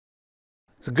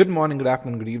So good morning, good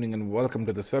afternoon, good evening, and welcome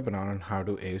to this webinar on how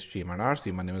to ace GMAT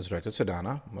RC. My name is Rajat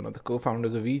Sadana, one of the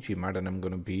co-founders of e-GMAT, and I'm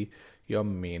going to be your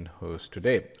main host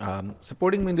today.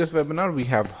 Supporting me in this webinar, we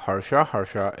have Harsha.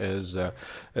 Harsha is a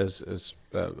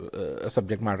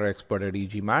subject matter expert at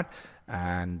e-GMAT,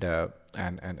 and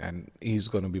he's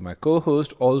going to be my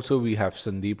co-host. Also, we have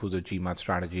Sandeep, who's a GMAT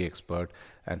strategy expert,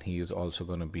 and he is also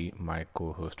going to be my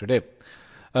co-host today.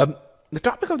 The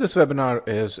topic of this webinar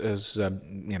is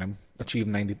achieve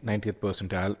 90th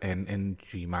percentile in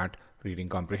GMAT reading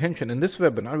comprehension. In this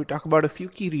webinar, we talk about a few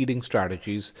key reading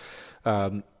strategies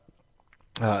that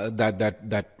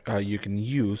you can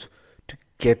use to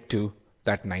get to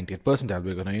that 90th percentile.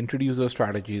 We're going to introduce those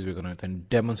strategies. We're going to then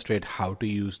demonstrate how to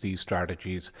use these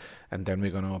strategies, and then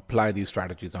we're going to apply these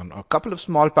strategies on a couple of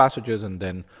small passages and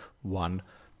then one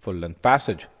full-length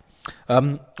passage.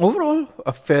 Overall,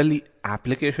 a fairly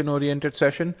application-oriented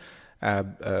session,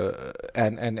 and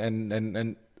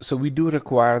so we do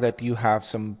require that you have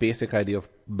some basic idea of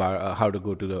how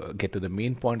to get to the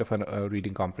main point of a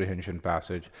reading comprehension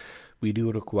passage. We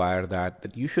do require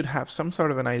that you should have some sort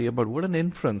of an idea about what an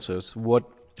inference is,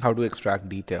 how to extract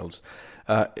details.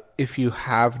 If you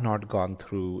have not gone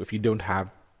through, if you don't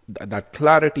have that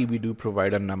clarity, we do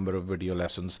provide a number of video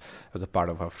lessons as a part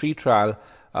of our free trial.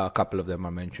 A couple of them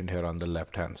are mentioned here on the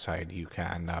left hand side. You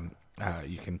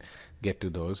can get to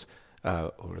those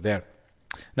over there.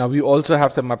 Now we also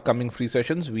have some upcoming free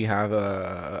sessions. We have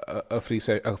a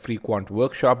free quant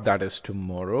workshop that is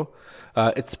tomorrow.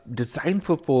 It's designed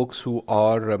for folks who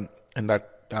are in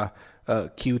that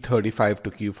Q35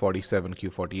 to Q47,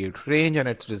 Q48 range, and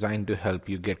it's designed to help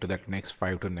you get to that next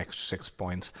 5 to next 6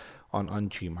 points on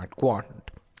GMAT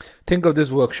quant. Think of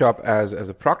this workshop as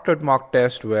a proctored mock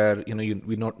test where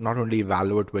we not only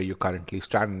evaluate where you currently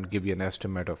stand and give you an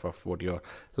estimate of what your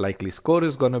likely score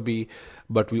is going to be,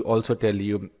 but we also tell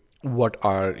you what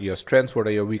are your strengths, what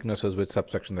are your weaknesses, which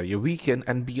subsection are you weak in,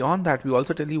 and beyond that we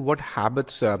also tell you what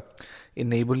habits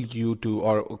enable you to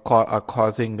or are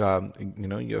causing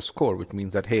your score, which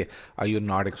means that, hey, are you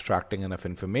not extracting enough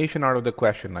information out of the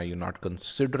question? Are you not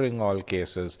considering all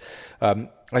cases?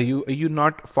 Are you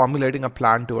not formulating a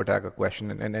plan to attack a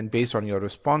question? And based on your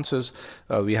responses,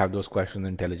 we have those questions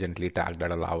intelligently tagged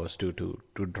that allow us to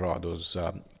draw those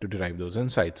to derive those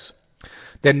insights.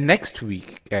 Then next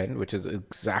weekend, which is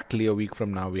exactly a week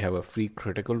from now, we have a free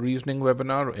critical reasoning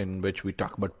webinar in which we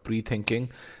talk about pre-thinking,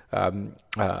 and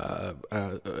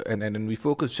we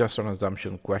focus just on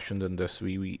assumption questions in this.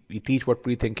 We teach what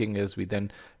pre-thinking is. We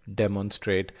then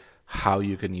demonstrate how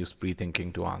you can use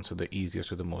pre-thinking to answer the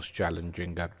easiest or the most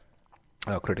challenging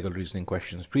critical reasoning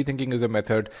questions. Pre-thinking is a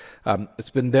method.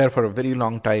 It's been there for a very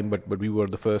long time, but we were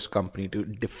the first company to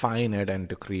define it and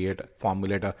to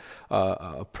formulate a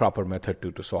proper method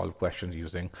to solve questions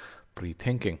using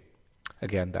pre-thinking.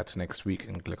 Again, that's next week,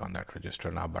 and click on that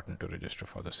register now button to register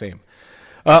for the same.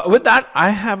 With that, I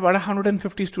have about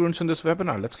 150 students in this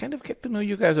webinar. Let's kind of get to know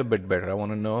you guys a bit better. I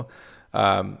want to know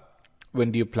when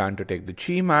do you plan to take the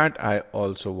GMAT? I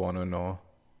also want to know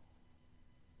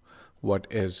what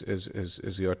is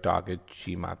your target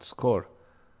GMAT score.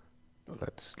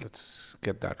 Let's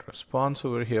get that response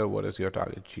over here. What is your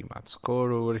target GMAT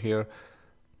score over here?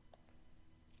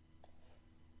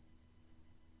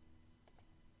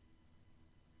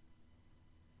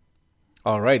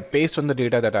 All right, based on the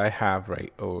data that I have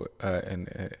right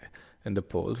in the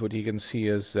polls, what you can see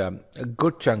is a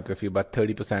good chunk of you, about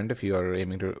 30%, if you are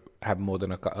aiming to have more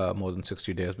than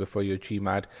 60 days before your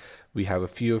GMAT. We have a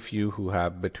few of you who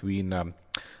have between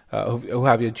who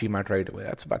have your GMAT right away.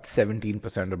 That's about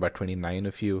 17%, about 29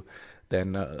 of you.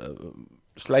 Then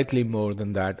slightly more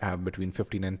than that have between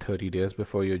 15 and 30 days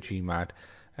before your GMAT.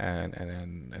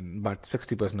 And about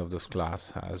 60% of this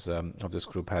class has of this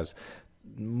group has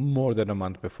more than a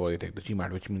month before you take the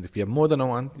GMAT, which means if you have more than a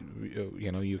month,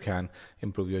 you can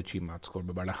improve your GMAT score by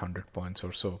about 100 points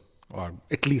or so, or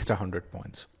at least 100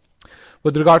 points.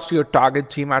 With regards to your target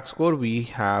GMAT score, we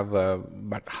have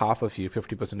about half of you,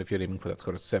 50% if you're aiming for that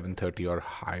score of 730 or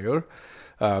higher.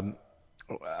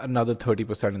 Another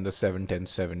 30% in the 710,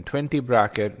 720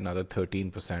 bracket, another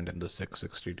 13% in the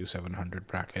 660 to 700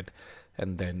 bracket,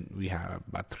 and then we have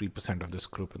about 3% of this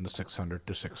group in the 600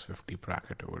 to 650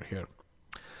 bracket over here.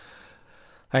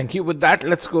 Thank you. With that,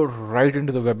 let's go right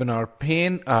into the webinar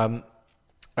pane.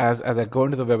 As I go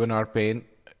into the webinar pane,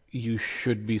 you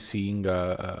should be seeing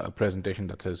a presentation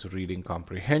that says reading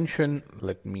comprehension.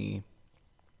 Let me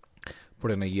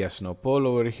put in a yes/no poll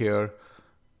over here.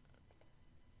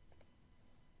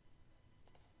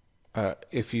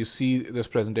 If you see this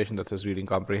presentation that says reading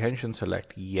comprehension,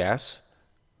 select yes.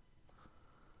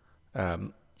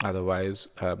 Otherwise,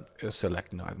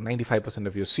 select no. 95%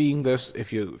 of you seeing this,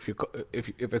 if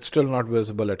it's still not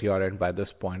visible at your end by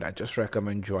this point, I just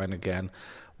recommend join again.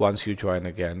 Once you join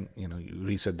again, you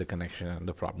reset the connection and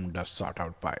the problem does sort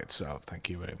out by itself. Thank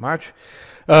you very much.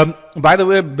 By the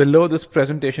way, below this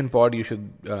presentation pod, you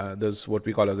should there's what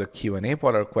we call as a Q&A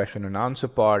pod or question and answer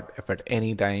pod. If at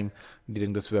any time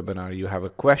during this webinar you have a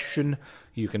question,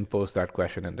 you can post that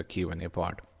question in the Q&A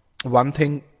pod. One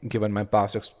thing, given my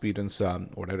past experience,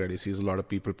 what I really see is a lot of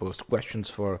people post questions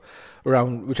for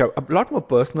around which are a lot more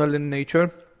personal in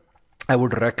nature. I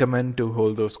would recommend to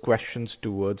hold those questions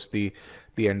towards the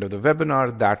end of the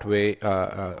webinar. That way,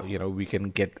 we can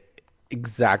get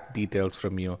exact details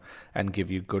from you and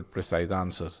give you good, precise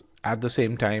answers. At the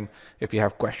same time, if you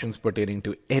have questions pertaining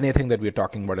to anything that we're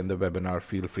talking about in the webinar,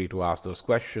 feel free to ask those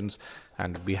questions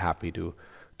and be happy to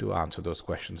answer those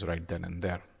questions right then and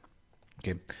there.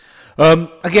 Okay.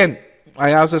 Again,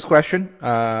 I asked this question,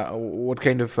 what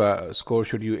kind of score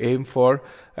should you aim for?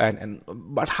 And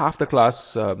about half the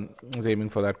class is aiming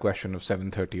for that question of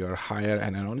 730 or higher.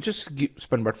 And I want to just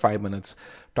spend about 5 minutes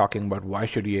talking about why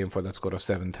should you aim for that score of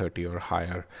 730 or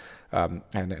higher. And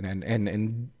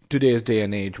in today's day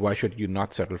and age, why should you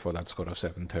not settle for that score of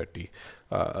 730,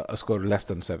 a score less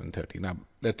than 730? Now,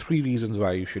 there are 3 reasons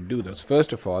why you should do this.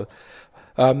 First of all,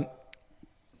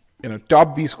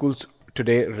 top B schools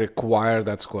today require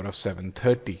that score of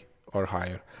 730 or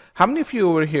higher. How many of you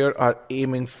over here are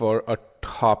aiming for a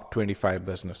top 25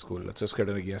 business school? Let's just get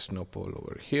a yes no poll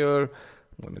over here. I'm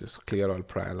going to just clear all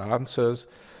prior answers.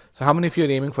 So how many of you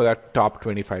are aiming for that top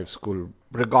 25 school,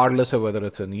 regardless of whether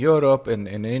it's in Europe, in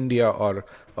India, or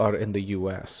in the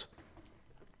US?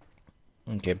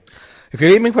 Okay. If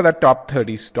you're aiming for that top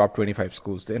 30, top 25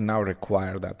 schools, they now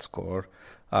require that score.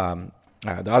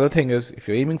 The other thing is, if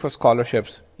you're aiming for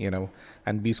scholarships,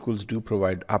 and B schools do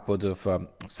provide upwards of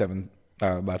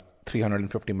about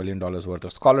 $350 million worth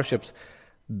of scholarships,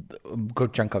 a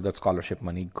good chunk of that scholarship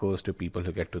money goes to people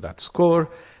who get to that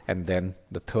score. And then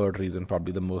the third reason,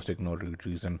 probably the most ignored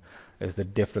reason, is the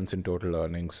difference in total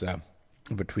earnings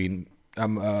between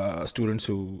students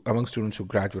who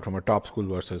graduate from a top school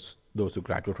versus those who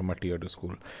graduate from a tier 2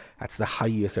 school. That's the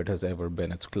highest it has ever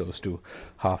been. It's close to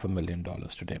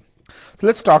 $500,000 today. So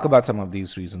let's talk about some of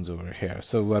these reasons over here.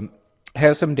 So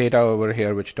here's some data over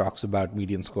here which talks about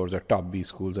median scores at top B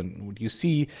schools, and what you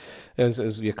see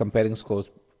is we're comparing scores,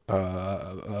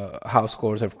 how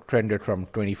scores have trended from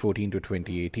 2014 to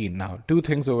 2018. Now, 2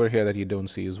 things over here that you don't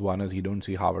see is, one is you don't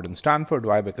see Harvard and Stanford.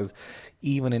 Why? Because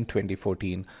even in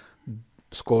 2014,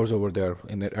 scores over there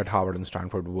at Harvard and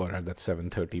Stanford were at that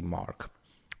 730 mark.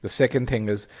 The second thing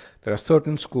is there are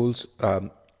certain schools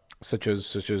such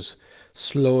as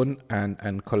Sloan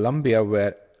and Columbia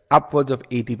where upwards of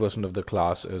 80% of the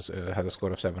class has a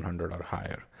score of 700 or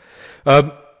higher.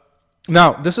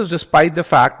 Now, this is despite the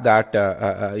fact that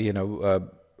there's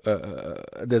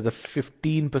a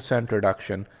 15%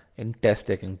 reduction in test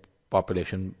taking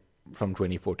population from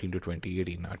 2014 to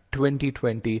 2018. Now,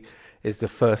 2020 is the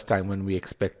first time when we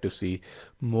expect to see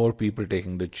more people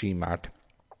taking the GMAT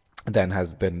than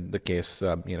has been the case,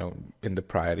 in the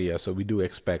prior year. So we do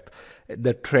expect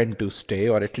the trend to stay,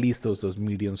 or at least those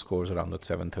median scores around that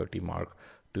 730 mark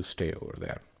to stay over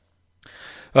there.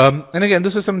 And again,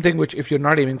 this is something which, if you're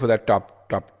not aiming for that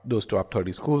those top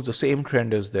 30 schools, the same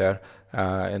trend is there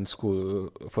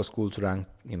for schools ranked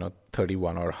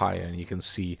 31 or higher, and you can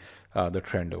see the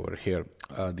trend over here.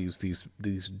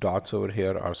 These dots over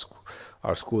here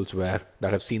are schools that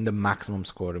have seen the maximum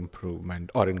score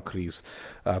improvement or increase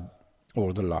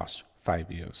over the last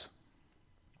 5 years.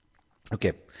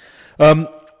 Okay.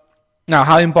 Now,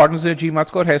 how important is the GMAT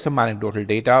score? Here's some anecdotal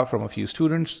data from a few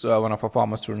students. One of our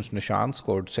former students, Nishant,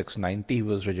 scored 690. He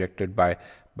was rejected by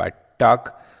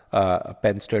Tuck,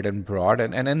 Penn State, and Broad.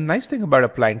 And a nice thing about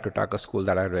applying to Tuck, a school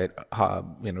that I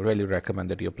really recommend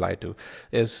that you apply to,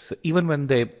 is even when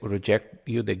they reject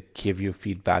you, they give you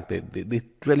feedback. They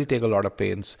really take a lot of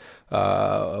pains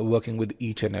working with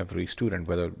each and every student,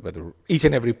 whether each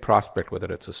and every prospect,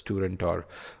 whether it's a student or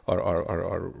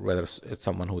whether it's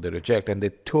someone who they reject. And they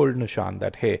told Nishant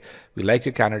that, hey, we like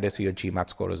your candidacy, your GMAT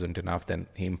score isn't enough. Then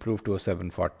he improved to a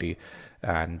 740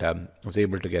 and was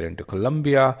able to get into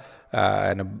Columbia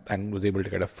and was able to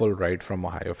get a full ride from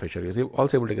Ohio officially. He was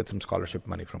also able to get some scholarship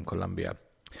money from Columbia.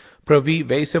 Pravi,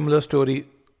 very similar story,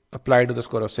 applied to the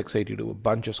score of 680 to a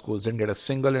bunch of schools, didn't get a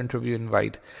single interview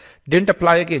invite, didn't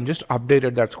apply again, just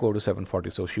updated that score to 740.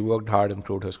 So she worked hard,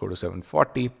 improved her score to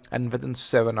 740, and within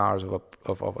 7 hours of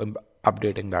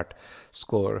updating that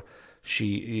score,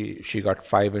 she got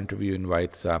 5 interview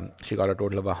invites. She got a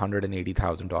total of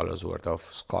 $180,000 worth of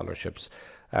scholarships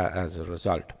as a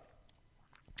result.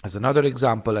 As another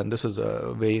example, and this is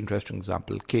a very interesting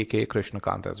example, KK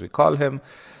Krishnakant, as we call him,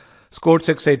 scored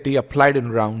 680, applied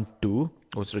in round 2,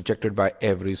 was rejected by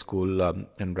every school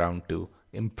in round 2,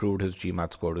 improved his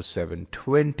GMAT score to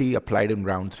 720, applied in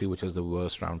round 3, which is the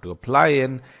worst round to apply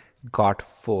in, got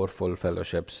 4 full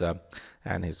fellowships,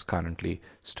 and is currently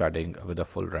studying with a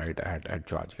full ride at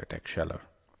Georgia Tech Scheller.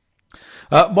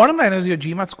 Bottom line is your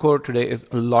GMAT score today is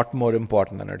a lot more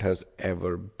important than it has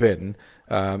ever been.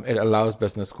 It allows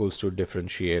business schools to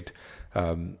differentiate,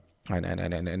 and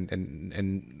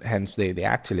hence they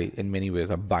actually, in many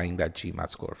ways, are buying that GMAT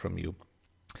score from you.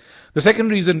 The second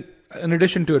reason, in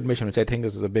addition to admission, which I think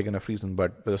is a big enough reason,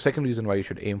 but the second reason why you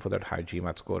should aim for that high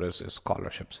GMAT score is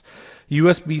scholarships.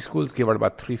 US B schools give out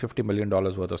about $350 million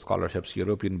worth of scholarships.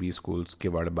 European B schools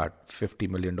give out about $50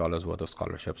 million worth of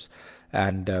scholarships.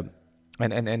 And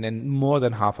more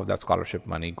than half of that scholarship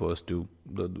money goes to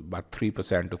about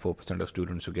 3% to 4% of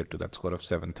students who get to that score of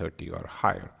 730 or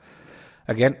higher.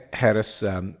 Again, Harris.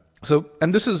 And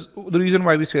this is the reason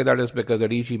why we say that is because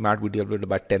at e-GMAT we deal with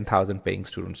about 10,000 paying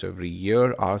students every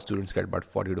year. Our students get about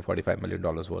 $40 to $45 million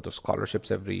worth of scholarships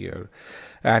every year,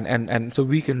 and so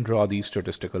we can draw these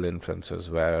statistical inferences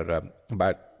where,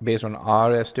 based on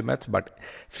our estimates, but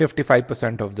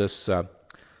 55% of this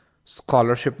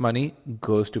scholarship money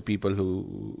goes to people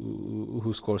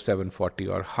who score 740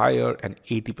 or higher, and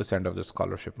 80% of the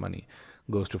scholarship money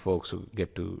goes to folks who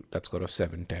get to that score of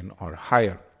 710 or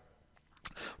higher.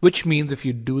 Which means if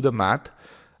you do the math,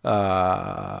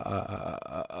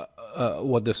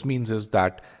 what this means is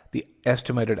that the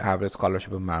estimated average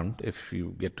scholarship amount, if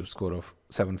you get to a score of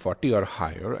 740 or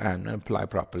higher and apply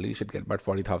properly, you should get about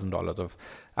 $40,000 of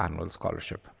annual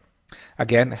scholarship.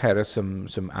 Again, here is some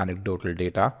anecdotal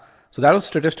data. So that was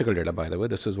statistical data, by the way.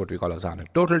 This is what we call as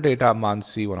anecdotal data.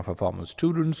 Mansi, one of our former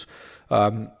students,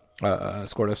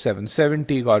 scored a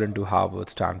 770, got into Harvard,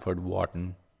 Stanford,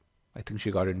 Wharton. I think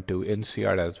she got into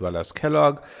INSEAD as well as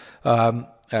Kellogg.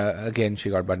 Again, she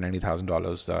got about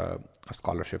 $90,000 a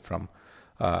scholarship from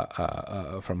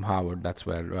Harvard. That's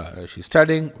where she's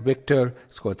studying. Victor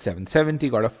scored 770,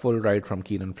 got a full ride from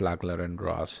Keenan Flagler and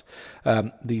Ross.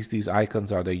 These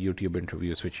icons are the YouTube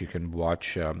interviews which you can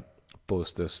watch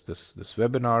post this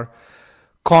webinar.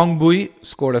 Kong Bui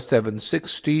scored a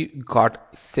 760,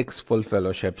 got 6 full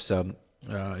fellowships.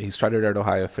 He studied at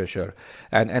Ohio Fisher,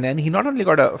 and he not only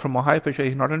got from Ohio Fisher,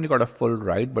 he not only got a full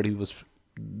ride, but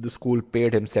the school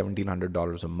paid him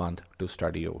 $1,700 a month to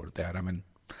study over there. I mean,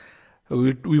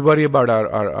 we worry about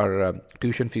our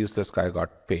tuition fees. This guy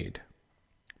got paid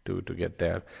to get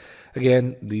there.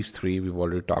 Again, these 3 we've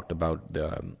already talked about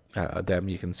them.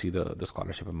 You can see the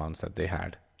scholarship amounts that they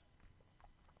had.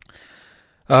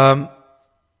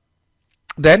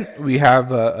 Then we have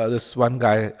this one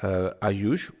guy,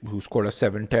 Ayush, who scored a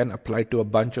 710, applied to a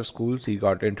bunch of schools. He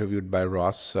got interviewed by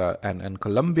Ross and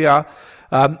Columbia,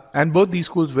 and both these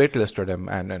schools waitlisted him.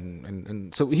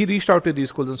 And so he reached out to these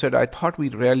schools and said, I thought we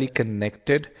rarely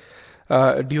connected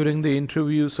during the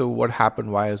interview. So what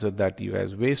happened? Why is it that you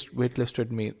guys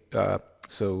waitlisted me?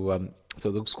 So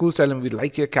the schools tell him, we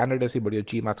like your candidacy, but your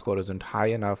GMAT score isn't high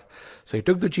enough. So he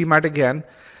took the GMAT again.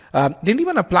 Didn't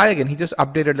even apply again. He just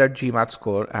updated that GMAT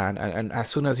score, and as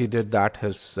soon as he did that,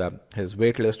 his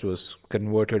wait list was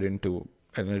converted into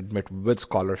an admit with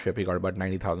scholarship. He got about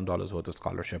 $90,000 worth of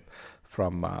scholarship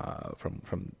from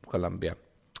Columbia.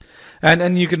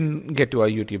 And you can get to our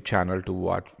YouTube channel to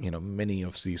watch many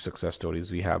of these success stories.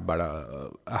 We have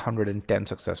about 110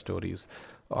 success stories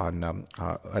on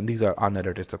and these are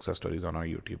unedited success stories on our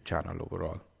YouTube channel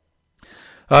overall.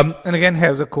 And again,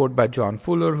 here's a quote by John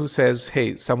Fuller who says,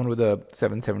 hey, someone with a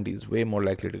 770 is way more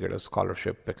likely to get a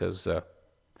scholarship because,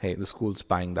 hey, the school's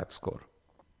buying that score.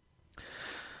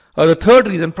 The third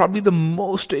reason, probably the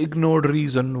most ignored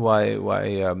reason why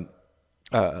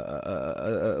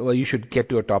you should get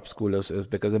to a top school is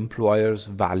because employers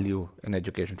value an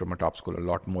education from a top school a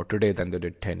lot more today than they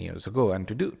did 10 years ago. And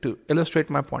to illustrate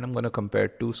my point, I'm going to compare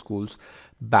 2 schools,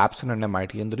 Babson and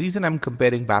MIT. And the reason I'm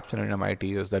comparing Babson and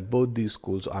MIT is that both these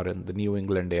schools are in the New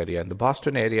England area and the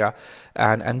Boston area,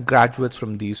 and graduates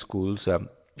from these schools, about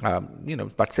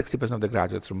 60% of the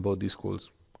graduates from both these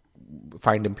schools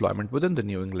find employment within the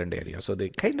New England area. So they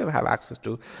kind of have access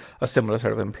to a similar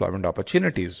set of employment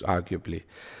opportunities, arguably.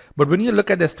 But when you look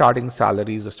at the starting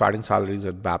salaries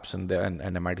at Babson and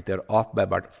MIT, they're off by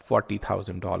about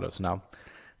 $40,000. Now,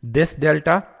 this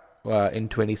delta in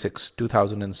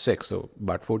 2006, so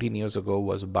about 14 years ago,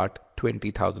 was about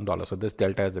 $20,000. So this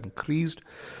delta has increased.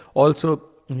 Also,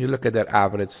 when you look at their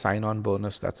average sign-on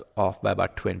bonus, that's off by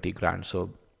about 20 grand. So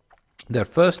their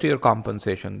first year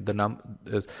compensation, the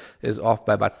is off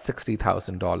by about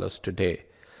 $60,000 today.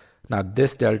 Now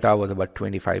this delta was about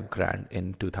 25 grand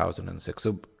in 2006.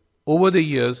 So over the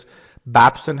years,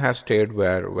 Babson has stayed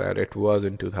where it was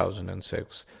in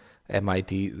 2006.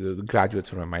 MIT, the graduates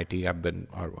from MIT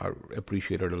are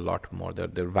appreciated a lot more.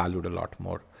 They're valued a lot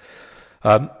more.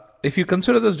 If you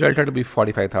consider this delta to be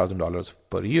 $45,000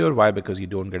 per year, why? Because you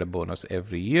don't get a bonus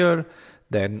every year,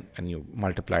 then, and you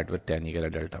multiply it with 10, you get a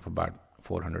delta of about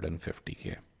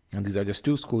 450K. And these are just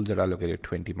two schools that are located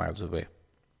 20 miles away.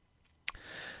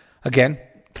 Again,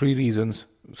 three reasons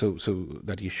so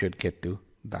that you should get to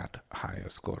that higher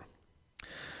score.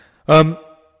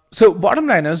 So bottom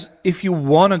line is, if you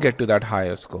want to get to that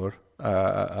higher score,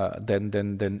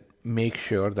 then make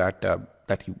sure that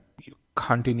that you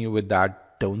continue with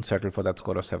that. Don't settle for that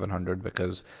score of 700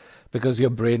 because your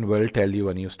brain will tell you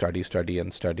when you study that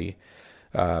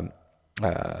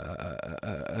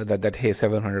hey,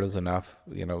 700 is enough,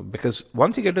 because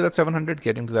once you get to that 700,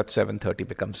 getting to that 730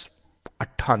 becomes a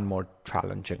ton more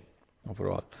challenging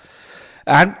overall.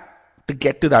 And to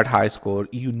get to that high score,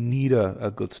 you need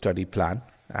a good study plan.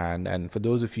 And for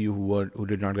those of you who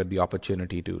did not get the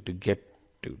opportunity to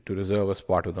reserve a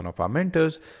spot with one of our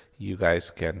mentors, you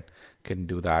guys can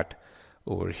do that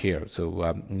over here.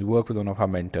 So you work with one of our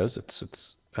mentors.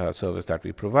 It's a service that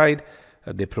we provide.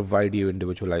 They provide you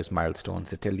individualized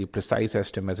milestones. They tell you precise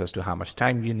estimates as to how much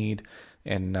time you need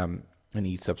in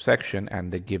each subsection,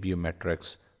 and they give you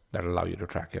metrics that allow you to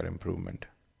track your improvement.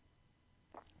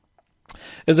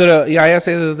 Is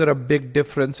there a big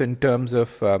difference in terms of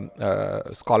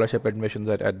scholarship admissions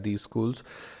at these schools?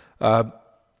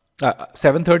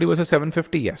 730 versus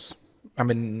 750, yes. I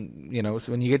mean,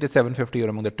 so when you get to 750, you're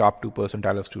among the top 2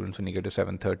 percentile of students. When you get to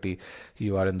 730,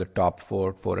 you are in the top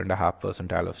 4.5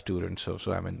 percentile of students.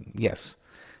 So I mean, yes,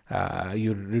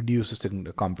 you reduce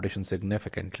the competition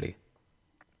significantly.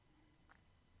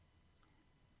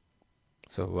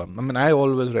 So, I mean, I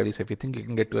always really say if you think you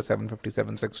can get to a 750,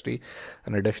 760,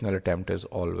 an additional attempt is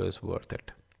always worth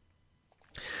it.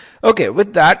 Okay,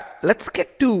 with that, let's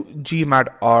get to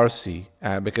GMAT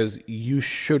RC because you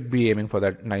should be aiming for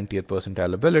that 90th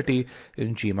percentile ability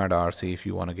in GMAT RC if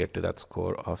you want to get to that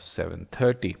score of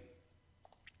 730.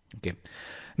 Okay,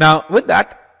 now with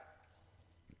that,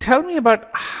 tell me about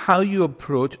how you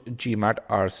approach GMAT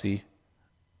RC.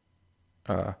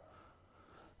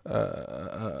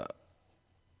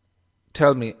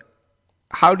 Tell me,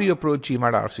 how do you approach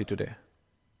GMAT RC today?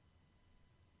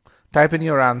 Type in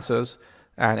your answers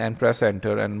and press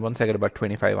enter, and once I get about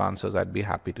 25 answers, I'd be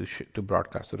happy to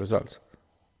broadcast the results.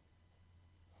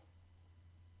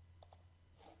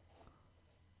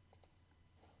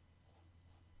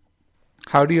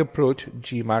 How do you approach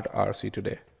GMAT RC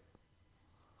today?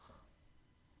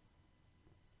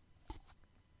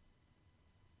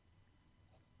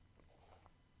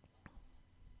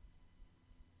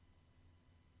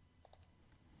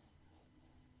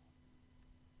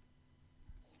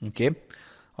 Okay,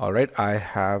 all right, I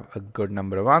have a good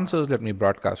number of answers. Let me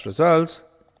broadcast results.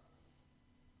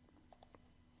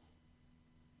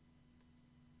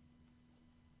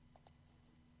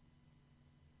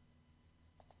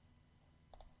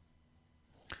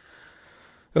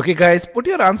 Okay, guys, put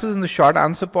your answers in the short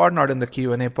answer pod, not in the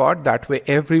Q&A pod. That way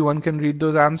everyone can read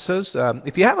those answers.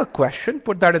 If you have a question,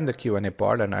 put that in the Q&A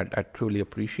pod, and I'd truly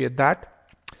appreciate that.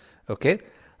 Okay.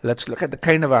 Let's look at the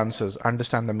kind of answers.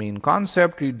 Understand the main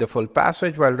concept, read the full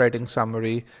passage while writing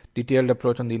summary, detailed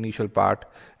approach on the initial part,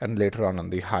 and later on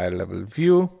the higher level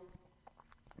view.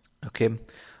 Okay,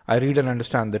 I read and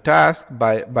understand the task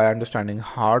by understanding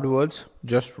hard words.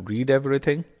 Just read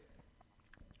everything.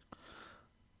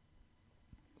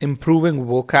 Improving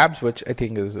vocabs, which I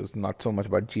think is not so much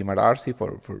about GMAT RC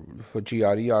for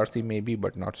GRE RC maybe,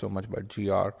 but not so much about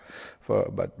GR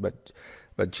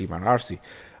but GMAT RC.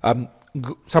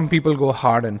 Some people go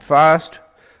hard and fast.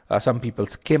 Some people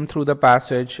skim through the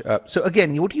passage. So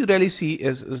again, what you really see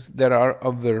is there are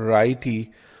a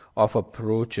variety of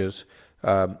approaches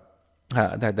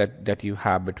that you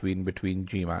have between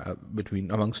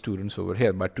GMAT among students over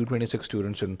here. But 226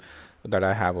 students that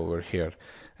I have over here,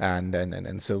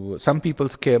 and so some people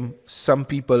skim, some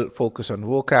people focus on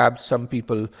vocab, some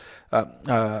people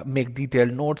make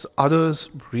detailed notes, others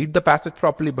read the passage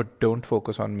properly but don't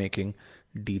focus on making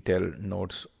detailed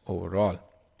notes overall.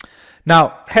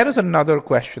 Now, here is another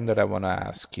question that I want to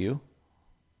ask you.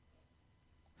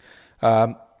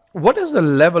 What is the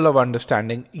level of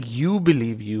understanding you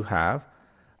believe you have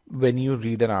when you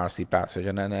read an RC passage?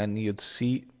 And you'd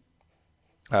see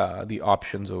the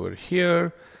options over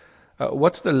here.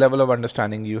 What's the level of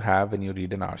understanding you have when you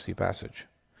read an RC passage?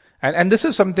 And this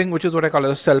is something which is what I call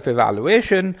a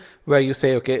self-evaluation, where you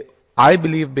say, okay, I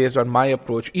believe, based on my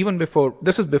approach, even before,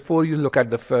 this is before you look at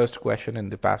the first question in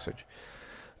the passage.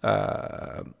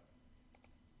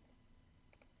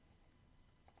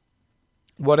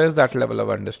 What is that level of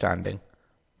understanding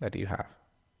that you have?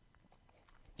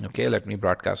 Okay, let me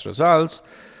broadcast results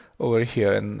over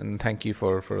here, and thank you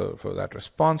for that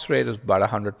response rate. It's about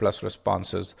 100 plus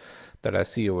responses that I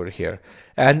see over here,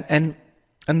 and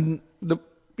the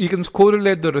you can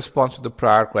correlate the response to the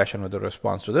prior question with the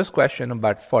response to this question.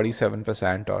 About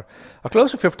 47% or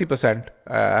close to 50%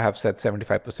 have said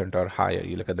 75% or higher.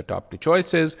 You look at the top two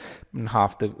choices, and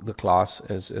half the class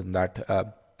is in that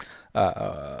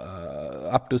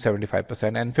up to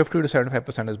 75%, and 50 to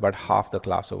 75% is about half the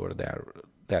class over there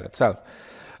itself.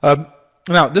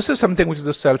 Now, this is something which is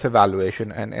a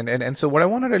self-evaluation, and so what I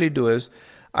want to really do is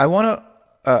I want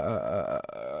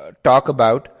to talk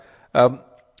about.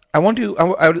 I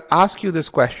will ask you this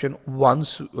question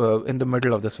once in the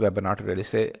middle of this webinar to really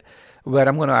say, where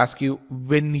I'm going to ask you,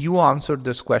 when you answered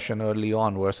this question early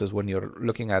on versus when you're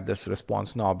looking at this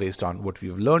response now based on what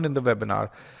we've learned in the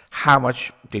webinar, how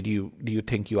much do you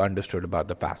think you understood about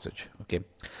the passage? Okay.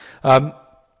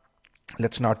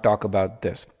 Let's not talk about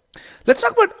this. Let's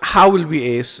talk about how will we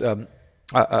ace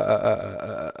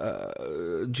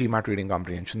GMAT reading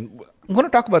comprehension. I'm going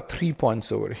to talk about 3 points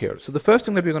over here. So the first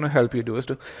thing that we're going to help you do is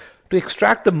to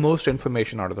extract the most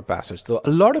information out of the passage. So a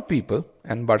lot of people,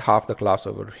 and about half the class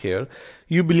over here,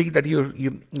 you believe that you're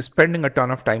spending a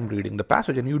ton of time reading the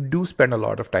passage, and you do spend a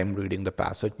lot of time reading the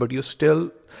passage, but you're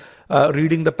still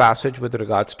reading the passage with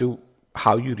regards to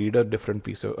how you read a different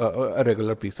piece of a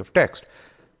regular piece of text.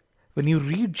 When you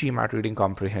read GMAT reading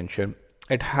comprehension,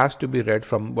 it has to be read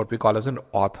from what we call as an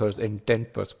author's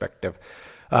intent perspective.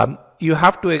 You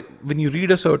have to, when you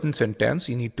read a certain sentence,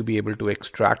 you need to be able to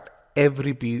extract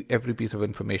every piece of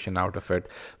information out of it.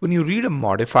 When you read a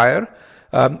modifier,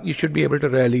 you should be able to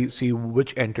really see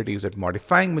which entity is it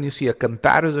modifying. When you see a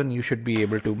comparison, you should be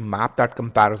able to map that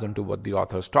comparison to what the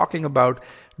author is talking about,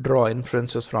 draw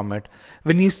inferences from it.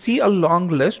 When you see a long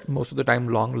list, most of the time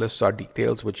long lists are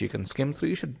details which you can skim through.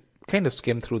 You should kind of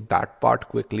skim through that part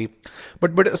quickly,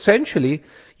 but essentially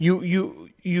you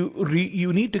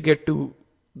need to get to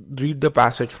read the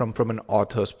passage from an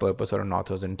author's purpose or an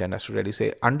author's intent, as to really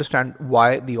say, understand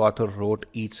why the author wrote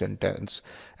each sentence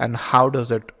and how does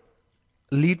it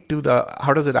add to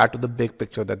the big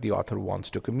picture that the author wants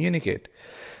to communicate.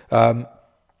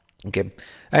 Okay,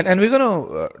 and we're going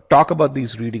to talk about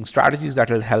these reading strategies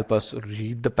that will help us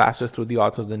read the passage through the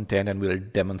author's intent, and we'll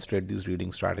demonstrate these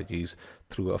reading strategies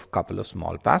through a couple of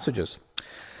small passages.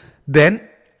 Then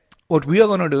what we are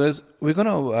going to do is we're going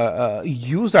to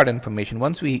use that information.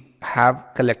 Once we have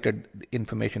collected the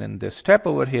information in this step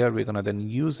over here, we're going to then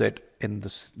use it in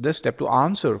this step to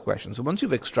answer questions. So once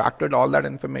you've extracted all that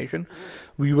information,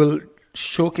 we will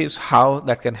showcase how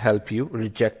that can help you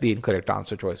reject the incorrect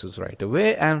answer choices right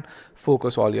away and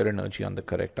focus all your energy on the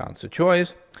correct answer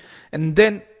choice. And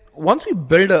then once we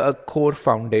build a core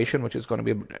foundation, which is going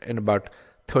to be in about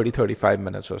 30-35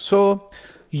 minutes or so,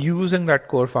 using that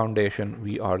core foundation,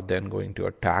 we are then going to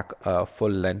attack a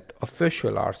full-length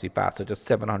official RC passage, a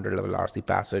 700 level RC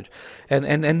passage.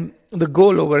 And the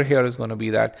goal over here is going to be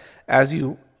that as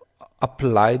you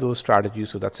apply those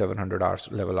strategies to that 700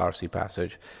 level RC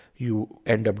passage, you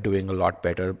end up doing a lot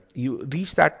better. You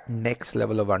reach that next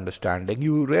level of understanding.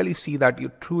 You really see that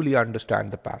you truly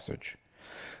understand the passage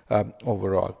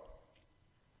overall.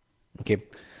 Okay.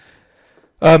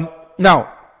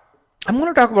 Now, I'm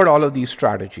going to talk about all of these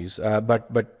strategies,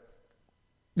 but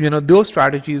you know, those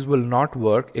strategies will not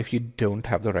work if you don't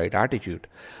have the right attitude.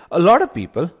 A lot of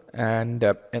people, and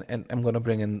I'm going to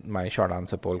bring in my short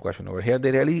answer poll question over here.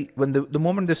 They really, when the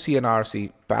moment they see an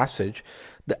RC passage,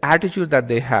 the attitude that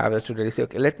they have is to really say,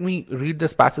 okay, let me read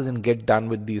this passage and get done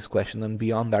with these questions, and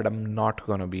beyond that, I'm not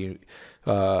going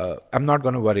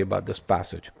to worry about this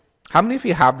passage. How many of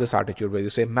you have this attitude where you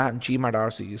say, man, GMAT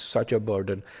RC is such a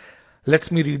burden.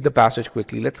 Let me read the passage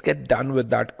quickly. Let's get done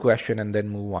with that question and then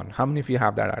move on. How many of you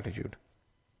have that attitude?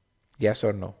 Yes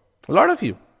or no? A lot of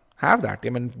you have that.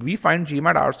 I mean, we find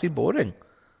GMAT RC boring.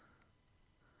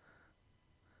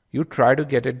 You try to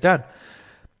get it done.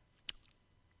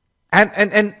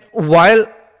 And while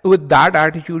with that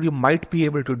attitude, you might be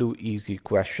able to do easy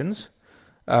questions.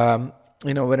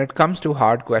 You know, when it comes to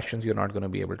hard questions, you're not going to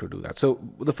be able to do that. So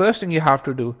the first thing you have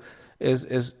to do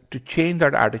is to change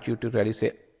that attitude to really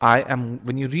say,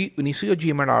 when you see a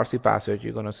GMAT RC passage,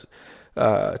 you're going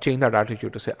to change that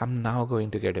attitude to say, I'm now going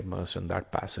to get immersed in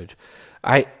that passage.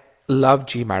 I love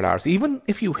GMAT RC. Even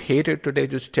if you hate it today,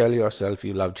 just tell yourself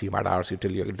you love GMAT RC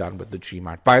till you're done with the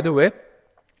GMAT. By the way,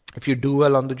 If you do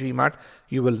well on the GMAT,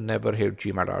 you will never hate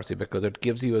GMAT RC because it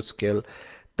gives you a skill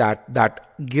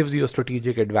that gives you a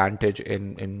strategic advantage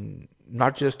in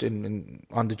not just in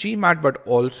on the GMAT, but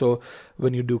also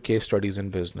when you do case studies in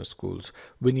business schools,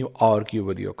 when you argue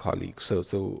with your colleagues.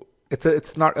 So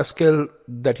it's not a skill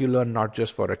that you learn not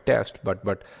just for a test,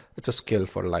 but it's a skill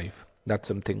for life. That's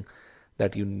something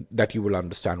that you will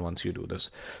understand once you do this.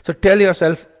 So tell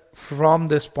yourself from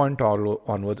this point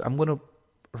onwards, I'm going to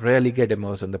really get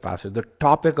immersed in the passage. The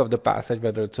topic of the passage,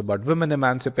 whether it's about women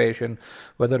emancipation,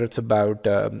 whether it's about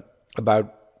the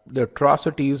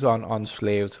atrocities on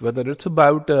slaves, whether it's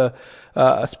about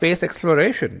space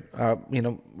exploration,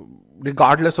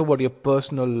 regardless of what your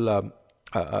personal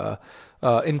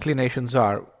inclinations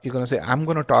are, you're going to say, I'm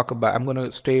going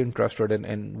to stay interested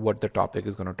in what the topic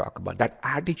is going to talk about. That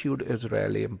attitude is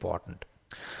really important.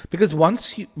 Because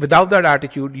without that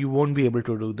attitude, you won't be able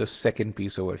to do the second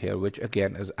piece over here, which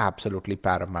again is absolutely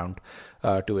paramount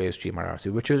to GMAT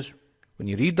RC, which is when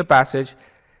you read the passage,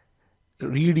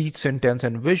 read each sentence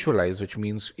and visualize, which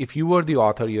means if you were the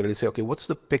author, you really say, okay, what's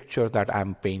the picture that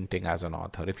I'm painting as an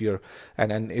author? If you're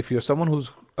someone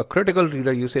who's a critical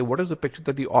reader, you say, what is the picture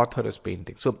that the author is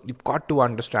painting? So you've got to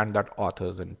understand that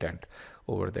author's intent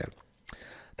over there.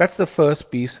 That's the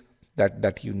first piece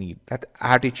that you need. That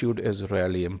attitude is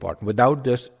really important. Without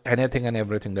this, anything and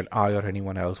everything that I or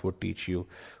anyone else would teach you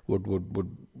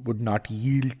would not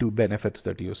yield to benefits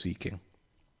that you're seeking.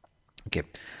 Okay.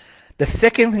 The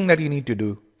second thing that you need to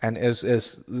do, and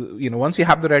is once you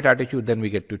have the right attitude, then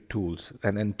we get to tools,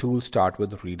 and then tools start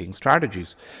with reading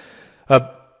strategies.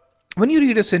 When you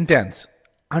read a sentence,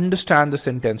 understand the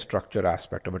sentence structure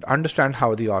aspect of it. Understand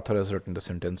how the author has written the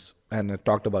sentence. And I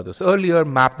talked about this earlier.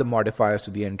 Map the modifiers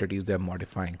to the entities they're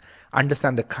modifying.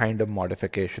 Understand the kind of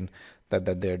modification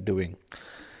that they're doing.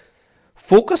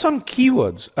 Focus on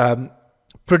keywords.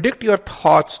 Predict your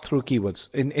thoughts through keywords.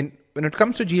 When it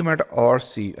comes to GMAT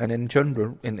RC and in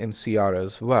general in CR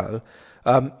as well,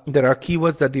 there are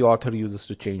keywords that the author uses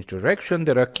to change direction.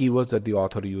 There are keywords that the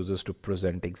author uses to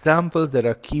present examples. There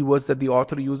are keywords that the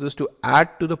author uses to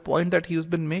add to the point that he's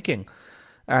been making.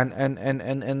 And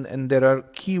there are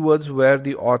keywords where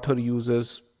the author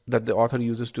uses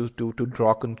to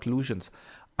draw conclusions.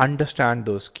 Understand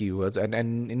those keywords, and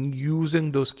in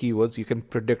using those keywords, you can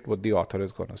predict what the author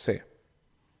is going to say.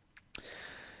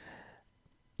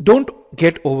 Don't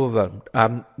get overwhelmed.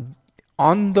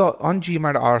 On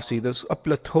GMAT RC, there's a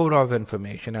plethora of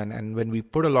information, and when we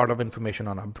put a lot of information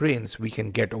on our brains, we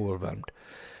can get overwhelmed.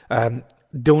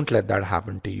 Don't let that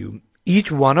happen to you.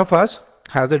 Each one of us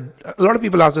has a lot of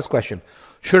people ask this question: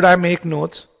 should I make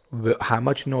notes? How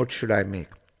much notes should I make?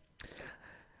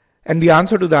 And the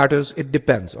answer to that is it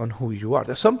depends on who you are.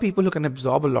 There's some people who can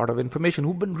absorb a lot of information,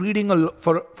 who've been reading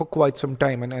for quite some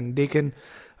time, and they can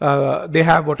they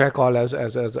have what I call as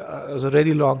a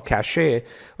really long cache,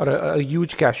 or a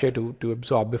huge cache to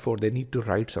absorb before they need to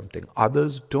write something.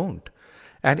 Others don't,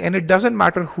 and it doesn't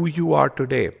matter who you are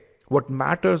today. What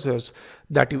matters is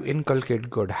that you inculcate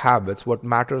good habits. What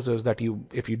matters is that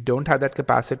if you don't have that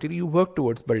capacity, you work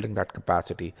towards building that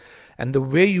capacity, and the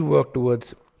way you work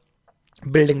towards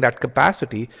building that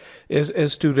capacity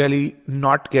is to really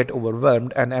not get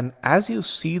overwhelmed. And as you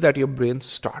see that your brain's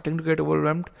starting to get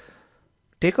overwhelmed,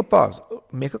 take a pause,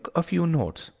 make a few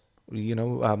notes,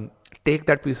 take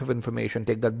that piece of information,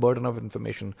 take that burden of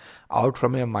information out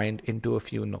from your mind into a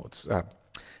few notes,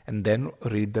 and then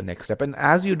read the next step. And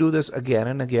as you do this again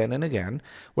and again and again,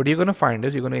 what you're going to find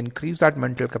is you're going to increase that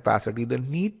mental capacity. The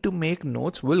need to make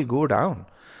notes will go down.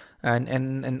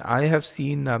 And I have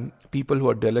seen people who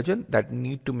are diligent, that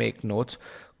need to make notes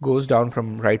goes down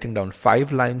from writing down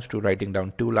 5 lines to writing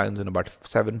down 2 lines in about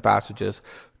 7 passages,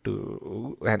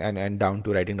 and down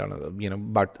to writing down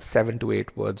about 7 to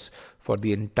 8 words for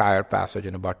the entire passage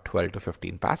in about 12 to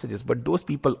 15 passages. But those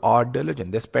people are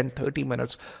diligent. They spend 30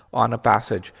 minutes on a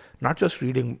passage, not just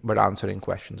reading but answering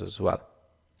questions as well.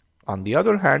 On the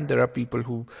other hand, there are people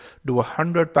who do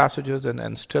 100 passages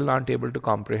and still aren't able to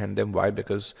comprehend them. Why?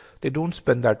 Because they don't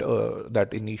spend that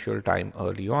initial time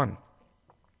early on.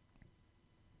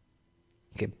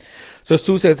 Okay, so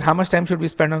Sue says, how much time should we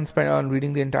spend on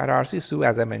reading the entire RC? Sue,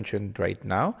 as I mentioned right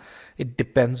now, it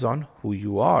depends on who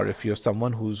you are. If you're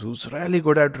someone who's really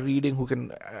good at reading, who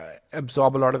can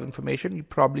absorb a lot of information, you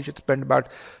probably should spend about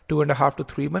 2.5 to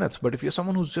 3 minutes. But if you're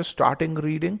someone who's just starting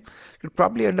reading, you'll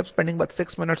probably end up spending about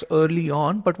 6 minutes early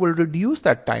on, but will reduce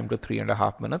that time to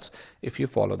 3.5 minutes if you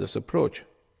follow this approach.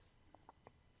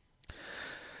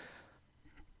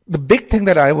 The big thing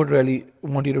that I would really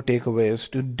want you to take away is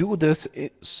to do this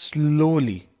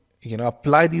slowly.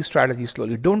 apply these strategies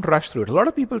slowly. Don't rush through it. A lot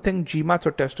of people think GMAT's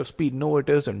a test of speed. No, it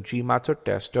isn't. GMAT's a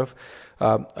test of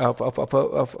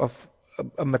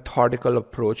a methodical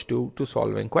approach to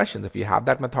solving questions. If you have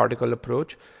that methodical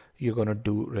approach, you're going to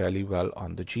do really well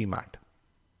on the GMAT.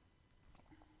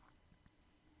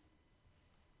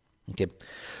 Okay,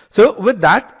 so with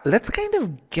that, let's kind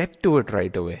of get to it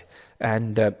right away.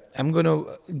 And I'm going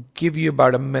to give you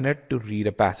about a minute to read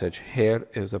a passage. Here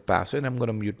is a passage. I'm going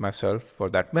to mute myself for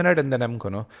that minute, and then I'm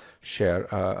going to share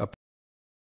a.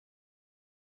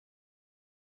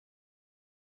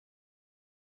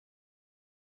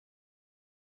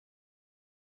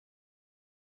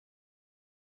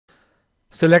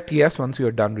 Select yes once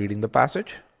you're done reading the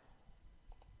passage.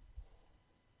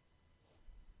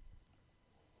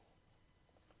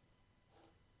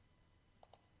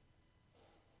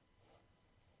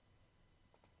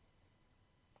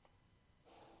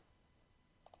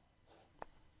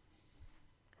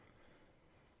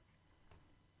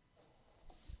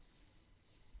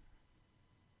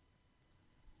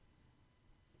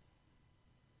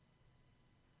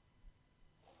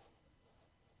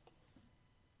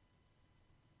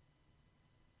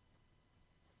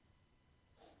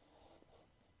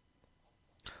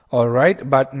 All right,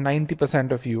 about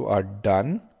 90% of you are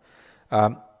done.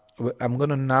 Um, I'm going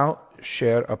to now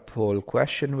share a poll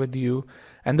question with you.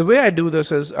 And the way I do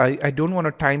this is I don't want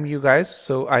to time you guys.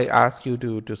 So I ask you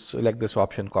to select this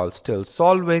option called still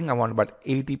solving. I want about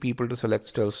 80 people to select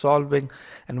still solving.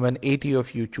 And when 80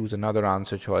 of you choose another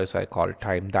answer choice, I call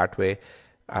time. That way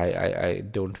I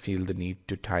don't feel the need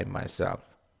to time myself,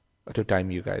 to time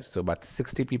you guys. So about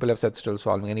 60 people have said still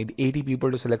solving. I need 80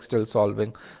 people to select still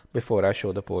solving before I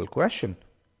show the poll question.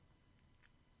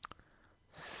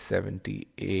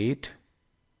 78,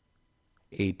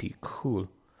 80. Cool.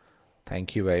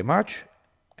 Thank you very much.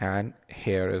 And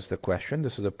here is the question.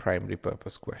 This is a primary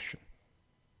purpose question.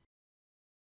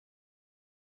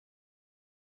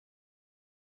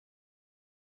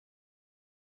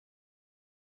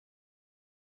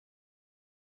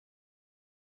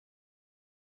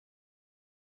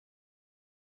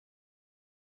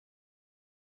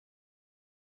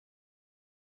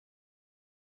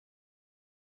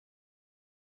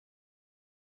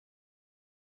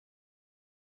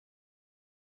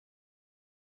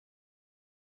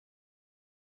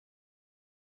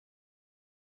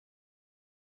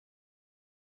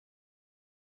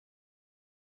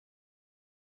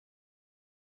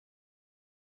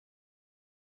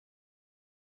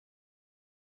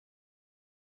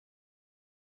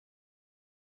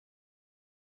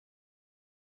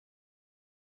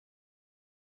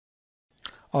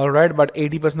 All right, about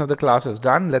 80% of the class is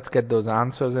done. Let's get those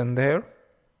answers in there.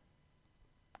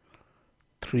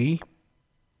 3,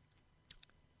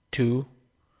 2,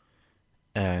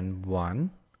 and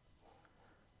 1.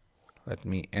 Let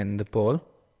me end the poll.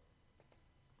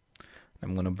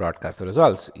 I'm going to broadcast the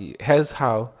results. Here's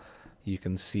how you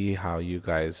can see how you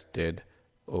guys did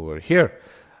over here.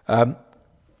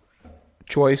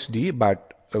 Choice D,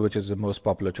 which is the most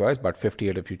popular choice, but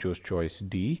 58 if you chose choice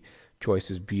D.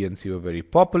 Choices B and C were very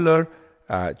popular.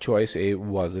 Choice A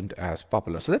wasn't as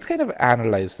popular. So let's kind of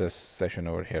analyze this session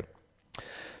over here.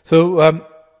 So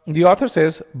the author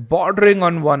says, bordering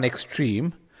on one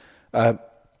extreme,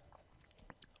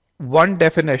 one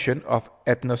definition of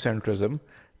ethnocentrism,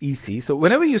 EC. So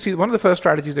whenever you see, one of the first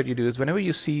strategies that you do is whenever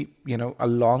you see, a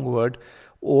long word,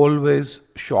 always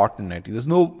shorten it. There's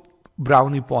no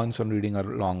brownie points on reading a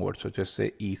long word. So just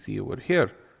say EC over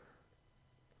here.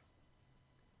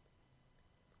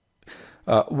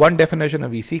 One definition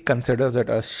of EC considers it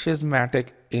a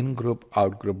schismatic in-group,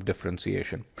 out-group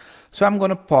differentiation. So I'm going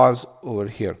to pause over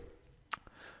here.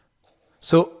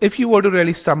 So if you were to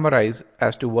really summarize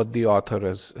as to what the author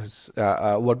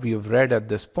what we have read at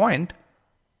this point,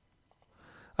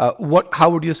 how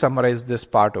would you summarize this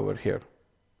part over here?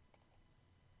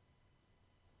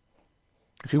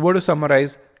 If you were to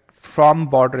summarize from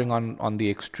bordering on the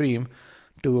extreme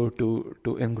to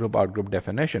in-group, out-group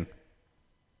definition.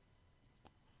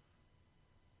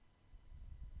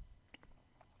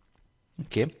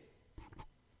 Okay.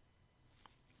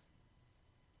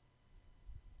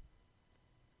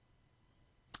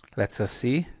 Let's just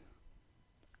see.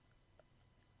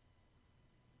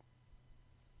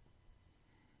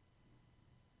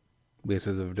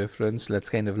 Basis of difference. Let's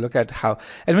kind of look at how,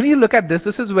 and when you look at this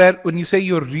is where, when you say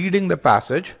you're reading the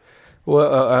passage,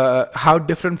 how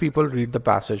different people read the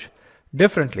passage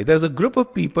differently. There's a group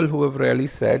of people who have really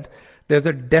said there's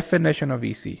a definition of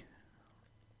EC.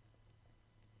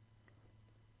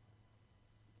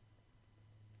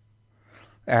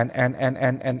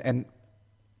 And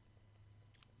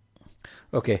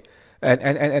okay.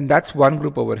 And that's one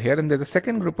group over here. And there's a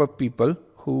second group of people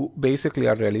who basically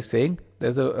are really saying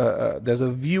there's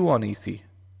a view on EC.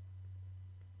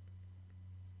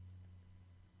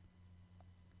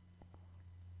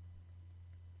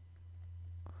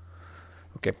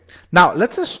 Okay. Now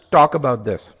let's just talk about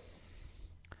this.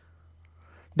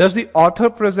 Does the author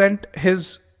present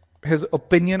his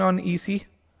opinion on EC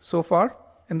so far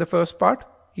in the first part?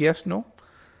 Yes, no.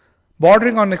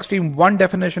 Bordering on extreme, one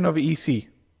definition of EC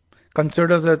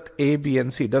considers it A, B,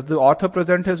 and C. Does the author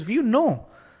present his view? No.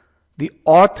 The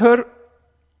author,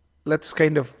 let's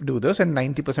kind of do this, and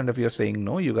 90% of you are saying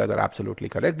no. You guys are absolutely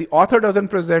correct. The author doesn't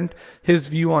present his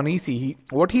view on EC.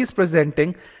 What he's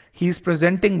presenting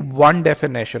one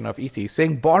definition of EC. He's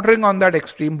saying bordering on that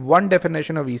extreme, one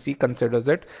definition of EC considers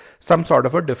it some sort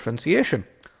of a differentiation.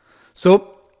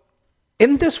 So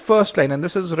in this first line, and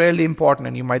this is really important,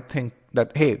 and you might think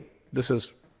that, hey, this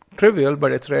is trivial,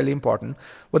 but it's really important.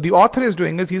 What the author is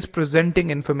doing is he's presenting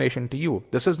information to you.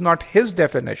 This is not his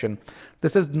definition.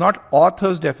 This is not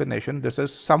author's definition. This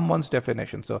is someone's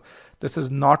definition. So this is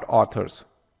not author's.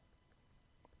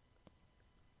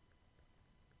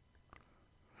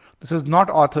 This is not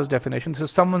author's definition. This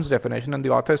is someone's definition. And the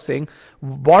author is saying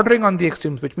bordering on the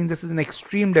extremes, which means this is an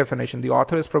extreme definition. The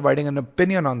author is providing an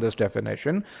opinion on this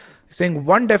definition. He's saying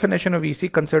one definition of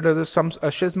EC considers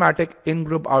a schismatic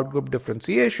in-group, out-group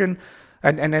differentiation.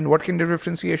 And what kind of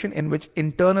differentiation? In which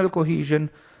internal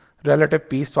cohesion, relative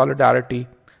peace, solidarity,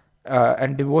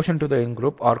 and devotion to the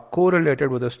in-group are correlated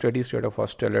with a steady state of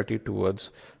hostility towards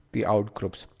the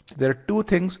out-groups. There are two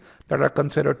things that are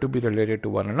considered to be related to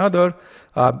one another.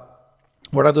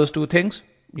 What are those two things?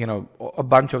 You know, a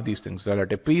bunch of these things: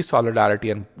 relative peace, solidarity,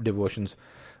 and devotions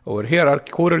over here are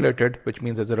correlated, which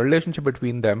means there's a relationship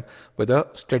between them with a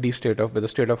state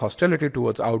of hostility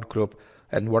towards outgroup.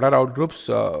 And what are outgroups?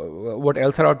 What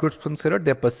else are outgroups considered?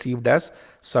 They're perceived as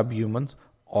subhumans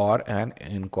or an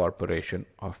incorporation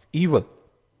of evil.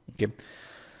 Okay.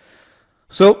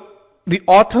 So the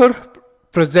author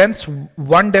presents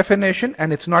one definition,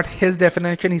 and it's not his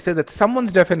definition. He says that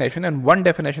someone's definition, and one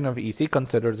definition of EC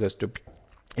considers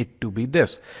it to be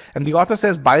this. And the author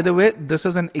says, by the way, this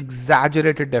is an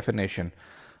exaggerated definition.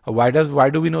 Why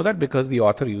do we know that? Because the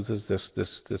author uses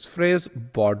this phrase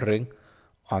bordering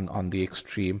on the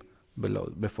extreme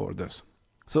before this.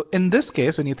 So in this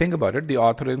case, when you think about it, the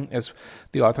author is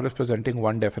presenting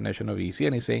one definition of EC,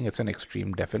 and he's saying it's an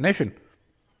extreme definition.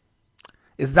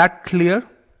 Is that clear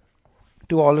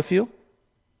to all of you?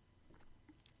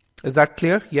 Is that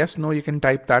clear? Yes, no, you can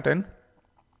type that in.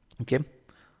 Okay.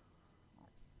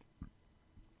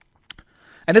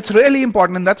 And it's really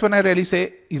important, and that's when I really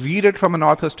say read it from an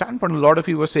author's standpoint. A lot of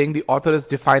you were saying the author is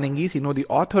defining EC. No, the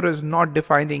author is not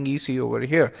defining EC over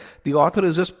here. The author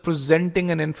is just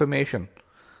presenting an information.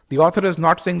 The author is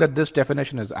not saying that this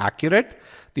definition is accurate.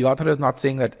 The author is not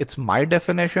saying that it's my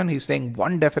definition. He's saying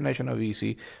one definition of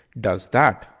EC does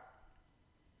that.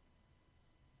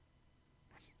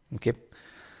 Okay.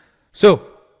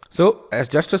 So as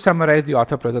just to summarize, the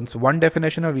author presents one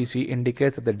definition of EC,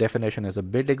 indicates that the definition is a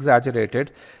bit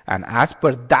exaggerated, and as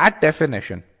per that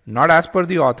definition, not as per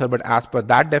the author, but as per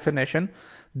that definition,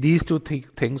 these two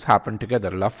things happen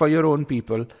together: love for your own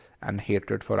people and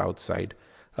hatred for outside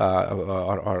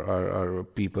or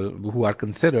people who are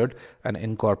considered an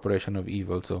incorporation of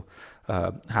evil. So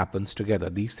happens together.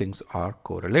 These things are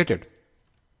correlated.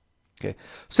 Okay,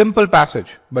 simple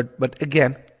passage, but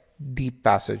again, deep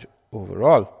passage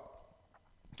overall.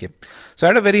 Okay, so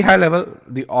at a very high level,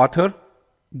 the author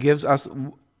gives us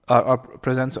or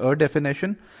presents a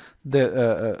definition.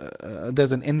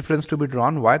 There's an inference to be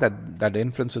drawn. Why? That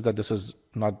inference is that this is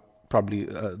not probably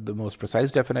the most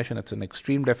precise definition. It's an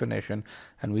extreme definition,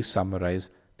 and we summarize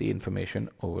the information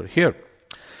over here.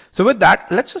 So with that,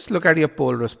 let's just look at your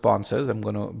poll responses. I'm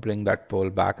going to bring that poll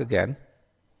back again.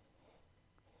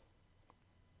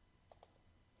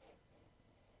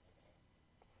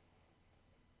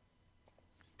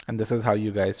 And this is how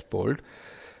you guys polled.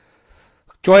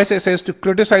 Choice A says to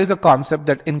criticize a concept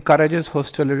that encourages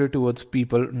hostility towards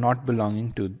people not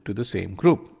belonging to the same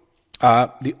group.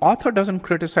 The author doesn't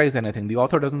criticize anything. The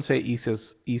author doesn't say EC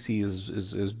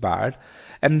is bad.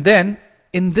 And then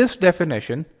in this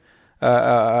definition,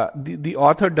 the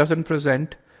author doesn't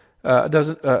present,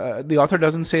 the author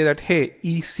doesn't say that, hey,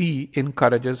 EC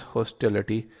encourages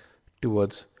hostility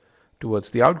towards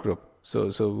the outgroup. So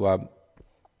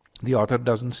the author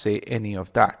doesn't say any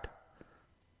of that.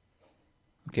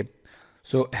 Okay,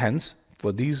 so hence,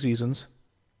 for these reasons,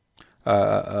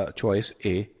 choice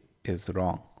A is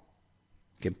wrong.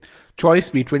 Okay. Choice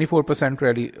B, 24%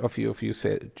 really of you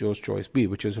say chose choice B,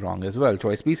 which is wrong as well.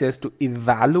 Choice B says to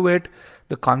evaluate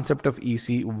the concept of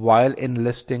EC while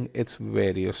enlisting its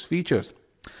various features.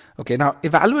 Okay, now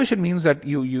evaluation means that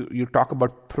you talk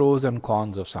about pros and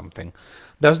cons of something.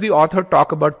 Does the author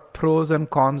talk about pros and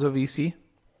cons of EC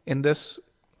in this?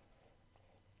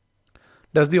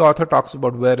 Does the author talks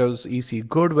about where is EC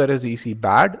good, where is EC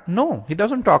bad? No, he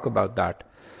doesn't talk about that.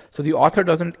 So the author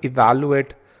doesn't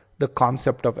evaluate the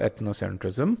concept of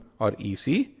ethnocentrism or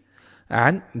EC,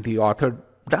 and the author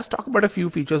does talk about a few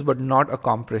features, but not a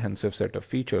comprehensive set of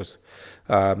features.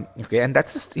 Okay, and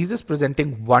he's just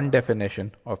presenting one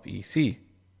definition of EC.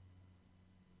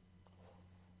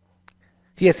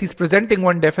 Yes, he's presenting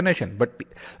one definition, but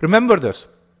remember this.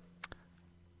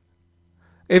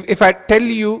 If I tell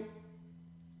you,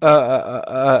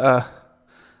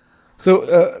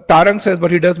 Tarang says, but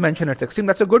he does mention it's extreme.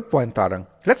 That's a good point, Tarang.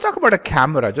 Let's talk about a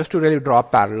camera, just to really draw a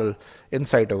parallel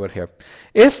insight over here.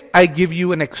 If I give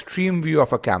you an extreme view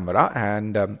of a camera,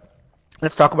 and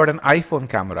let's talk about an iPhone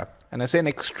camera, and I say an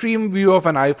extreme view of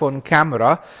an iPhone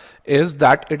camera is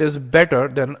that it is better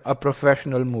than a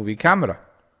professional movie camera.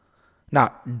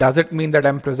 Now, does it mean that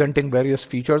I'm presenting various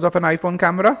features of an iPhone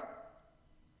camera?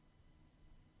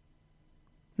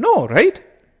 No, right?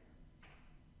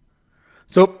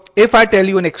 So if I tell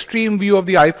you an extreme view of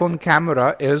the iPhone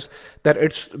camera is that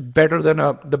it's better than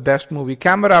the best movie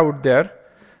camera out there,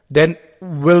 then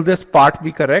will this part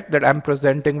be correct that I'm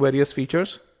presenting various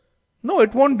features? No,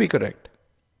 it won't be correct.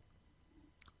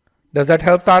 Does that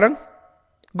help, Tarang?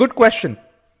 Good question,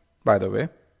 by the way.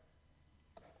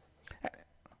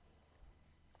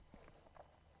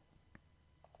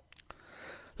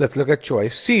 Let's look at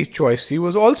choice C. Choice C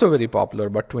was also very popular,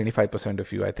 but 25%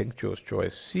 of you, I think, chose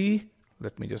choice C.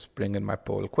 Let me just bring in my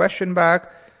poll question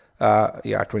back.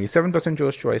 Yeah, 27%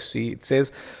 chose choice C. It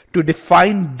says to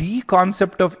define the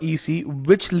concept of EC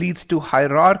which leads to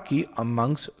hierarchy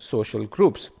amongst social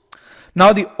groups.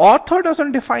 Now, the author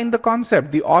doesn't define the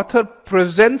concept. The author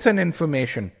presents an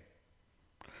information.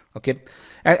 Okay,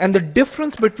 and the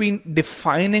difference between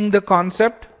defining the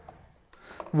concept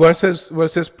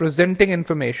versus presenting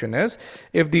information is,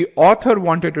 if the author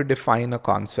wanted to define a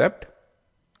concept,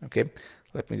 okay,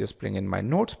 let me just bring in my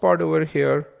notes part over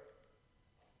here.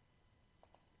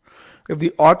 If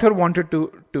the author wanted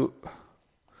to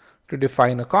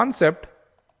define a concept,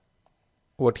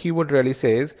 what he would really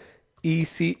say is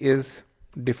EC is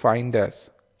defined as,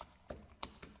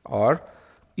 or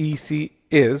EC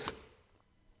is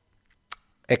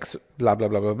X blah blah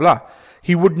blah blah blah.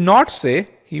 He would not say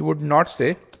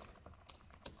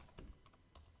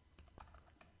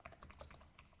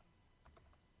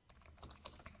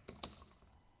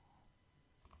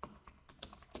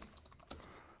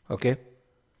okay,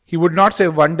 he would not say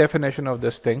one definition of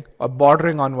this thing, or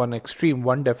bordering on one extreme,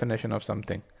 one definition of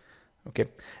something. Okay,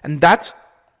 and that's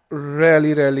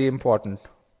really, really important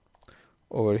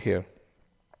over here.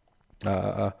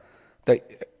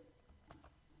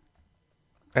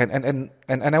 And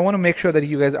I want to make sure that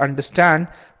you guys understand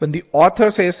when the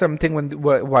author says something,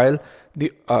 understand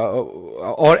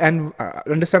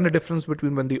the difference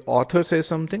between when the author says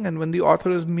something and when the author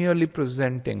is merely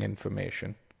presenting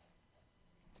information.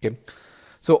 Okay,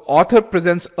 so author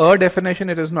presents a definition.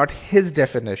 It is not his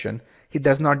definition. He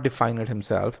does not define it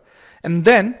himself, and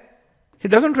then he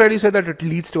doesn't really say that it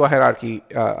leads to a hierarchy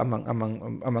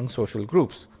among social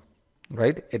groups.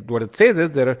 Right? What it says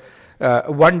is there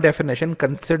are one definition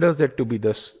considers it to be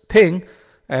this thing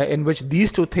in which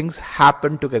these two things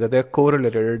happen together. They're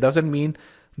correlated. It doesn't mean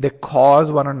they cause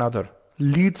one another.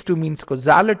 Leads to means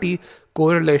causality.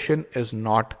 Correlation is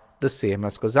not the same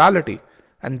as causality.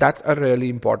 And that's a really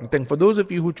important thing. For those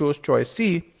of you who chose choice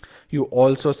C, you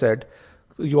also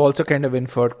kind of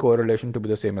inferred correlation to be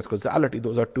the same as causality.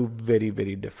 Those are two very,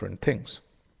 very different things.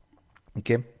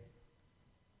 Okay.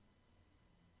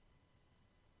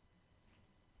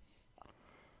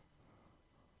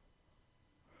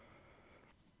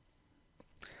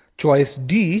 Choice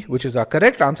D, which is our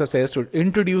correct answer, says to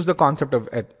introduce the concept of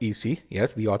EC.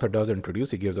 Yes, the author does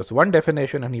introduce. He gives us one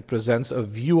definition and he presents a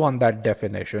view on that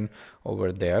definition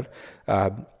over there,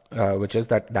 which is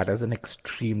that is an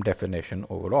extreme definition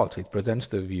overall. So he presents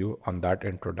the view on that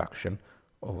introduction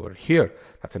over here.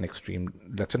 That's an extreme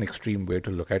way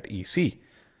to look at EC.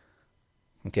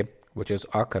 Okay, which is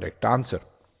our correct answer.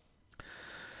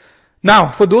 Now,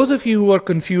 for those of you who are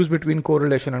confused between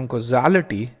correlation and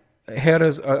causality, here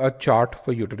is a chart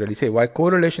for you to really say why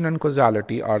correlation and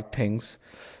causality are things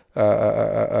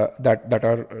that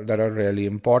are really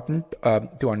important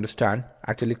to understand.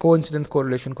 Actually, coincidence,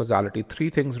 correlation, causality,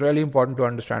 three things really important to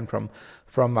understand from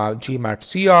GMAT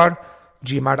CR,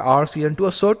 GMAT RC, and to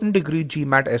a certain degree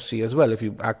GMAT SC as well. If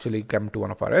you actually come to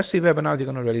one of our SC webinars, you're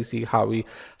going to really see how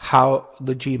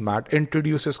the GMAT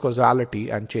introduces causality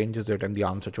and changes it in the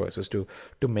answer choices to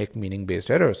make meaning-based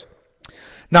errors.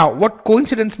 Now, what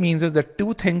coincidence means is that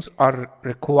two things are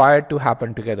required to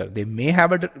happen together. They may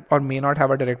have or may not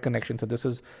have a direct connection. So this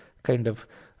is kind of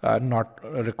not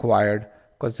required.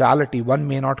 Causality, one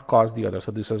may not cause the other.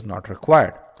 So this is not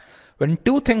required. When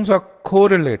two things are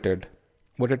correlated,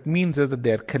 what it means is that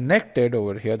they're connected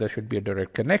over here. There should be a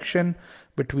direct connection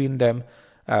between them.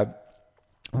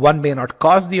 One may not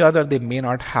cause the other. They may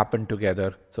not happen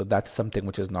together. So that's something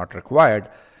which is not required.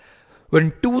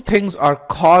 When two things are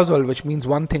causal, which means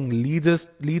one thing leads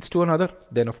to another,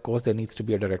 then of course there needs to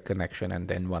be a direct connection, and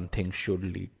then one thing should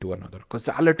lead to another.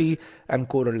 Causality and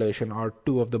correlation are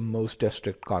two of the most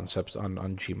strict concepts on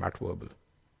GMAT verbal.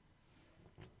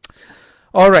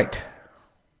 All right.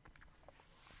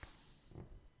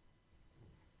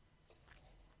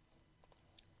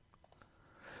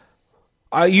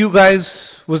 Are you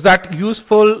guys, was that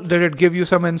useful? Did it give you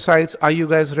some insights? Are you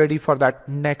guys ready for that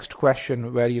next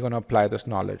question where you're going to apply this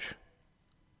knowledge?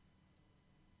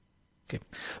 Okay.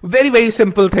 Very, very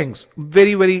simple things.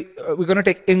 We're going to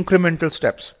take incremental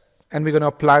steps, and we're going to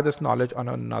apply this knowledge on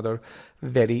another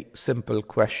very simple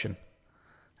question.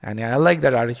 And I like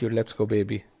that attitude. Let's go,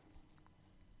 baby.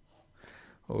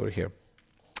 Over here.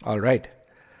 All right.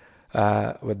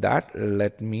 With that,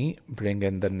 let me bring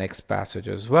in the next passage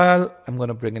as well. I'm going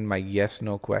to bring in my yes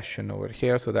no question over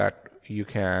here so that you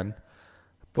can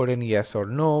put in yes or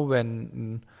no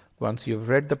once you've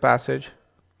read the passage.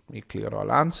 We clear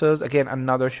all answers. Again,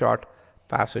 another short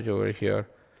passage over here.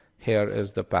 Here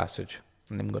is the passage.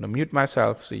 And I'm going to mute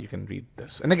myself so you can read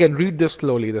this. And again, read this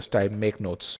slowly this time. Make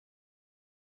notes.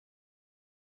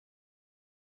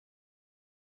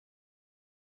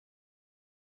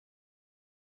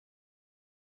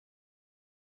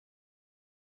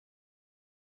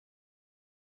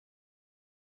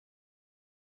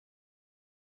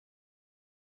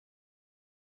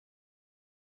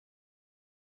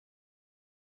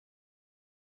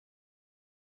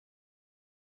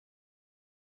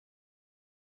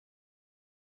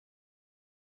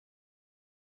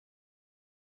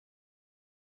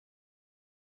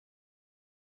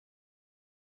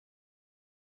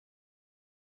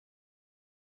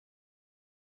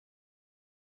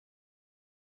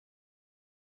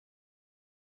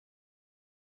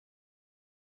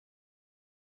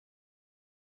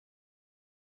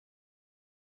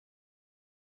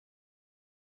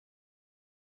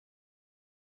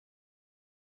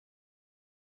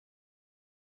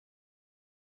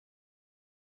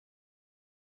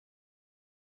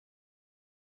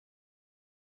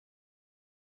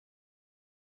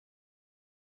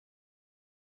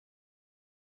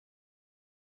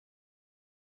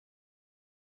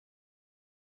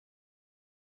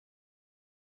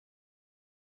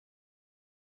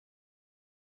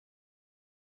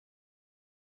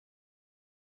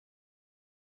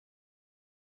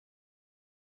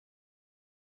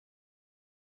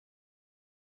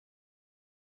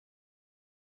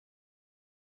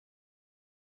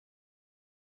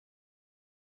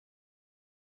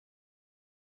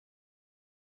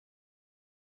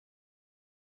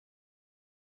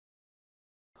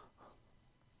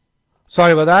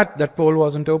 Sorry about that. That poll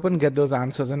wasn't open. Get those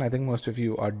answers in. I think most of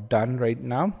you are done right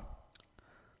now.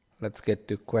 Let's get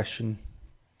to question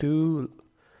 2.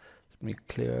 Let me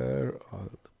clear all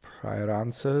the prior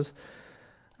answers.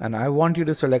 And I want you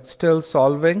to select still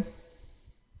solving.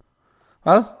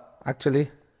 Well,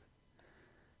 actually,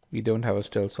 we don't have a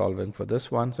still solving for this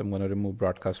one. So I'm going to remove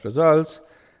broadcast results.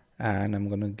 And I'm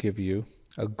going to give you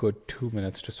a good 2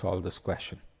 minutes to solve this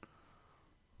question.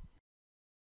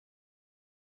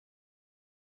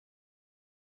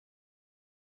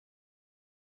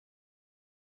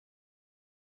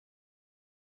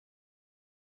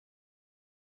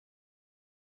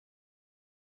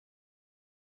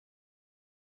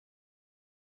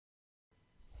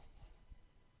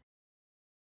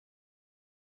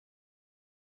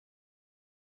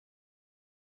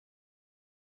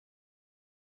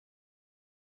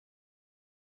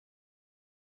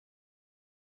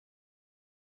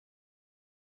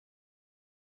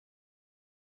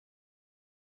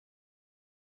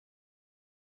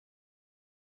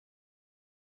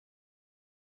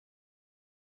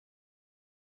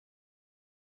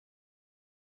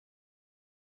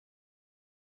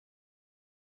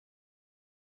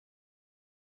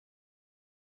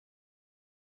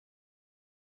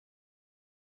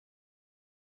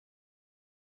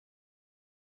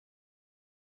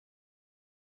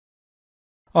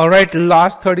 All right,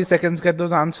 last 30 seconds, get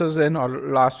those answers in, or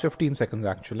last 15 seconds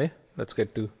actually. Let's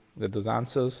get those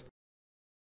answers.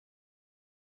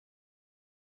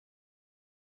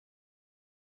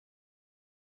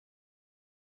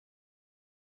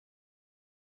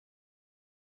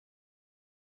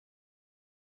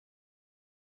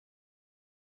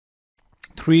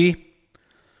 Three,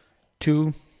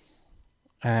 2,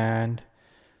 and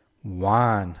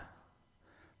 1.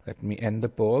 Let me end the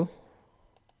poll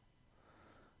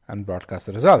and broadcast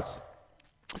the results.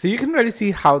 So you can really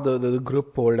see how the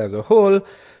group polled as a whole.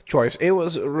 Choice A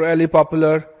was really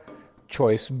popular.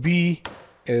 Choice B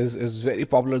is very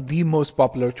popular, the most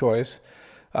popular choice.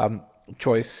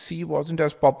 Choice C wasn't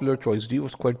as popular. Choice D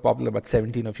was quite popular, but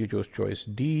 17 of you chose choice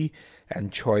D.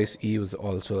 And choice E was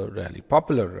also really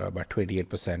popular, about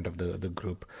 28% of the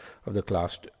group of the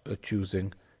class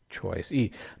choosing choice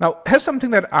E. Now, here's something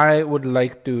that I would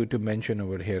like to mention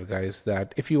over here, guys,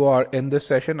 that if you are in this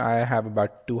session, I have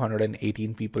about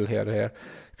 218 people here.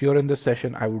 If you're in this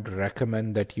session, I would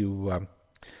recommend that you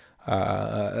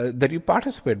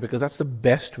participate, because that's the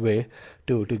best way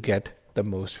to get the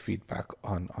most feedback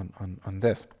on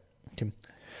this. Okay.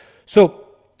 So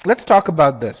let's talk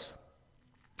about this.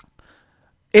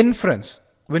 Inference.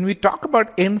 When we talk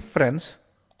about inference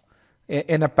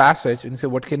in a passage and say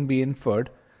what can be inferred,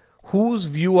 whose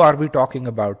view are we talking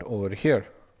about over here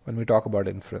when we talk about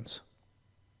inference?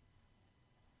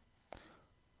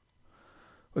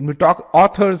 When we talk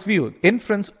author's view,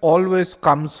 inference always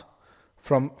comes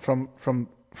from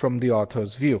the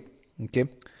author's view. Okay,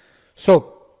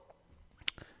 so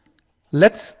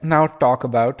let's now talk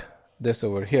about this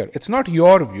over here. It's not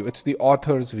your view, it's the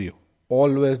author's view.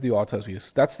 Always the author's view.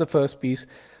 So that's the first piece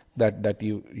that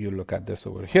you look at this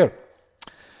over here.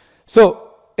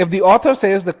 So if the author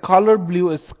says the color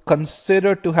blue is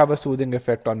considered to have a soothing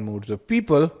effect on moods of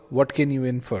people, what can you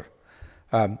infer?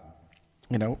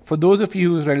 For those of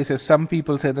you who really say some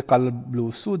people say the color blue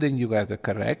is soothing, you guys are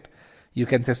correct. You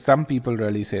can say some people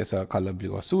really say color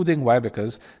blue is soothing. Why?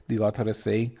 Because the author is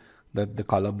saying that the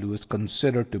color blue is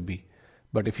considered to be.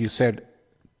 But if you said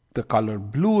the color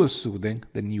blue is soothing,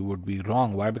 then you would be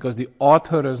wrong. Why? Because the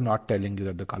author is not telling you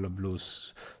that the color blue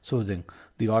is soothing.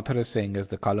 The author is saying is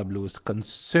the color blue is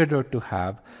considered to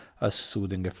have a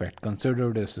soothing effect.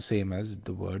 Considered is the same as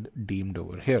the word deemed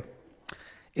over here.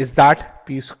 Is that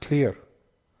piece clear?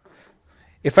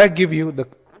 If I give you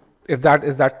is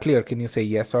that clear, can you say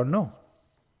yes or no?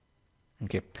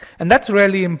 Okay, and that's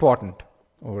really important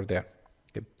over there.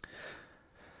 Okay.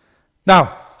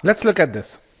 Now let's look at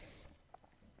this.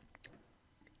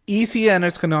 EC and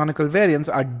its canonical variants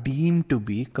are deemed to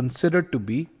be, considered to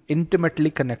be intimately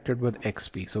connected with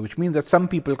XP. So which means that some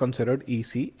people considered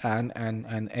EC and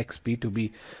XP to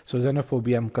be, so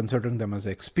xenophobia, I'm considering them as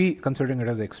XP, considering it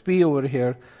as XP over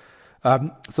here.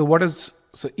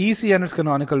 So EC and its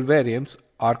canonical variants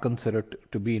are considered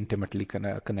to be intimately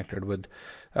connected with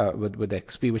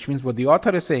XP, which means what the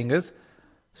author is saying is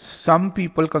some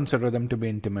people consider them to be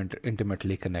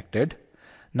intimately connected.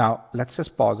 Now let's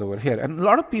just pause over here, and a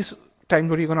lot of times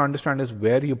what you're going to understand is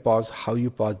where you pause, how you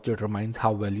pause determines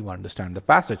how well you understand the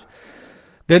passage.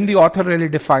 Then the author really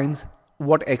defines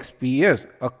what XP is: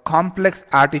 a complex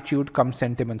attitude cum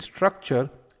sentiment structure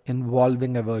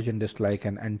involving aversion, dislike,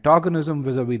 and antagonism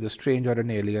vis-a-vis the stranger, an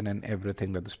alien, and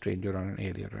everything that the stranger or an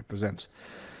alien represents.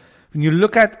 When you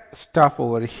look at stuff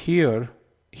over here,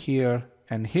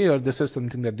 and here, this is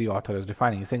something that the author is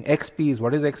defining. He's saying XP is,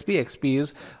 what is XP? XP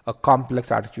is a complex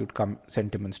attitude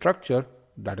sentiment structure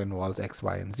that involves X,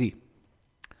 Y, and Z.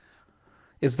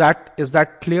 Is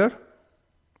that clear?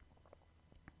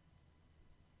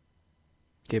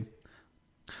 Okay.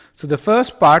 So the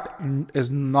first part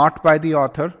is not by the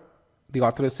author. The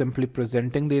author is simply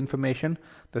presenting the information.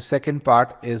 The second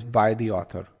part is by the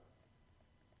author.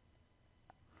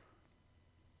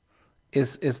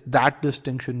 Is that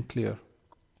distinction clear?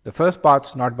 The first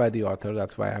part's not by the author,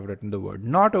 that's why I have written the word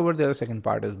not over there. The second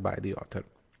part is by the author.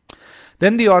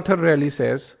 Then the author really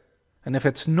says, and if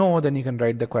it's no, then you can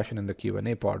write the question in the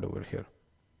Q&A pod over here.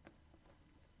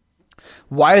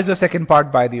 Why is the second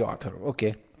part by the author?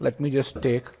 Okay, let me just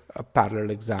take a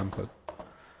parallel example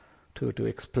to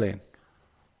explain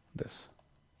this.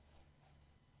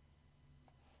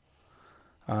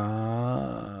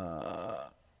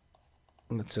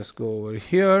 Let's just go over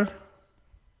here.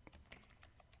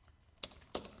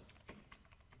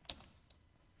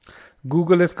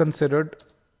 Google is considered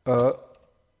a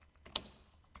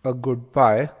good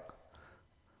buy.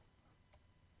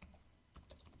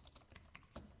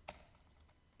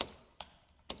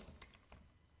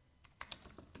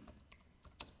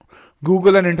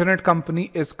 Google, an internet company,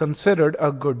 is considered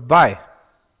a good buy.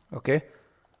 Okay.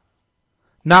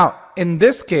 Now, in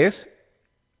this case,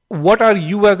 what are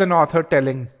you as an author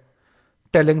telling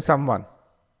someone?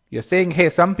 You're saying, hey,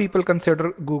 some people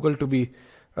consider Google to be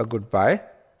a good buy.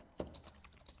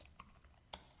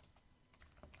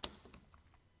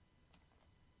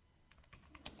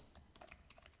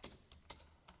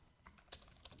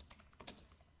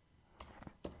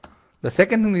 The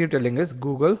second thing you're telling is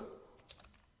Google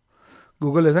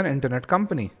is an internet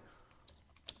company,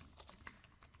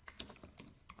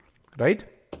 right?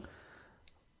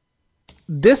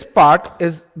 This part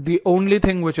is the only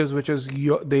thing which is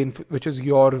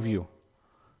your view.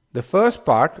 The first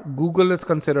part, Google is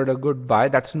considered a good buy,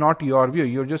 that's not your view.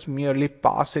 You're just merely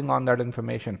passing on that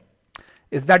information.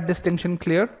 Is that distinction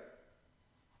clear?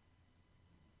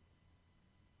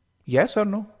 Yes or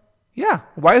no? Yeah.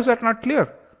 Why is that not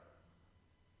clear?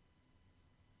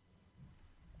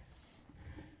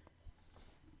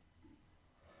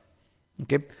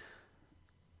 Okay.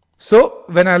 So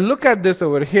when I look at this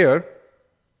over here,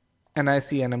 and I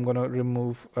see, and I'm going to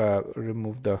remove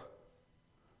the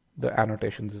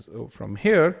annotations from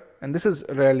here, and this is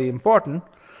really important.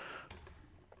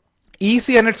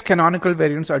 EC and its canonical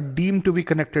variants are deemed to be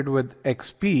connected with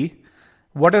XP.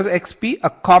 What is XP? A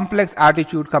complex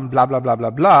attitude come blah blah blah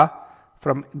blah blah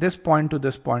from this point to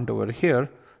this point over here.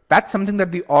 That's something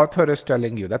that the author is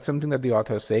telling you. That's something that the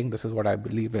author is saying. This is what I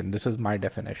believe in. This is my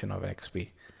definition of XP.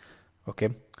 Okay.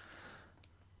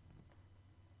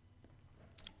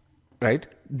 Right.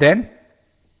 Then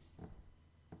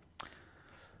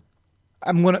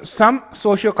some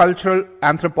sociocultural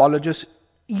anthropologists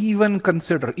even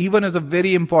consider, even is a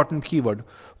very important keyword.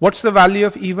 What's the value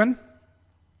of even?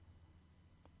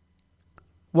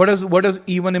 What does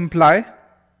even imply?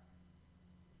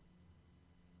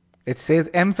 It says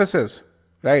emphasis,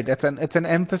 right? It's an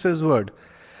emphasis word.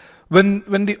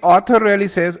 When the author really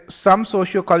says some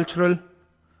sociocultural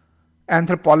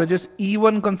anthropologists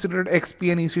even considered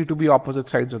XP and EC to be opposite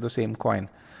sides of the same coin.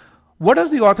 What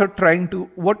is the author trying to,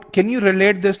 can you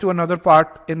relate this to another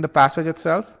part in the passage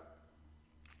itself?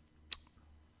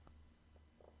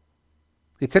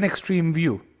 It's an extreme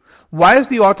view. Why is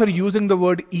the author using the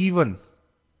word even?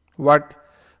 Why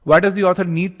does the author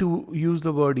need to use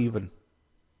the word even?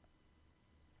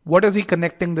 What is he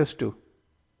connecting this to?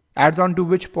 Adds on to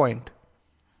which point?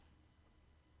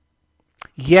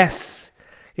 Yes,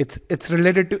 it's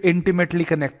related to intimately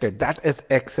connected. That is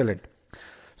excellent.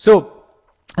 So,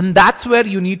 and that's where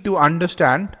you need to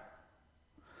understand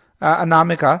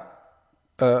Anamika,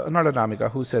 not Anamika,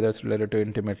 who said it's related to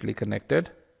intimately connected.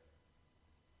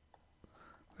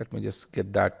 Let me just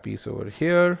get that piece over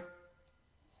here.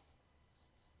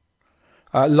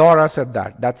 Laura said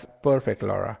that. That's perfect,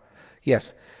 Laura.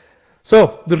 Yes.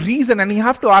 So the reason, and you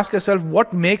have to ask yourself,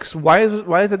 why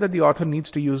is it that the author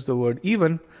needs to use the word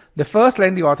even? The first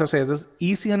line the author says is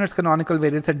EC and its canonical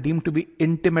variants are deemed to be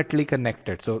intimately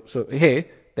connected. So hey,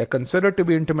 they're considered to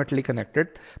be intimately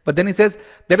connected. But then he says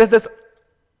there is this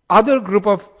other group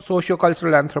of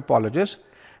sociocultural anthropologists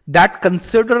that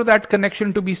consider that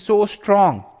connection to be so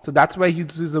strong. So that's why he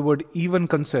uses the word even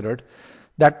considered,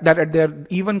 that they're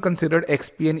even considered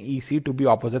XP and EC to be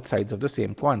opposite sides of the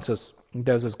same coin. So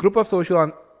there's this group of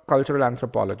socio-cultural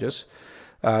anthropologists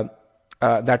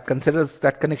that considers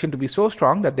that connection to be so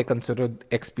strong that they consider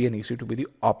XP and EC to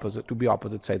be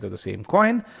opposite sides of the same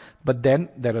coin. But then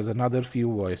there is another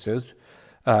few voices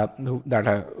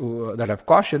that have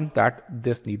cautioned that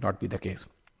this need not be the case.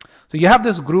 So you have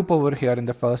this group over here in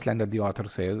the first line that the author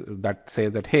says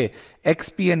that hey,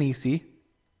 XP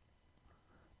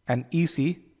and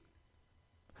EC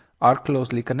are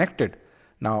closely connected.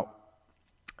 Now,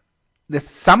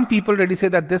 some people already say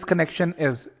that this connection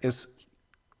is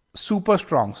super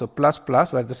strong. So plus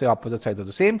plus, where they say opposite sides of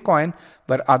the same coin,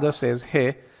 where others says,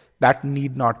 hey, that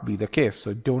need not be the case.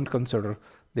 So don't consider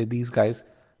that these guys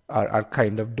are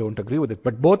kind of don't agree with it.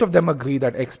 But both of them agree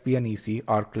that XP and EC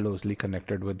are closely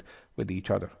connected with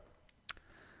each other.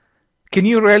 Can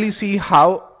you really see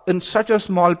how in such a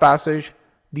small passage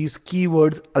these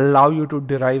keywords allow you to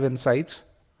derive insights?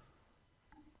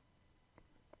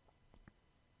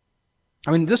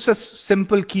 I mean, just a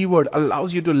simple keyword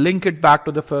allows you to link it back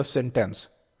to the first sentence.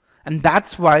 And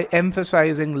that's why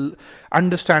emphasizing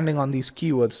understanding on these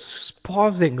keywords,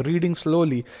 pausing, reading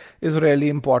slowly is really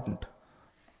important.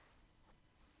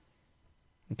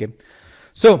 Okay,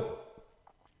 so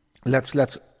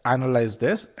let's analyze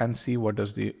this and see what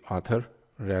does the author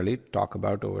really talk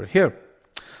about over here.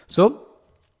 So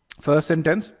first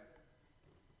sentence,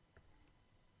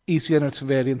 EC and its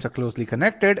variants are closely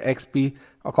connected. XP,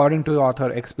 according to the author,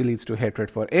 XP leads to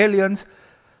hatred for aliens.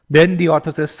 Then the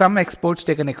author says some experts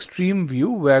take an extreme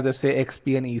view where they say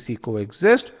XP and EC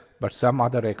coexist, but some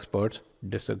other experts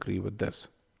disagree with this.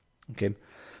 Okay,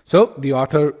 so the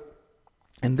author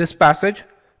in this passage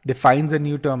defines a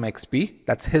new term XP.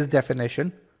 That's his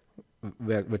definition,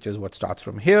 which is what starts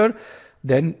from here.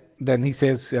 Then he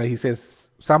says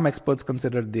some experts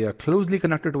consider they are closely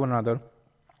connected to one another,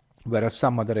 whereas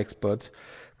some other experts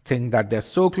think that they're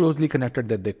so closely connected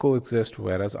that they coexist,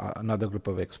 whereas another group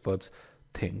of experts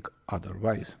think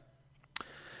otherwise.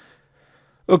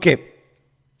 Okay,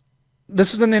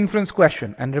 this is an inference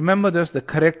question, and remember this, the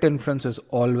correct inference is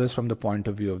always from the point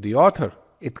of view of the author.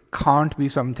 It can't be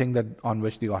something that on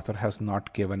which the author has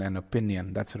not given an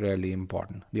opinion. That's really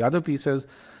important. The other piece is,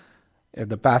 if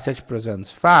the passage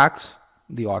presents facts,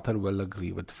 the author will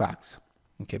agree with facts.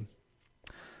 Okay.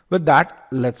 With that,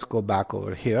 let's go back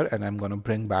over here, and I'm going to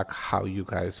bring back how you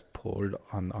guys polled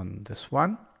on this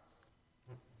one.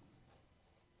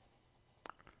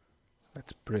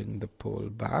 Let's bring the poll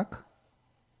back.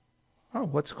 Oh,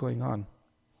 what's going on?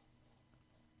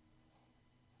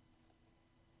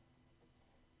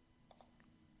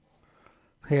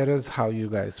 Here is how you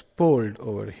guys polled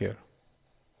over here.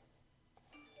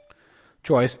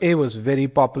 Choice A was very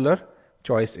popular.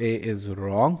 Choice A is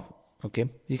wrong. Okay,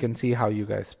 you can see how you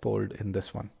guys polled in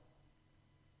this one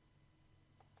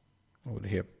over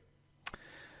here.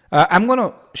 I'm going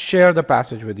to share the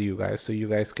passage with you guys so you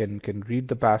guys can read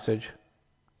the passage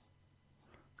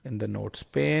in the notes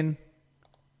pane.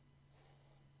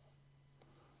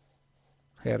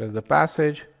 Here is the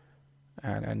passage,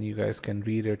 and you guys can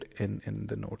read it in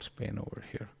the notes pane over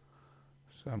here.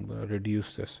 So I'm going to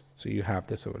reduce this so you have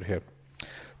this over here.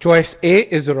 Choice A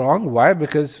is wrong. Why?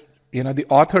 Because the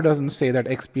author doesn't say that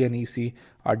XP and EC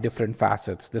are different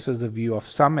facets. This is the view of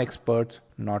some experts,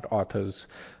 not authors.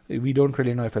 We don't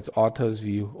really know if it's author's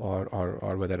view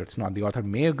or whether it's not. The author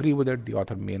may agree with it. The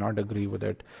author may not agree with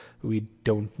it. We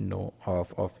don't know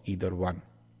of either one.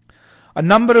 A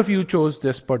number of you chose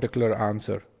this particular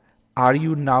answer. Are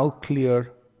you now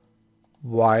clear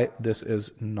why this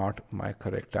is not my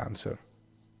correct answer?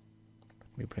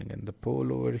 Let me bring in the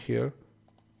poll over here.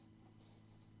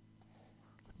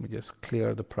 Let me just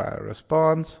clear the prior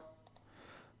response.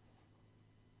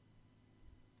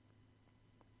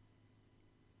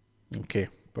 Okay,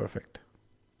 perfect.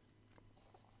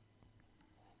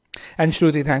 And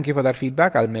Shruti, thank you for that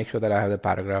feedback. I'll make sure that I have the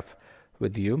paragraph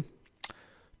with you.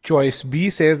 Choice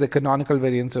B says the canonical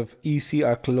variants of EC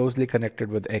are closely connected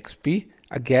with XP.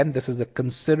 Again, this is a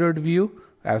considered view.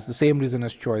 As the same reason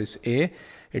as choice A,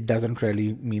 it doesn't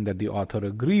really mean that the author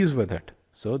agrees with it.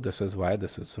 So this is why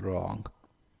this is wrong.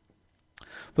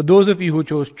 For those of you who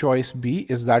chose choice B,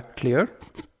 is that clear?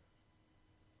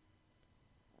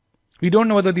 We don't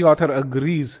know whether the author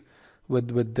agrees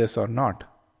with this or not.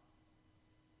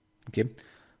 Okay.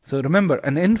 So remember,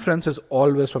 an inference is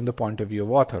always from the point of view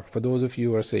of author. For those of you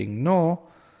who are saying no,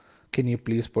 can you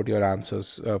please put your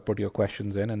answers, put your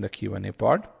questions in the Q&A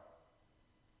pod?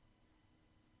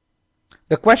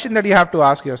 The question that you have to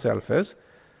ask yourself is,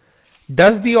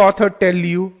 does the author tell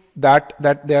you that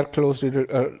they are closely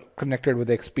connected with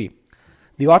XP?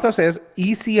 The author says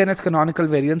EC and its canonical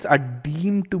variants are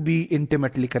deemed to be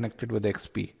intimately connected with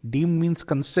XP. Deemed means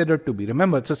considered to be.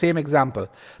 Remember, it's the same example.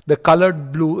 The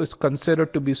colored blue is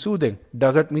considered to be soothing.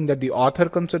 Does it mean that the author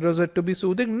considers it to be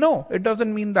soothing? No, it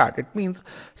doesn't mean that. It means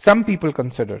some people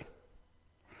consider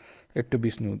it to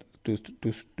be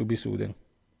soothing.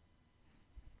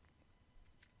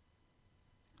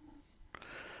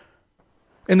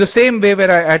 In the same way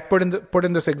where I had put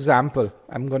in this example,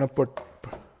 I'm going to put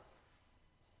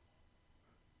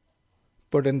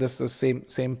in this the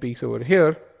same piece over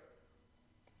here.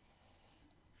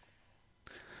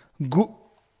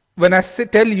 When I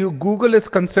tell you Google is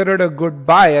considered a good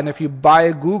buy, and if you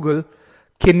buy Google,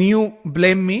 can you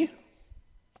blame me?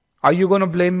 Are you going to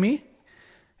blame me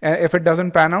if it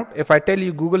doesn't pan out? If I tell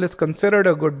you Google is considered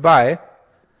a good buy,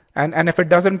 and if it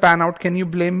doesn't pan out, can you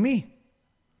blame me?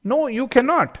 No, you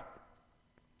cannot.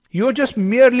 You're just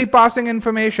merely passing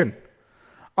information.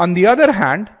 On the other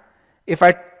hand, if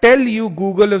I tell you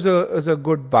Google is a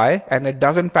good buy and it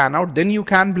doesn't pan out, then you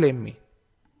can blame me.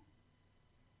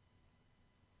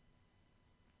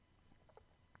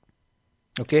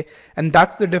 Okay, and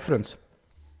that's the difference.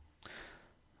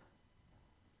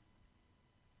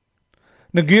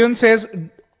 Nguyen says,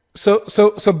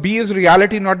 so B is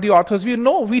reality, not the author's view.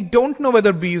 No, we don't know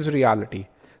whether B is reality.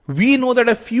 We know that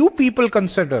a few people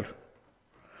consider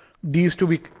these to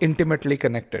be intimately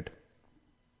connected.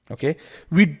 Okay,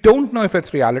 we don't know if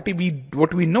it's reality.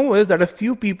 What we know is that a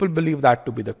few people believe that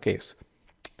to be the case.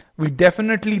 We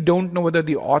definitely don't know whether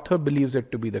the author believes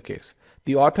it to be the case.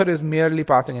 The author is merely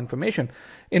passing information.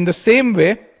 In the same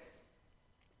way,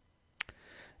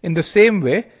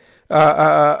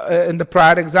 In the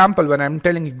prior example, when I'm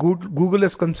telling you Google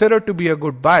is considered to be a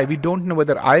good buy, we don't know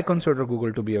whether I consider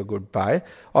Google to be a good buy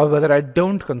or whether I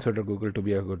don't consider Google to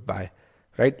be a good buy,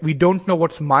 right? We don't know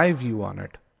what's my view on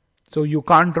it. So you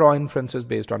can't draw inferences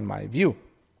based on my view.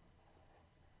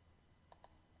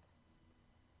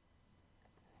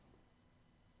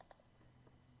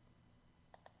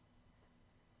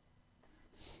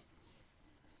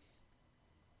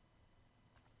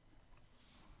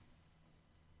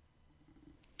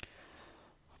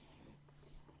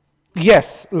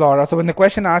 Yes, Laura. So when the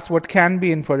question asks what can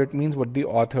be inferred, it means what the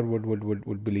author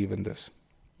would believe in this.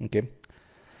 Okay.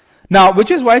 Now, which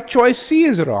is why choice C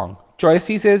is wrong. Choice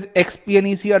C says XP and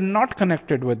EC are not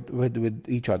connected with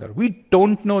each other. We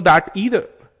don't know that either.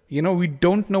 You know, we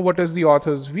don't know what is the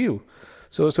author's view.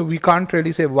 So we can't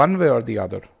really say one way or the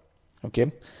other.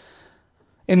 Okay.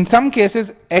 In some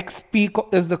cases,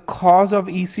 XP is the cause of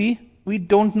EC. We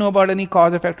don't know about any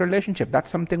cause-effect relationship. That's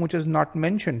something which is not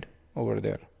mentioned over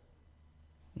there.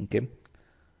 Okay.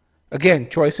 Again,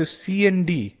 choices C and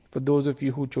D, for those of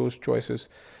you who chose choices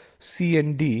C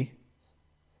and D,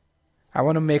 I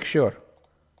want to make sure.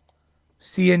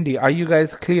 C and D, are you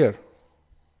guys clear?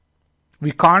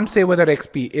 We can't say whether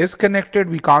XP is connected.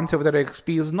 We can't say whether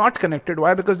XP is not connected.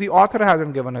 Why? Because the author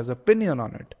hasn't given his opinion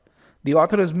on it. The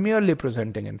author is merely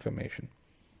presenting information.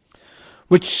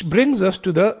 Which brings us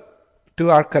to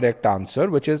our correct answer,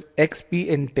 which is XP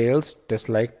entails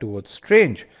dislike towards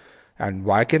strange. And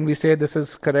why can we say this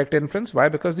is correct inference? Why?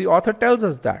 Because the author tells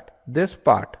us that this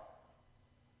part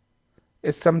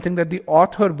is something that the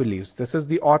author believes. This is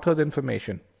the author's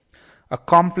information. A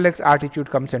complex attitude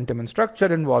cum sentiment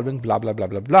structure involving blah, blah, blah,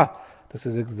 blah, blah. This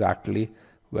is exactly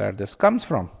where this comes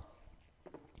from.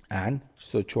 And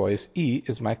so choice E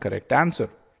is my correct answer.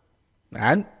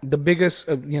 And the biggest,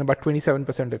 about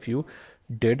 27% of you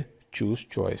did choose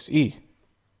choice E.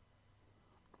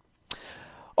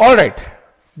 All right.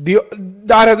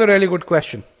 That is a really good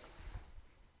question.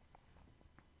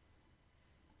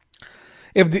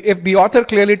 If the author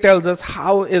clearly tells us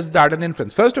how is that an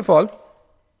inference, first of all,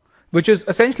 which is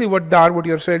essentially what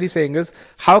you're really saying is,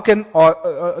 how can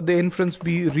the inference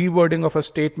be rewording of a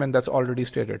statement that's already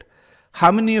stated? How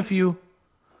many of you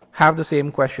have the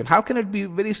same question? How can it be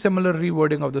very similar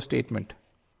rewording of the statement?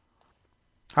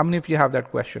 How many of you have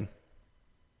that question?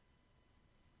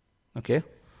 Okay.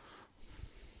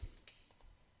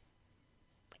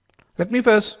 Let me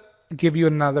first give you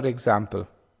another example.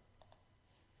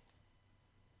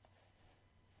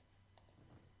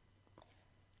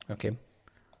 Okay.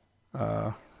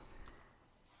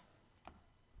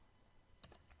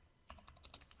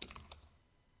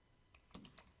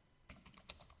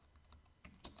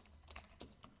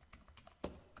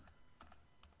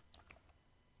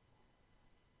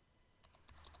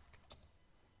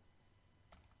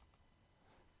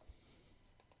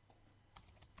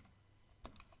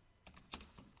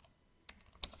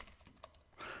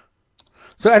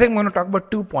 So I think I'm going to talk about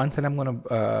 2 points, and I'm going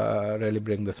to really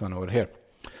bring this one over here.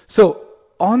 So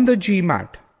on the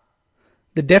GMAT,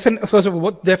 first of all,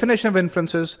 what definition of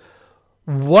inference is,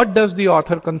 what does the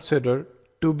author consider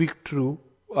to be true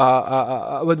with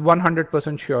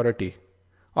 100% surety?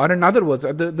 Or in other words,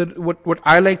 what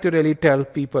I like to really tell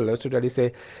people is to really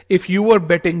say, if you were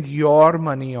betting your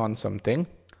money on something,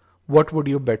 what would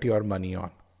you bet your money on?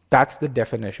 That's the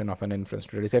definition of an inference.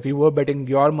 To really say, if you were betting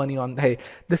your money on, hey,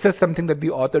 this is something that the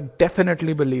author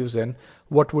definitely believes in,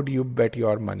 what would you bet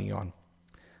your money on?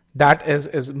 That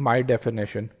is my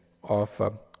definition of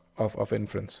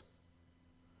inference.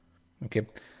 Okay,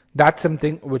 that's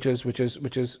something which is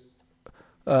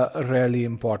really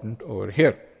important over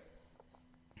here.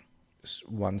 Just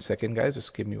 1 second, guys.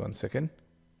 Just give me 1 second.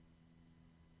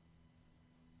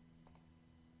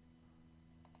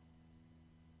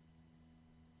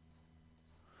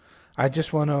 I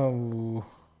just want to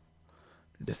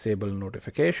disable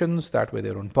notifications. That way they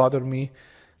don't bother me.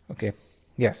 Okay.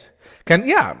 Yes.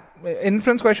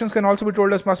 Inference questions can also be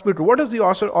told as must be true. What does the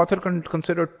author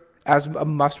consider as a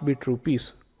must be true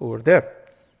piece over there?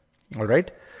 All right.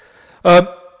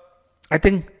 I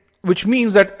think, which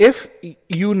means that if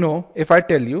I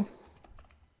tell you,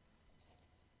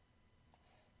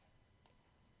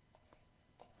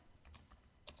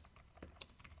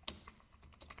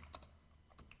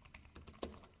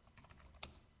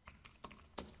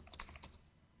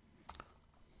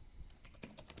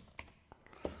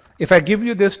 if I give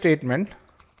you this statement,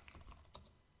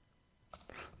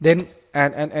 then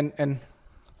and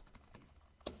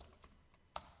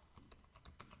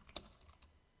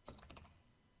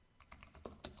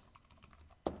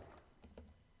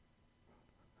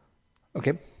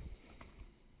okay.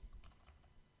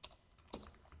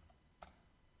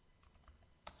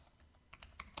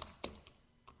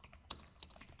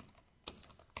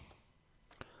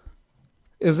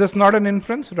 Is this not an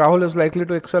inference? Rahul is likely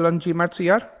to excel on GMAT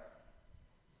CR?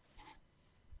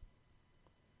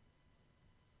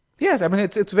 Yes, I mean,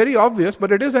 it's very obvious,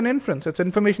 but it is an inference. It's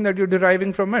information that you're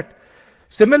deriving from it.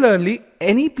 Similarly,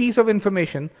 any piece of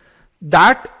information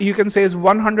that you can say is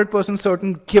 100%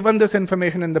 certain given this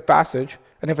information in the passage,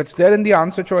 and if it's there in the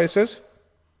answer choices,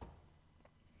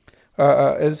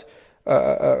 is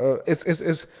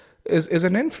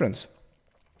an inference.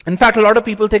 In fact, a lot of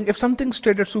people think if something's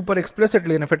stated super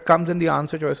explicitly and if it comes in the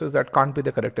answer choices, that can't be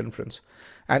the correct inference.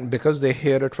 And because they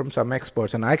hear it from some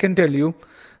experts. And I can tell you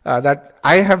that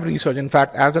I have researched. In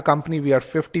fact, as a company, we are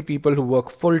 50 people who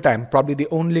work full time, probably the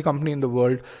only company in the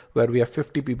world where we have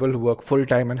 50 people who work full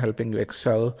time and helping you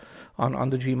excel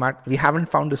on the GMAT. We haven't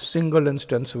found a single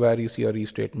instance where you see a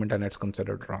restatement and it's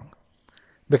considered wrong.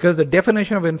 Because the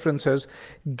definition of inference is,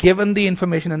 given the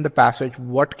information in the passage,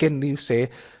 what can you say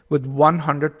with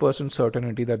 100%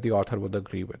 certainty that the author would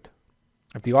agree with?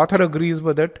 If the author agrees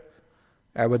with it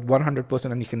with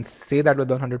 100%, and you can say that with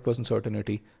 100%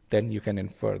 certainty, then you can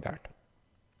infer that.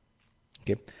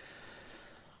 Okay.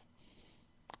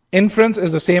 Inference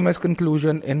is the same as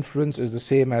conclusion. Inference is the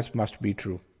same as must be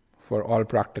true for all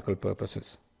practical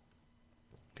purposes.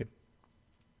 Okay.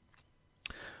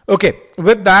 Okay.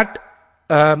 With that,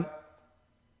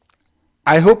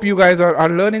 I hope you guys are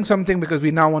learning something, because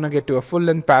we now want to get to a full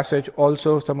length passage.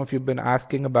 Also, some of you have been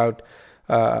asking about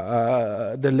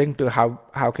the link to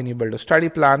how can you build a study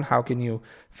plan, how can you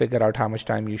figure out how much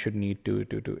time you should need to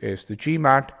ace the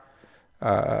GMAT.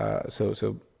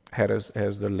 So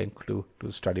here's the link to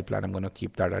study plan. I'm going to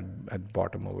keep that at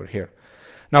bottom over here.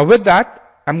 Now with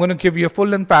that, I'm going to give you a full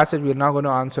length passage. We're now going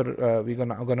to answer. We're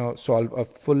going to solve a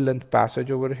full length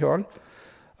passage over here.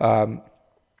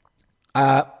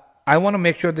 I want to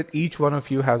make sure that each one of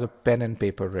you has a pen and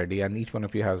paper ready, and each one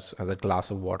of you has a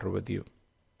glass of water with you.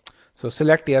 So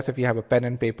select yes if you have a pen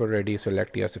and paper ready.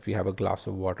 Select yes if you have a glass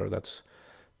of water that's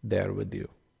there with you,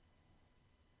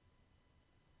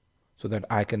 so that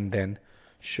I can then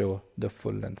show the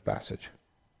full length passage.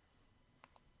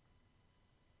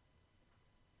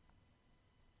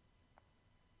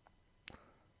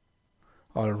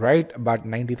 All right, about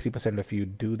 93% of you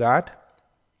do that.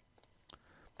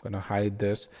 I'm going to hide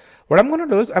this. What I'm going to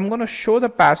do is I'm going to show the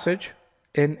passage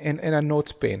in a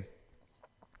notes pane.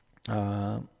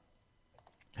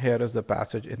 Here is the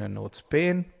passage in a notes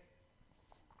pane.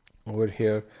 Over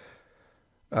here,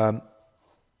 I'm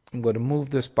going to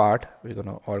move this part. We're going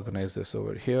to organize this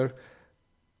over here.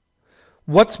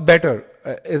 What's better?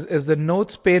 Is the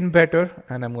notes pane better?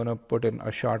 And I'm going to put in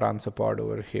a short answer part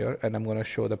over here, and I'm going to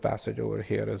show the passage over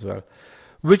here as well.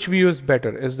 Which view is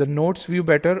better? Is the notes view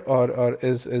better, or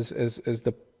is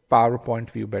the PowerPoint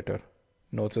view better?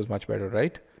 Notes is much better,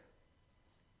 right?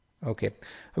 Okay,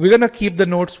 we're going to keep the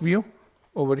notes view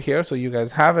over here so you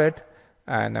guys have it,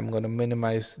 and I'm going to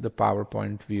minimize the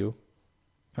PowerPoint view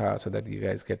so that you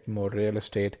guys get more real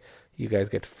estate. You guys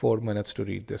get 4 minutes to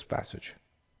read this passage.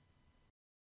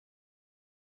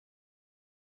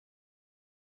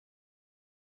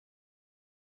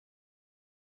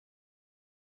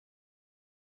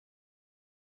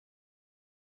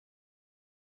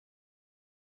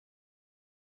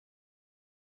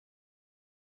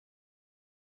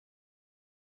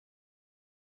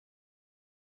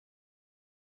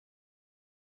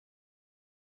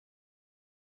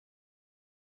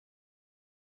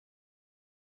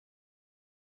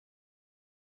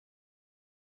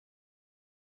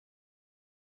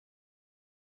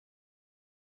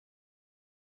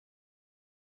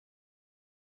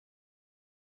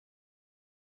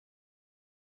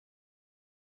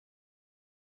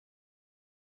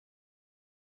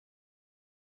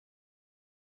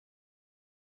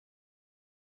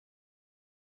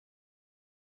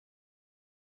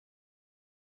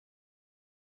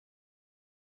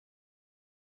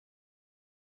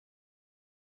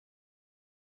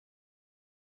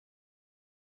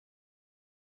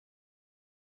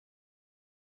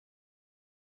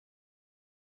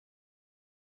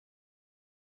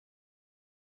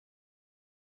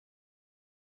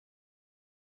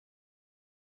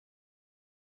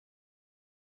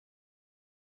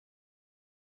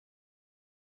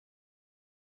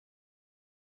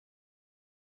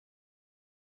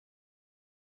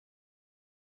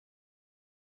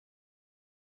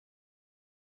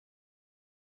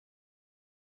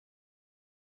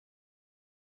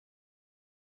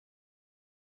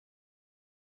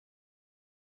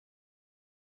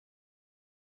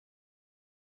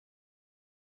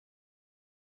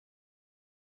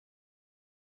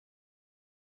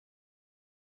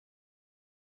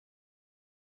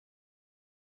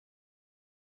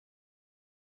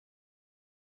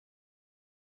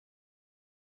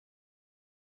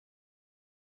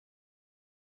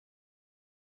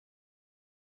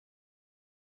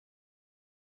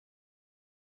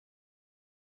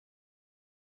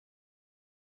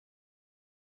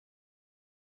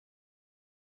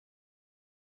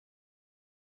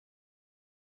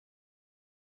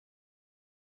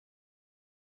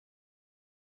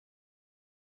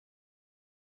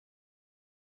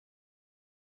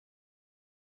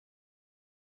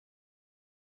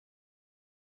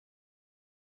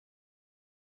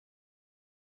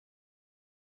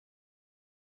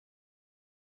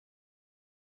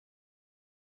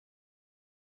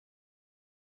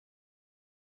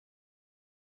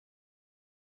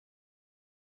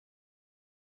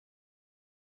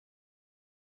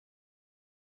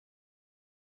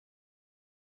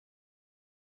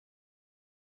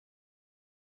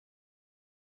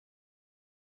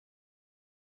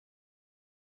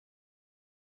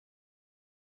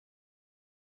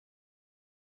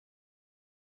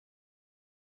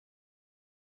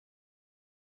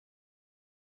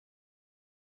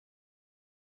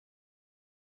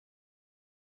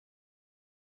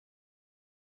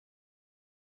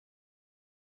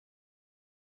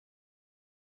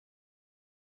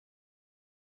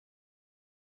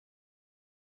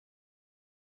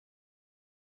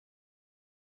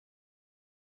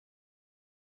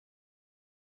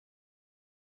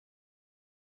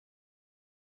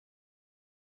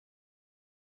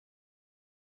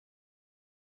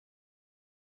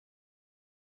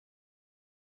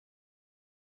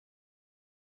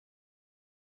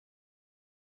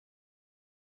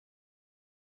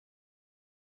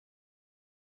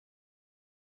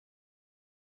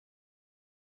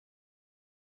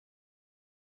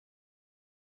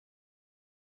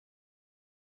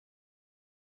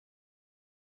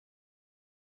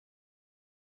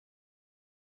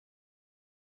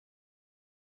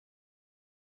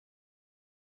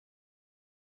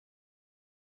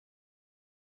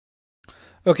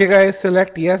 Okay, guys,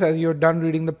 select yes as you're done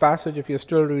reading the passage. If you're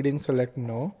still reading, select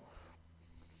no.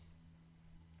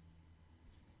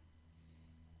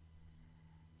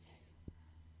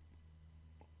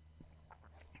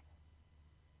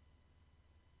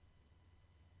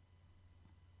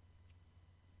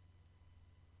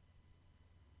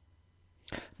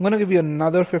 I'm going to give you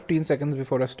another 15 seconds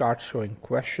before I start showing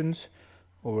questions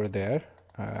over there.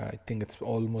 I think it's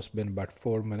almost been about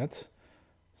 4 minutes.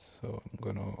 So I'm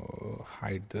going to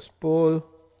hide this poll.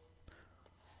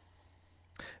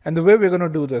 And the way we're going to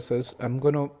do this is I'm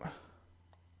going to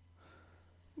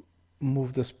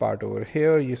move this part over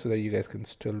here so that you guys can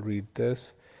still read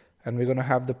this. And we're going to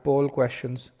have the poll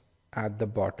questions at the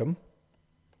bottom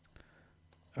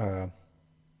over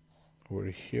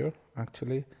here.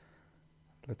 Actually,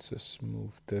 let's just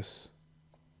move this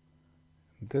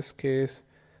in this case.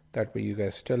 That way you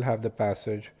guys still have the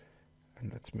passage.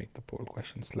 And let's make the poll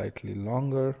question slightly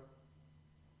longer.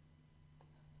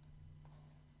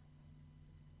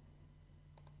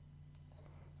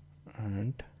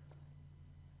 And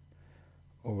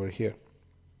over here.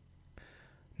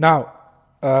 Now,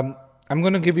 I'm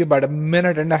going to give you about a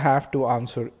minute and a half to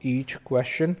answer each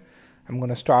question. I'm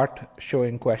going to start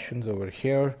showing questions over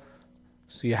here.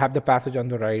 So you have the passage on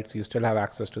the right, so you still have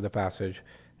access to the passage,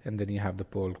 and then you have the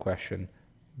poll question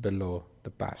below the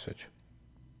passage.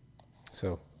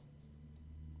 So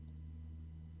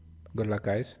good luck,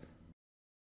 guys.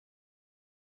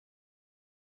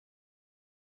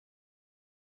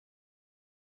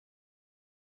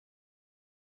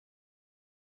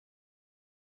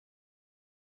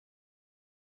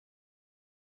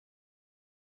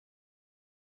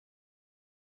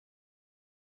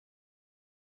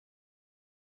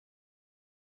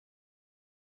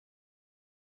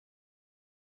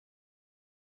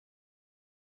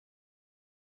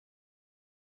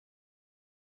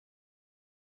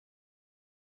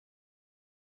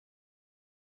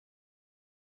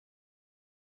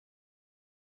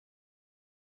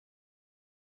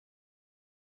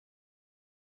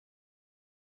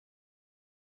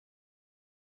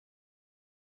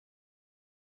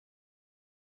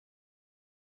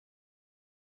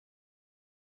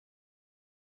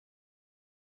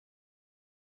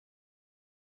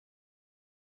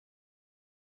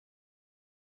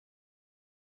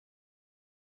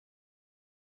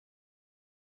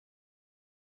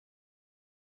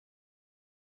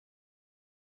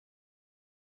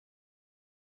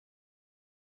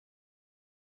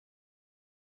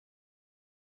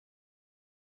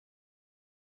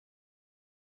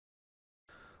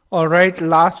 All right,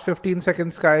 last 15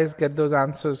 seconds, guys. Get those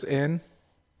answers in.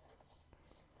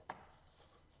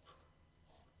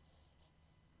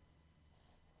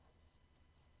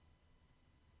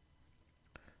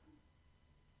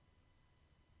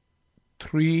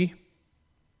 3,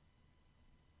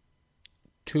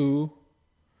 2,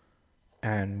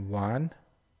 and 1.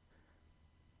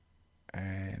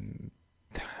 And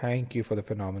thank you for the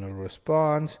phenomenal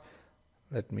response.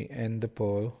 Let me end the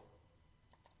poll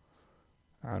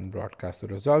and broadcast the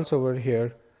results over here.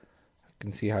 You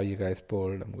can see how you guys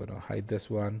polled. I'm going to hide this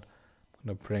one. I'm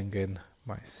going to bring in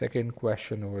my second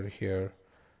question over here.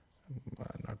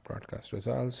 Not broadcast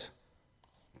results.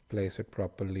 Place it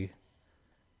properly.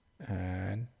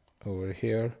 And over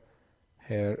here,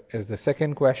 here is the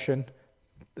second question.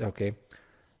 Okay.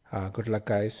 Good luck,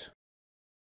 guys.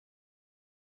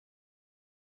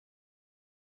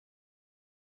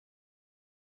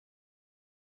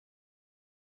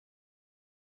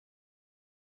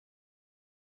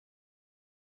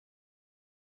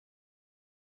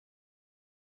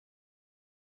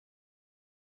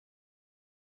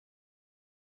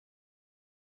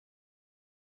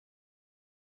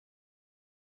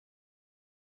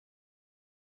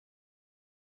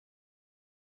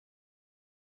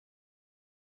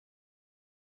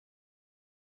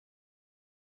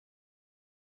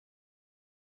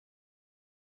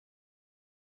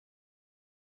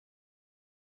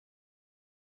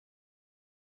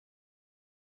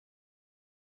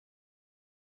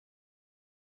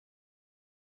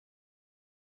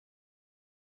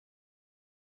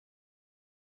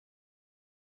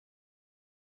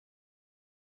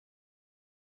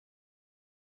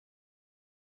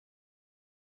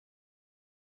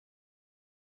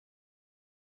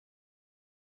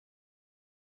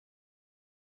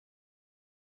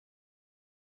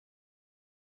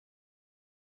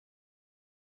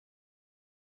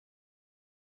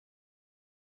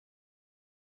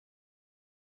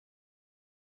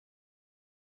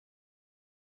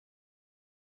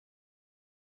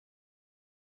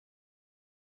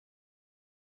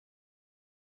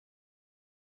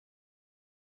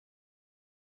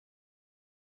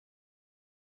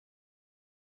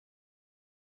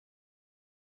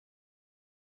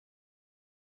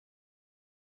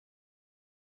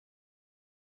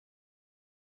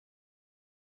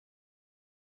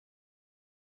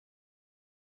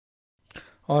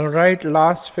 All right,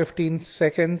 last 15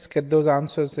 seconds. Get those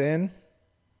answers in.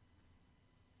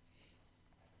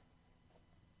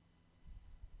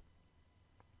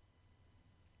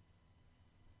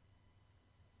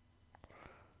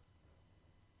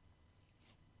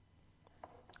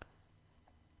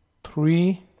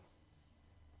 Three,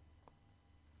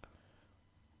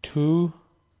 two,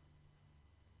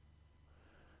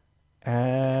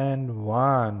 and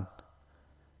one.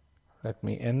 Let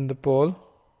me end the poll.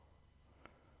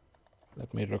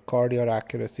 Let me record your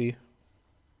accuracy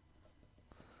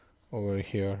over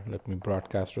here. Let me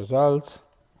broadcast results.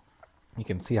 You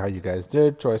can see how you guys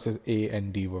did. Choices A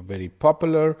and D were very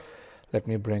popular. Let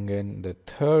me bring in the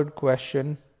third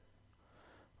question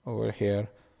over here.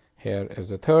 Here is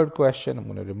the third question. I'm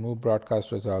going to remove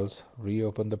broadcast results,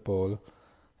 reopen the poll,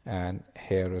 and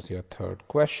here is your third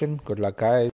question. Good luck,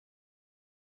 guys.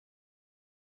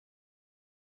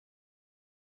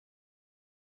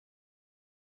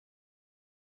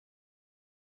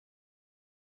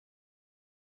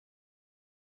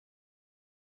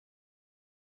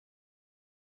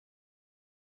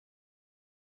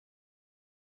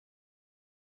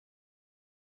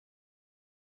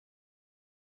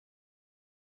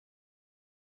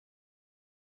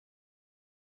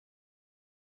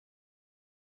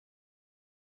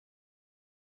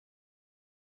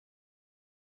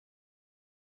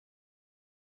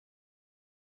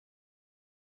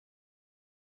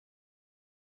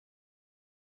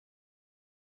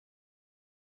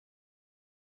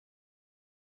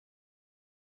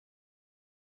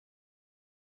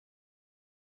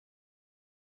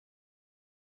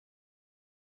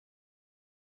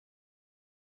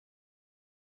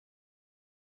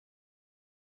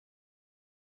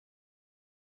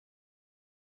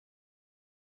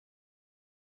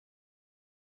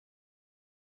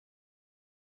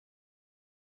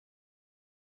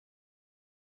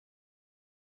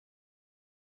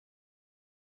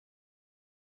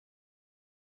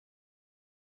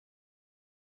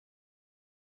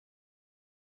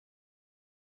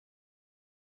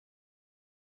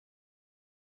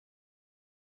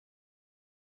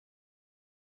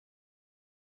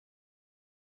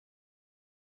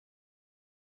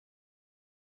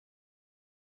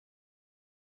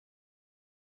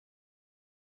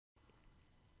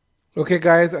 Okay,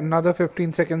 guys, another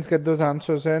 15 seconds. Get those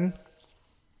answers in.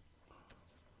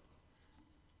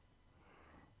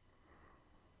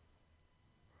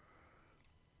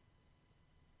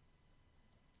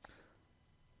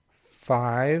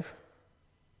 5,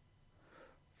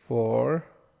 4,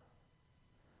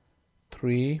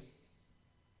 3,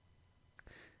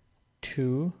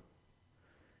 2,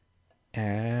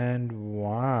 and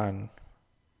 1.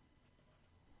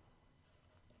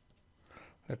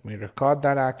 Let me record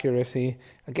that accuracy.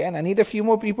 Again, I need a few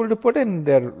more people to put in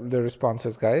their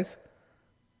responses, guys.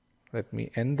 Let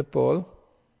me end the poll.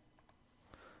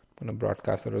 I'm going to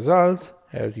broadcast the results.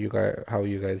 Here's how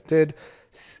you guys did.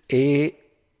 A,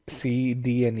 C,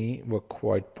 D, and E were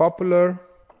quite popular.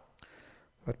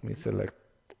 Let me select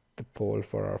the poll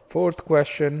for our fourth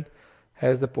question.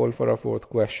 Here's the poll for our fourth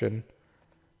question.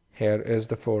 Here is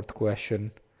the fourth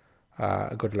question.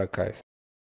 Good luck, guys.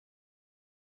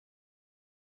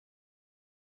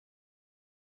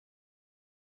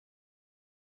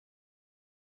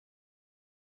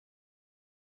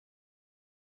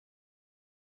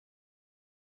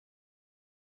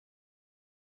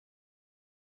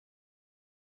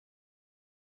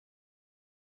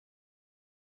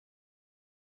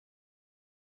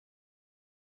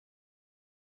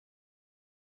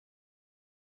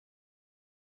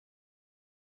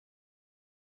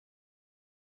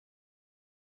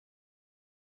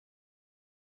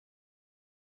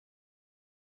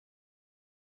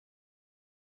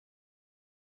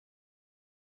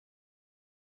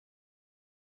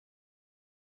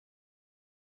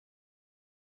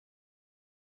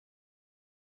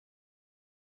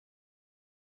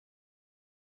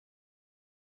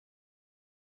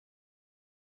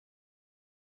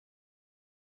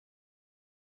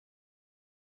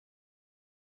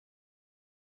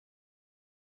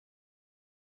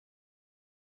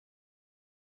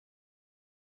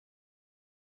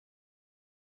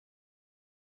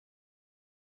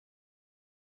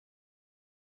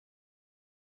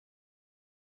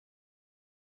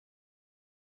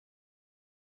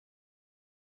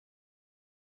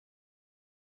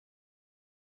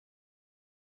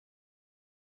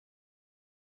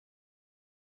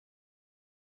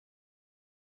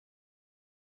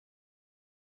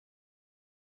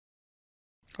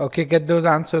 Okay, get those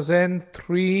answers in.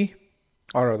 3,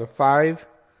 or rather 5,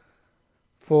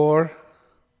 4,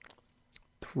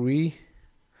 3,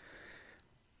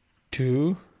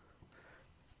 2,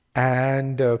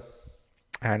 and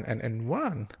and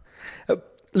one. Uh,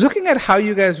 Looking at how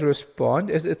you guys respond,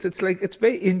 it's like it's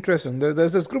very interesting.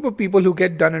 There's this group of people who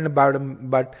get done in about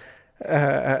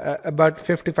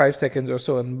 55 seconds or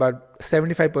so, and about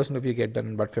 75% of you get done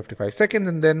in about 55 seconds,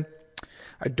 and then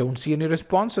I don't see any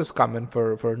responses come in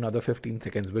for another 15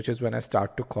 seconds, which is when I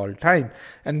start to call time.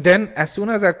 And then as soon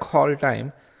as I call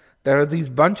time, there are these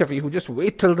bunch of you who just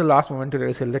wait till the last moment to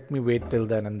really say, let me wait till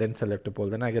then and then select a poll.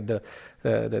 Then I get the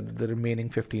remaining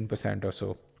 15% or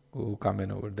so who come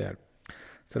in over there.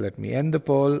 So let me end the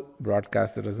poll,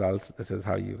 broadcast the results. This is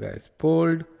how you guys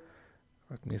polled.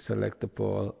 Let me select the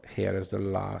poll. Here is the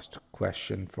last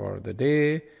question for the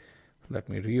day. Let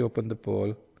me reopen the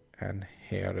poll, and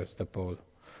here is the poll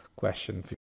question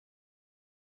for you.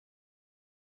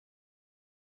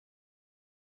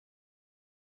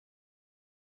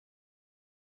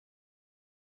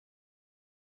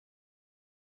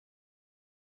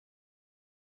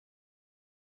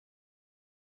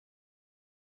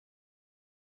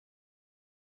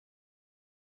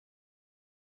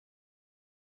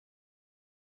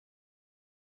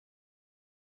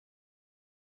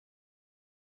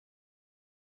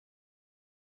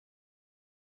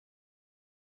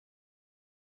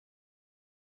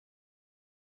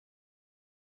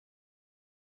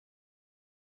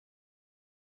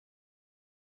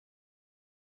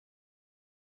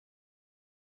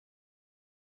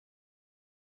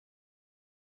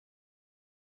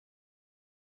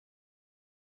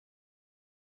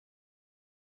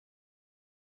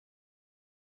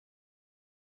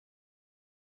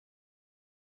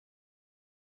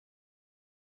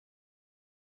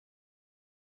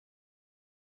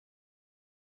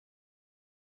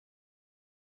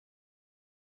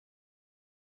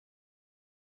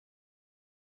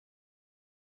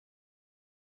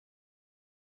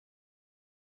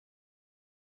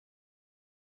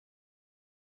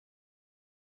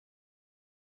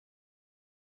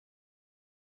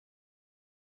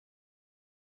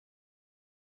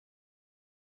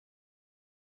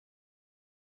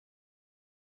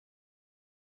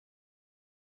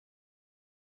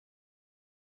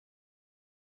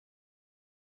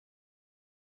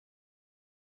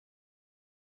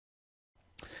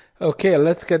 Okay,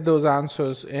 let's get those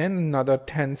answers in another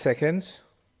 10 seconds.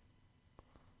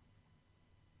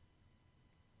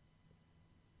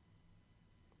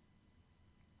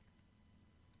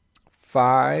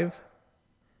 5,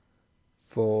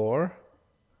 4,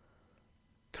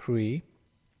 3,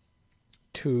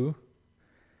 2,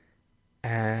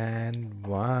 and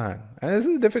 1. And this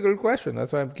is a difficult question.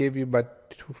 That's why I gave you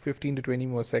about 15 to 20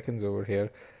 more seconds over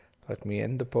here. Let me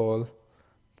end the poll. I'm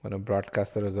going to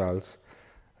broadcast the results.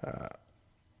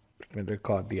 Let me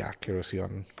record the accuracy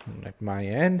on at my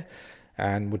end.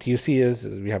 And what you see is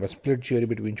we have a split jury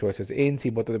between choices A and C.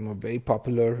 Both of them are very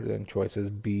popular. And choices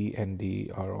B and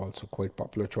D are also quite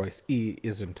popular. Choice E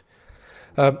isn't.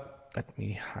 Let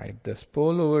me hide this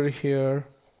poll over here.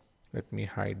 Let me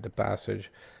hide the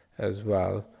passage as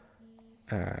well.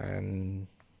 And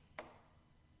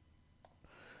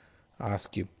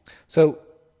ask you. So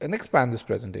and expand this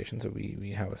presentation so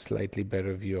we have a slightly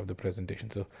better view of the presentation.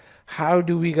 So how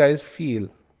do we guys feel?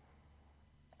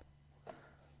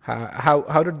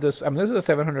 How did this, I mean, this is a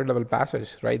 700 level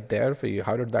passage right there for you.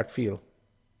 How did that feel?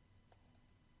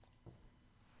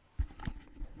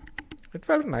 It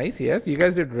felt nice, yes. You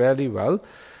guys did really well.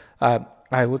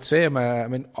 I would say, I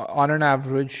mean, on an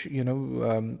average,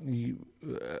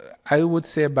 I would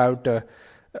say about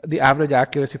the average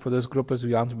accuracy for this group is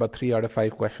we answered about 3 out of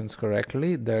 5 questions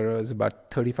correctly. There is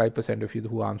about 35% of you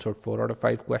who answered 4 out of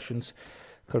 5 questions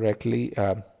correctly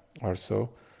or so.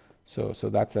 So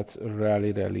that's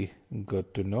really, really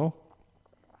good to know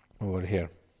over here.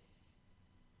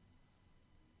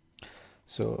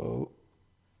 So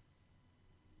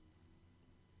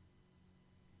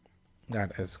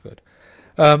that is good.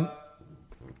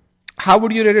 How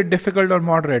would you rate it, difficult or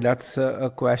moderate? That's a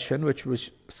question which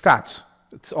stats.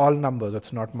 It's all numbers.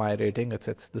 It's not my rating. It's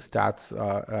the stats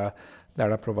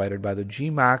that are provided by the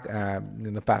GMAT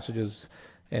in the passages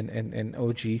in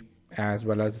OG, as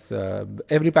well as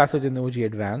every passage in OG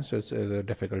Advanced is a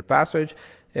difficult passage.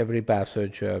 Every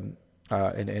passage in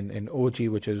OG,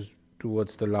 which is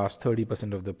towards the last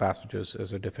 30% of the passages,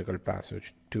 is a difficult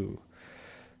passage too.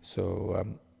 So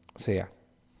yeah.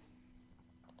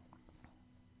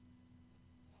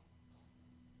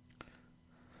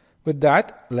 With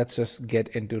that, let's just get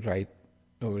into right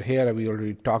over here. We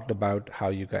already talked about how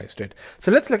you guys did.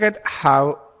 So let's look at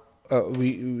how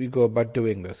we go about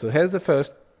doing this. So here's the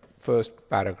first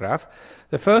paragraph.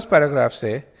 The first paragraph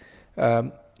says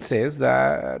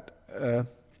that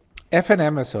F and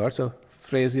M assert, so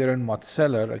Frazier and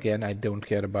Motzeller, again, I don't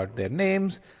care about their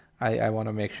names. I want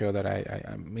to make sure that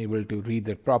I'm able to read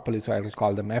that properly, so I will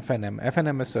call them FNM.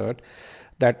 FNM assert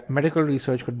that medical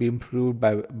research could be improved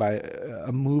by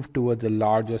a move towards a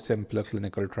larger, simpler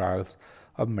clinical trials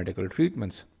of medical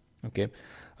treatments. Okay,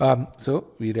 so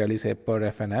we really say per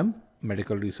FNM,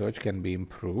 medical research can be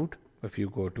improved if you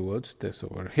go towards this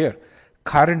over here.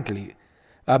 Currently,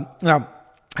 now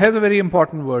here's a very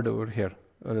important word over here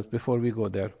before we go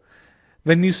there.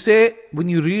 When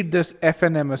you read this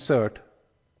FNM assert,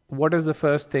 what is the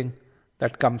first thing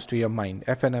that comes to your mind?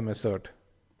 FNM assert.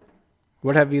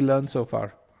 What have we learned so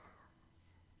far?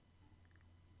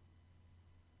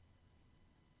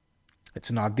 It's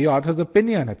not the author's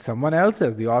opinion, it's someone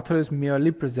else's. The author is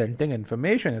merely presenting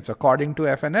information. It's according to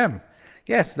FNM.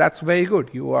 Yes, that's very good.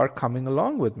 You are coming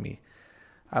along with me.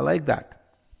 I like that.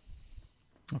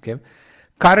 Okay.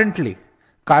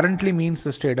 Currently means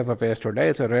the state of affairs today.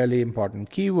 It's a really important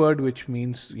keyword, which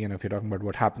means, if you're talking about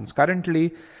what happens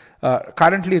currently,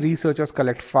 currently researchers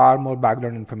collect far more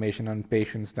background information on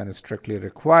patients than is strictly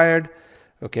required.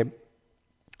 Okay.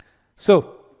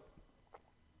 So,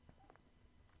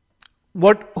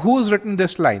 who's written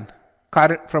this line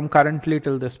from currently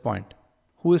till this point?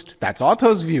 That's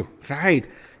author's view, right?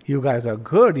 You guys are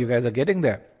good. You guys are getting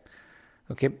there.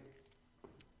 Okay.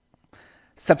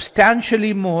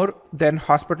 Substantially more than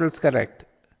hospitals collect.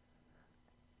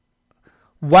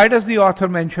 Why does the author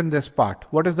mention this part?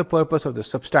 What is the purpose of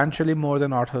this? Substantially more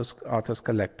than authors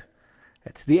collect.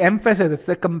 It's the emphasis. It's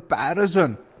the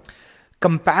comparison.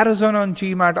 Comparison on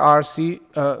GMAT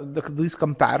RC, these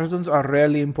comparisons are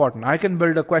really important. I can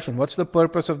build a question. What's the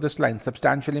purpose of this line?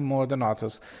 Substantially more than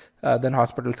than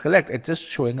hospitals collect. It's just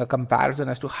showing a comparison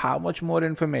as to how much more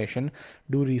information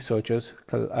do researchers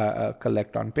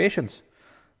collect on patients.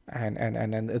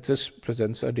 And it just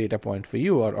presents a data point for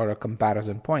you or a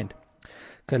comparison point.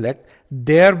 Collect.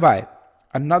 Thereby,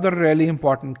 another really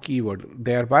important keyword,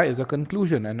 thereby is a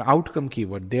conclusion, an outcome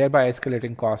keyword, thereby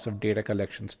escalating costs of data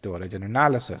collection, storage, and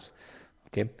analysis.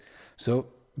 Okay. So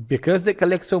because they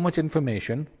collect so much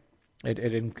information, it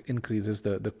increases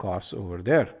the costs over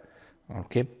there.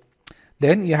 Okay.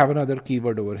 Then you have another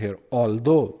keyword over here,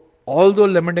 although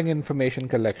limiting information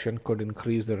collection could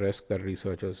increase the risk that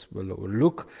researchers will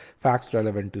overlook facts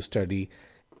relevant to study,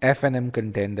 FNM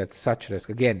contend that such risk,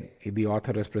 again, the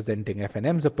author is presenting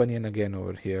FNM's opinion again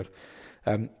over here,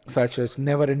 such risk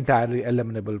never entirely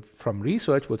eliminable from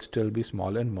research would still be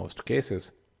small in most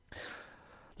cases.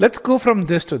 Let's go from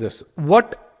this to this.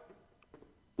 What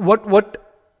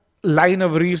line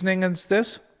of reasoning is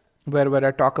this? Where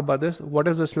I talk about this? What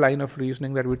is this line of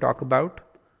reasoning that we talk about?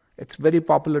 It's very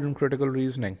popular in critical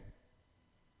reasoning.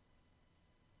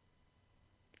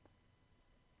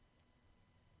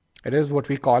 It is what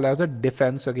we call as a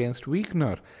defense against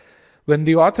weakener. When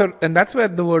the author, and that's where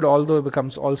the word although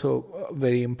becomes also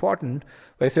very important.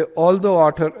 When I say although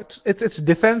author, it's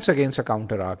defense against a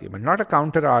counter argument, not a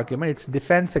counter argument, it's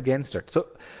defense against it. So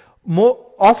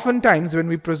oftentimes when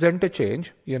we present a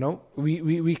change,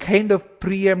 we kind of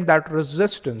preempt that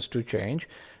resistance to change.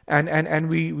 And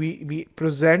we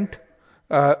present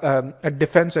a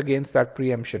defense against that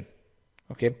preemption.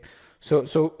 Okay, so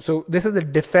this is a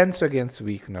defense against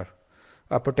weakener,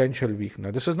 a potential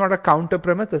weakener. This is not a counter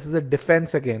premise. This is a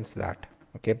defense against that.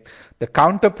 Okay, the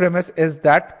counter premise is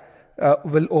that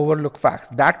will overlook facts.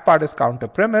 That part is counter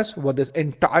premise. What this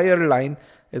entire line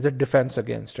is a defense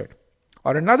against it.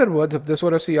 Or in other words, if this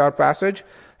were a CR passage,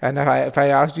 and if I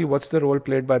asked you what's the role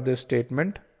played by this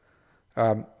statement,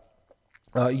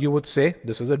 you would say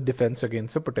this is a defense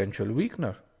against a potential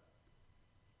weakener.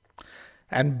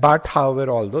 But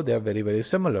however, although they are very, very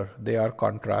similar, they are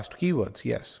contrast keywords.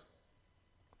 Yes.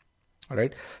 All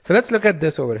right. So let's look at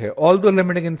this over here. Although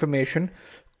limiting information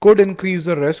could increase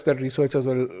the risk that researchers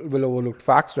will overlook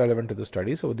facts relevant to the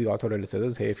study. So the author really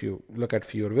says, hey, if you look at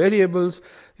fewer variables,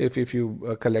 if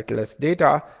you collect less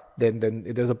data, then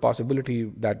there's a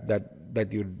possibility that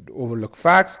you'd overlook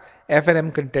facts.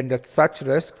 FNM contend that such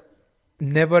risk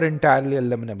never entirely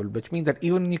eliminable, which means that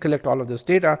even when you collect all of this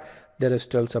data, there is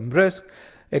still some risk.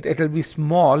 It will be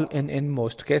small in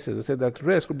most cases. I say that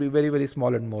risk would be very, very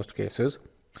small in most cases.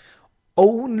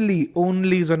 Only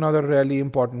is another really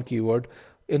important keyword.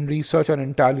 In research on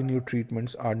entirely new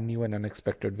treatments are new and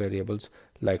unexpected variables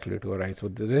likely to arise.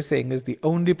 What they're saying is the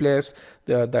only place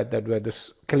that where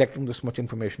this collecting this much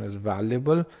information is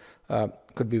valuable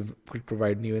could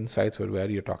provide new insights where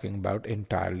you're talking about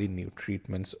entirely new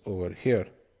treatments over here.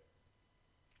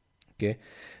 Okay.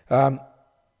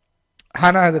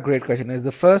 Hannah has a great question. Is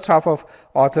the first half of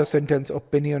author sentence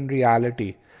opinion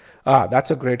reality?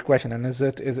 That's a great question. And is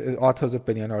author's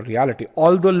opinion or reality?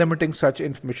 Although limiting such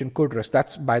information could risk,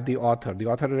 that's by the author. The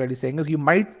author really saying is you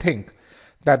might think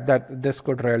that this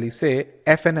could really say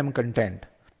F&M content.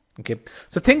 Okay,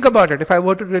 so think about it. If I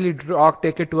were to really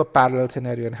take it to a parallel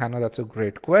scenario, and Hannah, that's a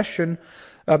great question.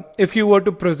 If you were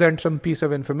to present some piece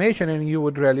of information and you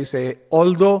would really say,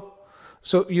 although,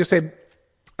 so you say,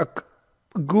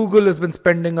 Google has been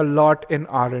spending a lot in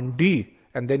R&D,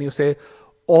 and then you say,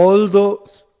 although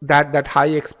that high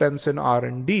expense in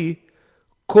R&D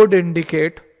could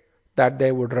indicate that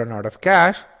they would run out of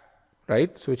cash,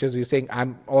 right? So which is you're saying,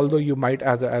 although you might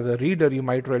as a reader, you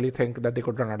might really think that they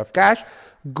could run out of cash,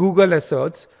 Google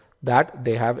asserts that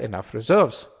they have enough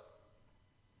reserves.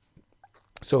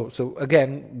 So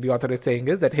again, the author is saying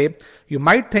is that, hey, you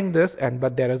might think this,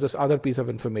 but there is this other piece of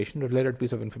information, related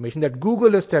piece of information that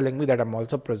Google is telling me that I'm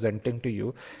also presenting to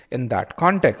you in that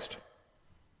context.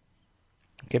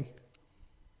 Okay.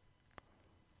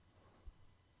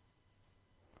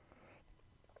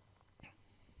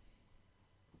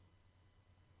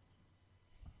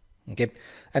 Okay,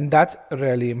 and that's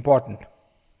really important.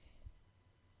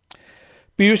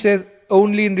 Piyush says,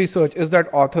 only in research is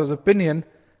that author's opinion.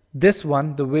 This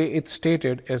one, the way it's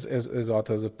stated, is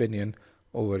author's opinion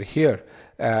over here.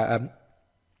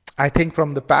 I think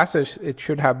from the passage, it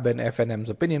should have been F&M's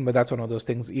opinion, but that's one of those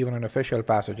things, even in official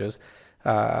passages,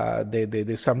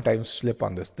 they sometimes slip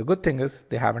on this. The good thing is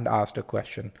they haven't asked a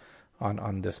question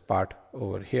on this part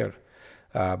over here.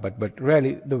 But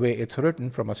really, the way it's written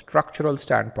from a structural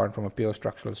standpoint, from a pure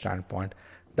structural standpoint,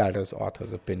 that is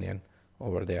author's opinion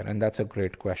over there. And that's a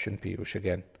great question, Piyush,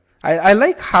 again. I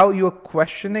like how you're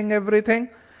questioning everything.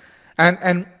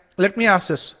 And let me ask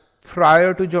this.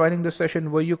 Prior to joining the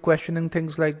session, were you questioning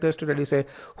things like this to really say,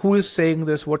 who is saying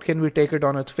this? What can we take it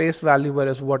on its face value?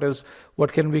 Whereas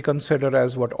what can we consider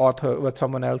as what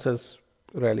someone else is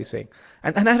really saying?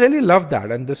 And I really love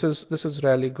that. And this is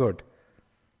really good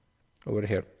over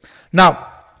here.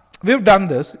 Now, we've done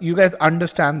this. You guys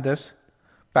understand this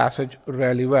passage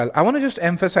really well. I want to just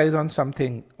emphasize on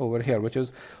something over here, which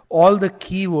is all the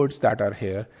keywords that are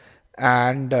here,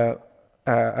 and then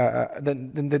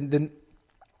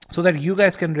so that you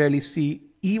guys can really see,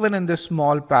 even in this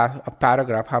small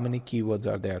paragraph, how many keywords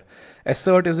are there.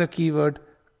 Assert is a keyword.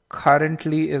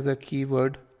 Currently is a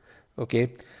keyword.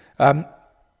 Okay.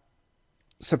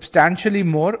 Substantially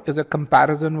more is a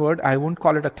comparison word. I won't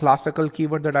call it a classical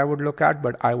keyword that I would look at,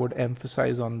 but I would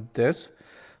emphasize on this.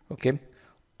 Okay.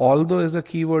 Although is a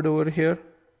keyword over here.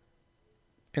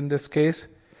 In this case,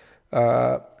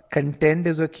 content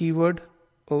is a keyword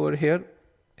over here.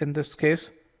 In this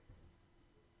case.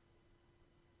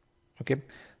 Okay.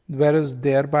 Whereas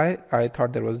thereby, I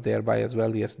thought there was thereby as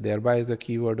well. Yes, thereby is a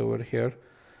keyword over here.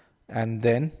 And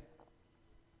then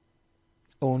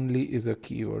only is a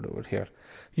keyword over here.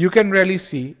 You can really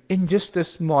see in just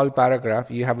this small paragraph,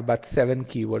 you have about 7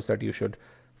 keywords that you should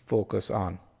focus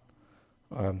on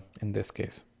in this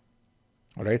case.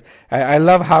 All right. I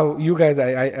love how you guys,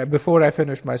 before I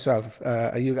finished myself,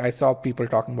 I saw people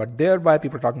talking about thereby,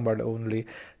 people talking about only.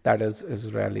 That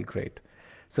is really great.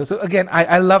 So again,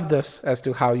 I love this as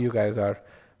to how you guys are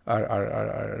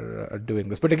doing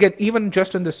this. But again, even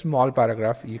just in this small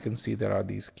paragraph, you can see there are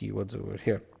these keywords over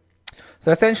here.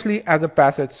 So essentially, as a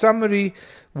passage summary,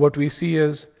 what we see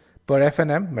is per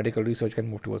F&M, medical research can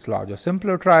move towards larger,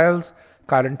 simpler trials.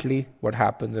 Currently, what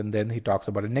happens, and then he talks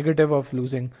about a negative of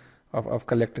losing, of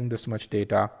collecting this much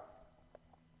data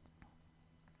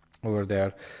over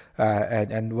there,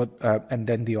 and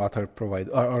then the author provides,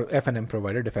 or F&M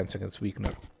provided defense against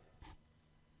weakener.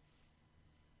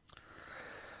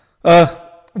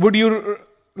 Would you?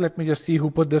 Let me just see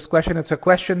who put this question. It's a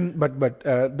question, but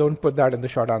don't put that in the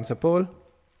short answer poll.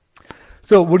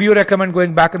 So would you recommend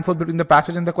going back and forth between the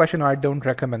passage and the question? Or I don't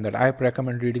recommend that. I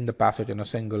recommend reading the passage in a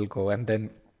single go, and then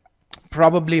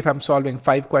probably if I'm solving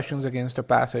 5 questions against a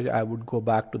passage, I would go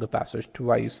back to the passage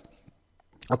twice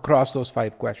across those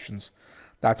 5 questions.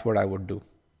 That's what I would do.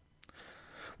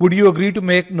 Would you agree to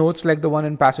make notes like the one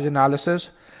in passage analysis?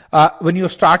 When you're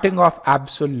starting off,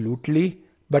 absolutely.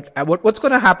 But what's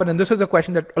going to happen, and this is a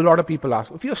question that a lot of people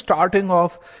ask, if you're starting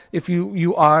off, if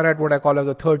you are at what I call as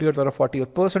a 30th or a 40th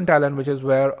percentile, and which is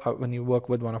where when you work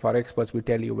with one of our experts, we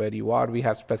tell you where you are, we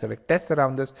have specific tests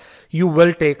around this, you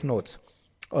will take notes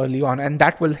early on, and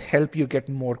that will help you get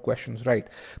more questions right.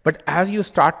 But as you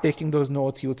start taking those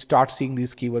notes, you would start seeing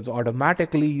these keywords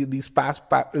automatically, these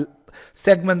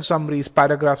segment summaries,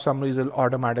 paragraph summaries will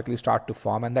automatically start to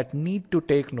form, and that need to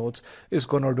take notes is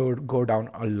going to go down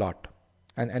a lot.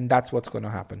 And that's what's going to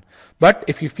happen. But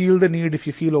if you feel the need, if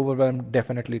you feel overwhelmed,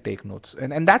 definitely take notes.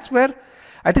 And that's where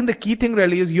I think the key thing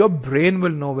really is your brain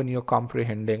will know when you're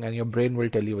comprehending, and your brain will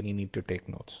tell you when you need to take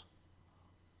notes.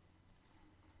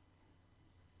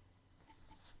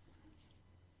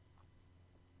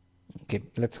 Okay,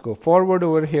 let's go forward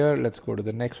over here. Let's go to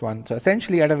the next one. So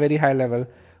essentially, at a very high level,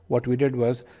 what we did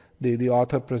was the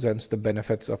author presents the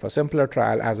benefits of a simpler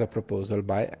trial as a proposal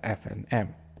by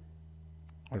F&M.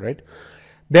 All right.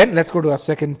 Then let's go to our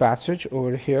second passage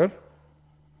over here.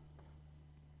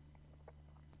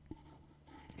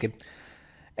 Okay.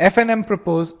 F&M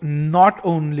proposed not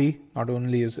only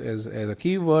is a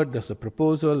keyword, there's a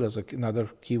proposal, there's another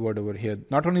keyword over here.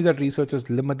 Not only that researchers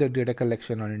limit their data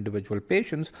collection on individual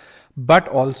patients, but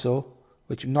also,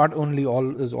 which not only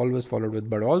is always followed with,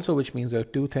 but also, which means there are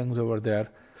two things over there.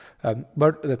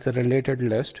 But that's a related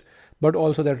list. But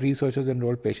also that researchers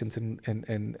enroll patients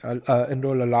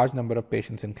enroll a large number of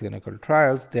patients in clinical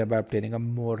trials, thereby obtaining a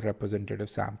more representative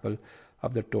sample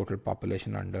of the total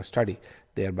population under study.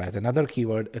 Thereby is another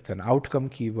keyword. It's an outcome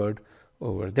keyword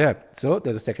over there. So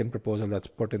there's a second proposal that's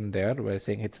put in there where it's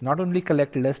saying it's not only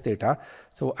collect less data.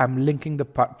 So I'm linking the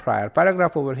prior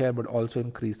paragraph over here, but also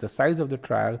increase the size of the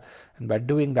trial. And by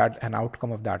doing that, an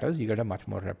outcome of that is you get a much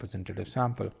more representative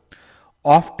sample.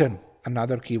 Often,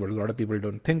 another keyword, a lot of people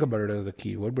don't think about it as a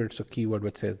keyword, but it's a keyword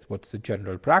which says what's the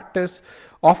general practice.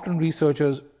 Often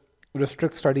researchers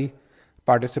restrict study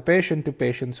participation to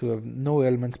patients who have no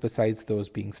ailments besides those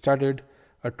being studied.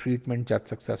 A treatment that's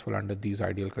successful under these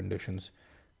ideal conditions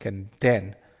can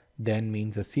then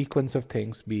means a sequence of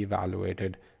things be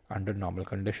evaluated under normal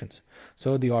conditions.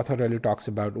 So the author really talks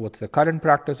about what's the current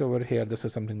practice over here. This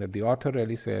is something that the author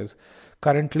really says.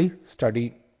 Currently,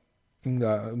 study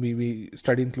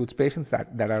includes patients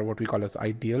that are what we call as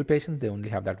ideal patients. They only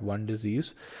have that one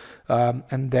disease,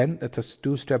 and then it's a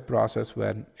two-step process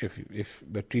where if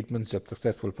the treatments are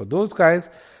successful for those guys,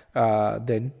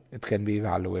 then it can be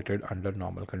evaluated under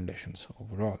normal conditions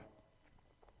overall.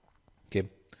 Okay,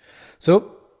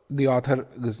 so the author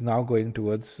is now going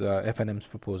towards F&M's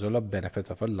proposal of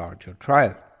benefits of a larger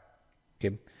trial.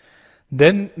 Okay.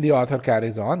 Then the author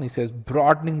carries on. He says,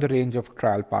 broadening the range of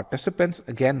trial participants.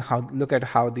 Again, look at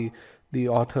how the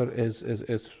author is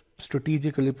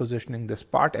strategically positioning this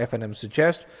part. F&M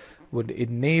suggests would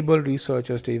enable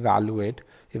researchers to evaluate.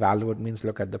 Evaluate means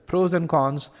look at the pros and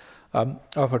cons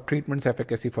of a treatment's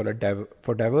efficacy for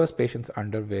diverse patients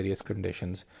under various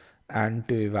conditions, and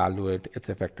to evaluate its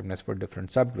effectiveness for different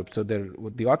subgroups. So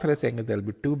what the author is saying is there'll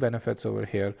be two benefits over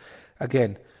here.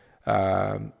 Again,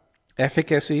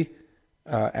 efficacy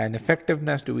and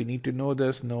effectiveness. Do we need to know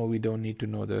this? No, we don't need to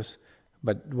know this.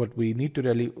 But what we need to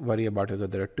really worry about is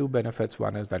that there are two benefits.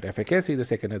 One is that efficacy. The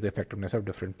second is the effectiveness of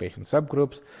different patient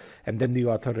subgroups. And then the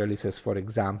author really says, for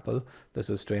example,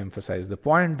 this is to emphasize the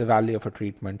point, the value of a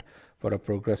treatment for a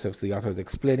progressive. So the author is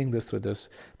explaining this through this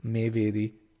may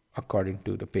vary according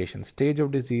to the patient's stage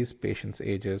of disease. Patients'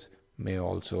 ages may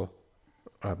also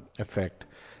affect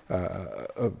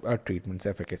a treatment's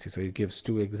efficacy. So he gives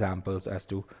two examples as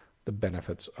to the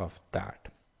benefits of that.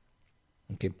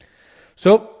 Okay,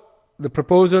 so the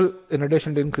proposal, in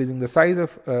addition to increasing the size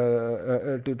of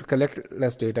to collect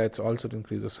less data, it's also to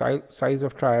increase the size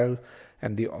of trials,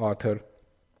 and the author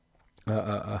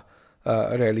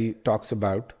really talks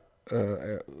about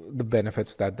the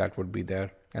benefits that would be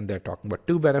there, and they're talking about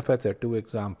two benefits. There are two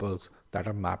examples that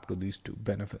are mapped to these two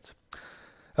benefits.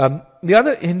 The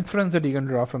other inference that you can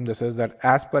draw from this is that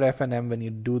as per F&M, when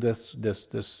you do this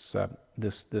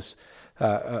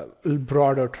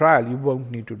broader trial, you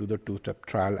won't need to do the two-step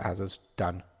trial as is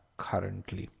done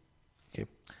currently. Okay.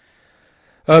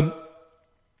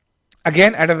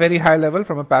 Again, at a very high level,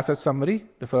 from a passage summary,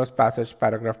 the first passage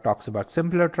paragraph talks about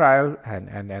simpler trial,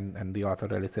 and the author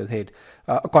really says, hey,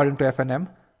 according to F&M,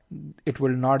 it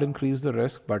will not increase the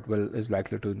risk, but is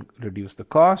likely to reduce the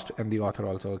cost. And the author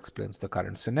also explains the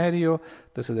current scenario.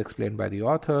 This is explained by the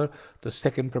author. The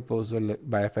second proposal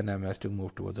by F&M is to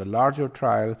move towards a larger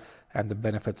trial, and the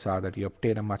benefits are that you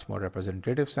obtain a much more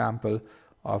representative sample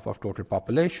of total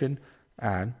population,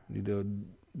 and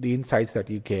the insights that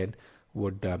you gain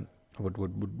would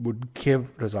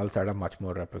give results that are much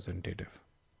more representative.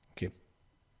 Okay.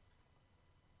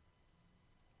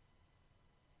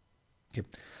 Okay.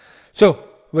 So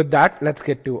with that, let's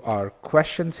get to our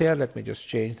questions here. Let me just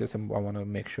change this, and I want to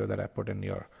make sure that I put in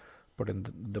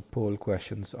the poll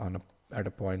questions at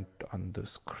a point on the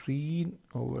screen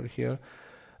over here.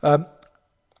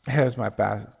 Here's my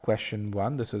question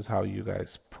one. This is how you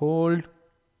guys polled.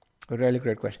 A really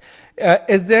great question.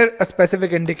 Is there a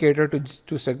specific indicator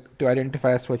to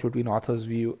identify a switch between author's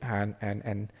view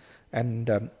and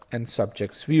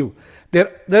subject's view?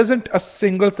 There isn't a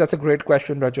single. That's a great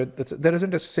question, Rajat. There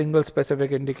isn't a single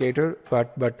specific indicator,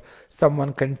 but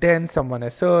someone contends, someone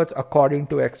asserts, according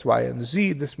to X, Y, and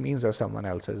Z. This means that someone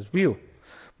else's view.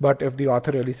 But if the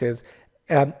author really says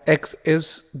X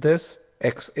is this,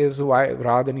 X is Y,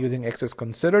 rather than using X is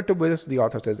considered to be this, the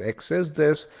author says X is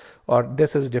this, or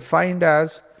this is defined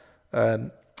as,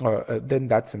 then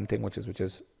that's something which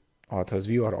is author's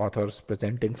view, or author's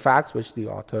presenting facts which the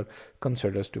author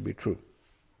considers to be true.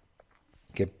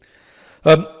 Okay.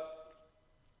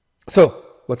 So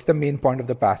what's the main point of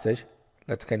the passage?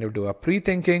 Let's kind of do a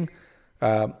pre-thinking.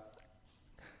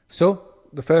 So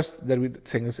the first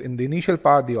thing is, in the initial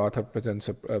part, the author presents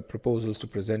proposals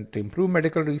to improve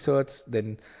medical research.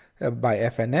 Then by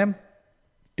F&M,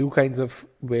 two kinds of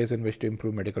ways in which to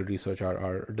improve medical research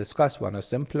are discussed. One is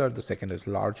simpler, the second is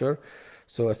larger.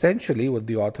 So essentially what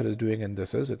the author is doing in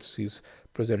this is he's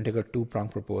presenting a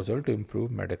two-pronged proposal to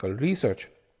improve medical research.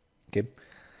 Okay.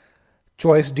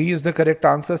 Choice D is the correct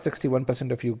answer.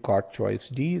 61% of you got choice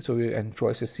D. So and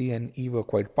choices C and E were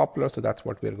quite popular. So that's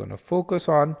what we're going to focus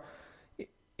on.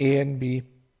 A and B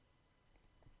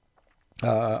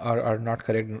are not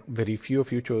correct. Very few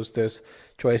of you chose this.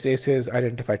 Choice A says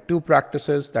identify two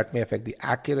practices that may affect the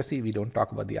accuracy. We don't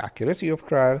talk about the accuracy of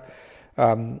trial.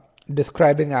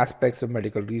 Describing aspects of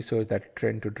medical research that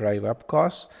tend to drive up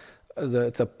costs.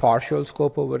 It's a partial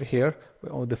scope over here.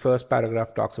 The first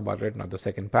paragraph talks about it, not the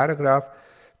second paragraph.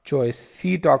 Choice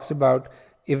C talks about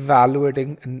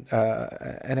evaluating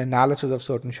an analysis of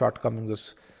certain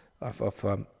shortcomings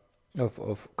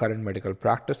of current medical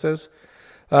practices.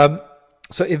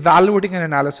 So evaluating an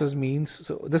analysis means,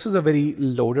 so this is a very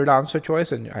loaded answer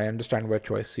choice, and I understand why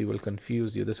choice C will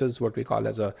confuse you. This is what we call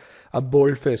as a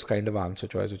boldface kind of answer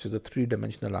choice, which is a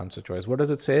three-dimensional answer choice. What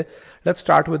does it say? Let's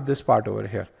start with this part over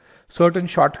here. Certain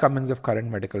shortcomings of current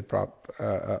medical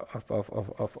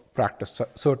practice,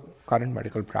 certain current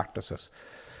medical practices.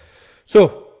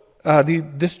 So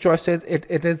this choice says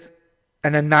it is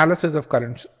an analysis of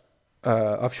current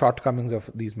of shortcomings of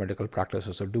these medical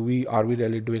practices. So are we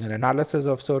really doing an analysis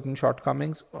of certain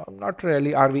shortcomings? Well, not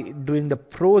really. Are we doing the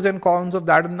pros and cons of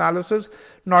that analysis?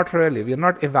 Not really. We are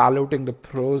not evaluating the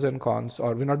pros and cons,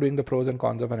 or we're not doing the pros and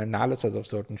cons of an analysis of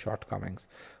certain shortcomings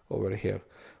over here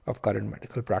of current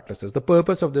medical practices. The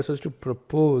purpose of this is to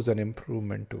propose an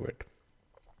improvement to it.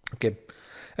 Okay.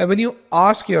 And when you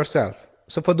ask yourself,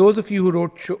 so for those of you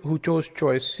who chose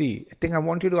choice C, I think I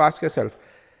want you to ask yourself,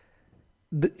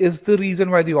 is the reason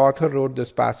why the author wrote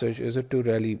this passage, is it to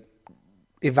really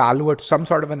evaluate some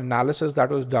sort of an analysis that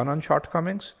was done on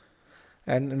shortcomings?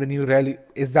 And when you really,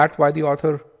 is that why the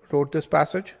author wrote this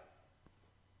passage?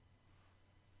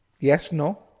 Yes,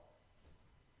 no?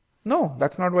 No,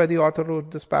 that's not why the author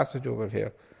wrote this passage over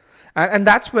here. And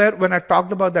that's where, when I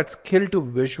talked about that skill to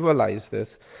visualize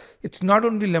this, it's not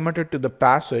only limited to the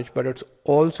passage, but it's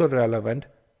also relevant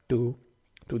to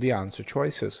the answer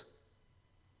choices.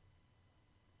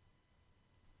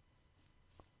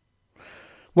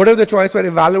 What if the choice were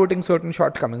evaluating certain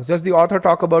shortcomings? Does the author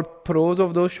talk about pros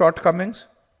of those shortcomings?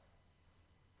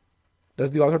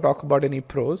 Does the author talk about any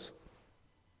pros?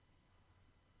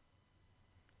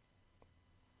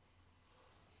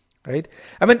 Right?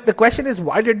 I mean, the question is,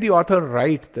 why did the author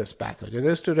write this passage? It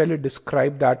is to really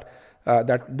describe that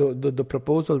the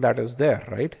proposal that is there,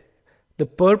 right? The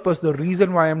purpose, the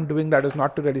reason why I'm doing that is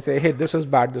not to really say, hey, this is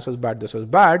bad, this is bad, this is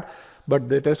bad,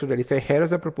 but it is to really say, here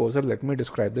is a proposal, let me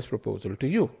describe this proposal to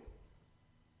you.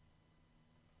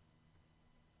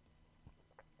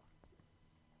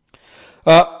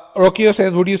 Rokio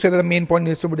says, would you say that the main point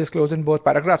needs to be disclosed in both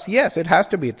paragraphs? Yes, it has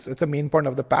to be. It's a main point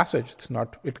of the passage.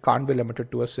 It can't be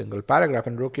limited to a single paragraph.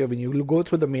 And Rokio, when you go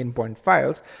through the main point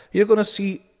files, you're going to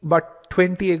see but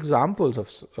 20 examples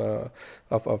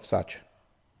of such.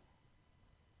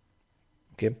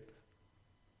 Okay.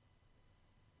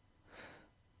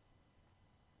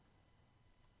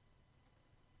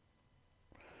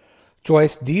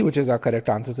 Choice D, which is our correct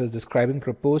answer, is describing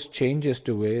proposed changes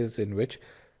to ways in which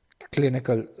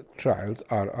clinical trials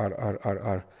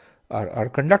are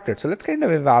conducted. So let's kind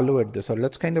of evaluate this, or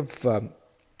let's kind of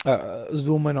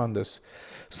zoom in on this.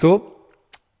 So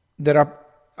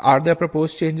are there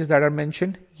proposed changes that are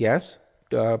mentioned? Yes.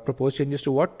 Proposed changes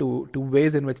to what? To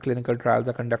ways in which clinical trials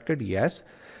are conducted? Yes.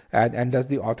 And does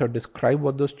the author describe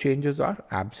what those changes are?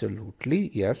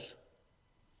 Absolutely, yes.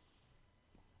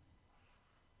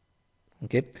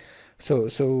 Okay. So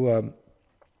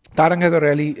Tarang has a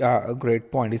really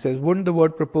great point. He says, wouldn't the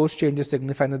word proposed changes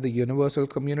signify that the universal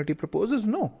community proposes?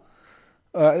 No.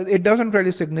 It doesn't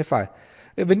really signify.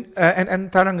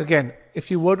 And Tarang, again,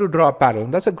 if you were to draw a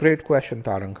pattern, that's a great question,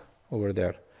 Tarang, over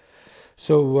there.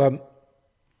 So,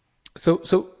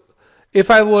 so if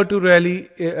I were to really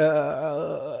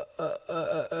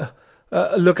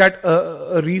look at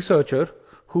a researcher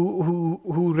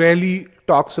who really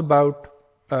talks about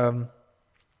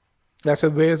that's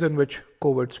the ways in which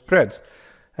COVID spreads,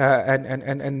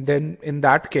 and then in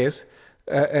that case,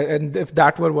 and if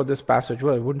that were what this passage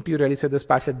were, wouldn't you really say this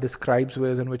passage describes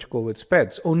ways in which COVID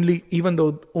spreads? Only, even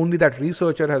though only that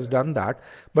researcher has done that,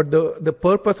 but the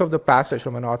purpose of the passage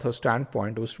from an author's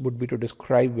standpoint would be to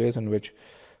describe ways in which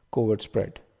COVID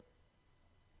spread.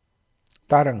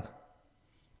 Tarang,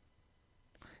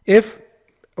 if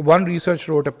one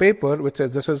researcher wrote a paper which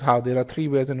says this is how there are 3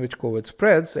 ways in which COVID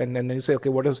spreads, and then you say, okay,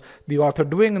 what is the author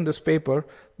doing in this paper?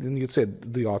 Then you'd say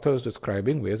the author is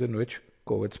describing ways in which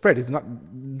COVID spread. It's not,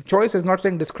 choice is not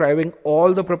saying describing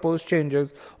all the proposed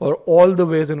changes or all the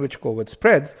ways in which COVID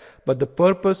spreads, but the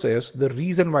purpose is, the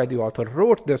reason why the author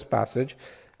wrote this passage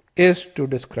is to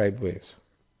describe ways.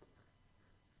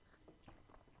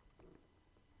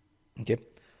 Okay.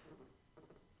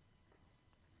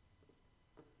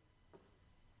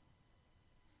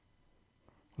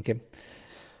 Okay.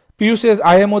 Piyush says,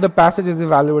 IMO, the passage is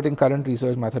evaluating current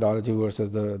research methodology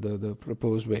versus the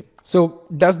proposed way. So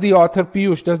does the author,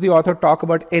 Piyush, does the author talk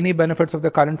about any benefits of the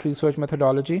current research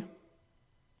methodology?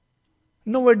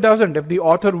 No, it doesn't. If the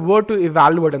author were to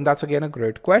evaluate, and that's again a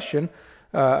great question,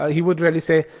 he would really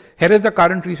say, here is the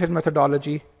current research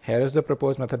methodology, here is the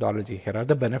proposed methodology, here are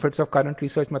the benefits of current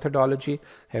research methodology,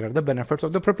 here are the benefits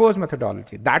of the proposed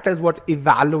methodology. That is what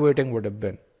evaluating would have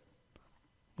been.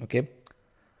 Okay.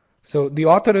 So the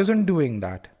author isn't doing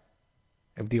that.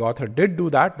 If the author did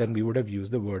do that, then we would have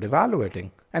used the word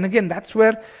evaluating. And again, that's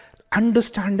where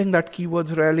understanding that keyword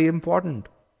is really important.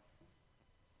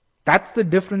 That's the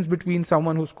difference between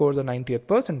someone who scores a 90th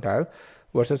percentile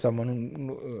versus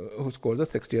someone who scores a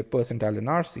 60th percentile in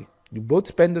RC. You both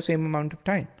spend the same amount of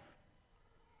time.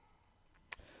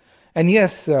 And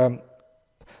yes, and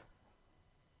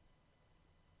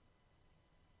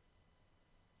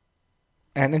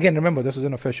again, remember, this is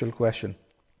an official question.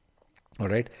 All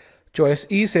right. Choice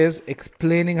E says,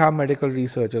 explaining how medical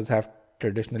researchers have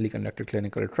traditionally conducted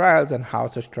clinical trials and how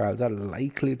such trials are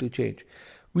likely to change.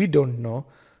 We don't know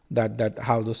that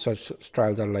how those such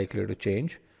trials are likely to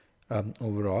change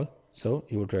overall. So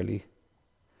you would really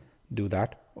do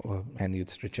that, and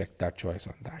you'd reject that choice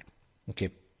on that. Okay.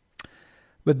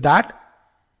 With that,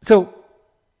 so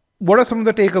what are some of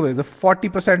the takeaways? The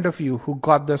 40% of you who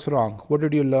got this wrong, what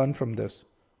did you learn from this?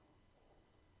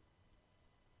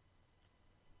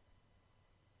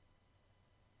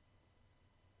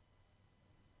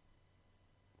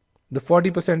 The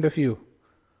 40% of you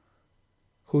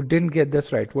who didn't get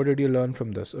this right, what did you learn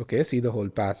from this? Okay, see the whole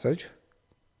passage.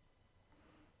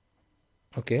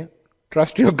 Okay,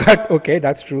 trust your gut. Okay,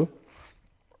 that's true.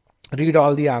 Read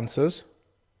all the answers.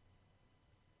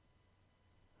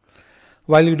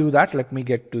 While you do that, let me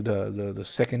get to the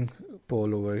second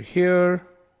poll over here.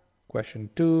 Question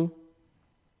 2.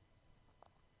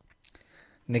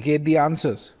 Negate the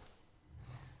answers.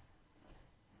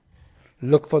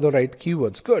 Look for the right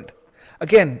keywords. Good.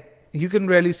 Again, you can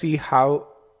really see how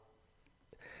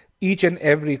each and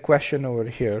every question over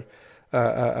here,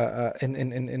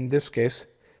 in this case,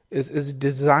 is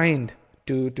designed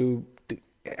to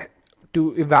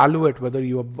evaluate whether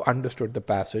you have understood the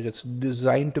passage. It's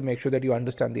designed to make sure that you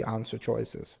understand the answer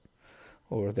choices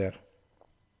over there.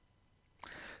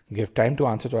 Give time to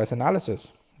answer choice analysis.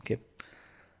 Okay,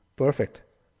 perfect.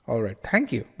 All right,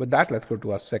 thank you. With that, let's go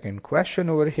to our second question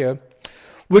over here.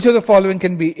 Which of the following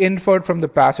can be inferred from the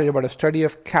passage about a study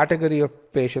of category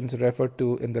of patients referred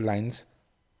to in the lines?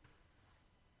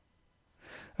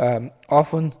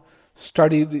 Often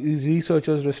these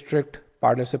researchers restrict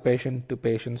participation to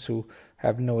patients who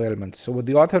have no ailments. So what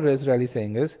the author is really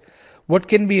saying is, what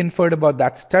can be inferred about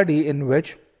that study in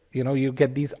which you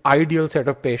get these ideal set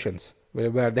of patients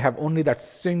where they have only that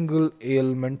single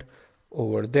ailment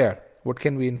over there? What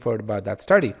can be inferred about that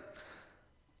study?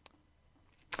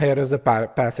 Here is the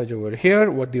passage over here.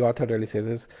 What the author really says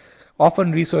is,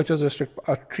 often researchers restrict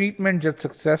a treatment just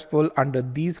successful under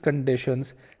these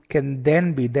conditions can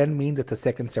then means it's a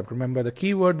second step. Remember the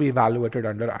keyword, we evaluated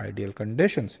under ideal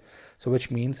conditions. So which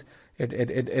means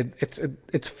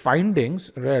its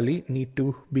findings really need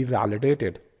to be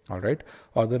validated. All right.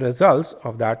 Or the results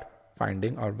of that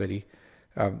finding are very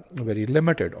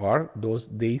limited, or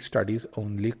these studies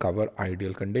only cover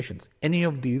ideal conditions. Any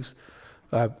of these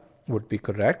would be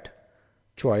correct.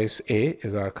 Choice A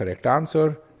is our correct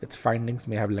answer. its findings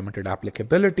may have limited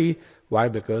applicability. Why?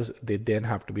 Because they then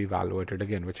have to be evaluated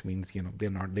again, which means, you know,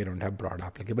 they don't have broad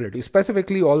applicability.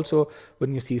 Specifically also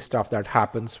when you see stuff that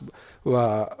happens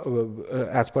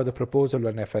as per the proposal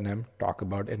when FNM talk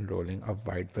about enrolling a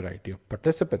wide variety of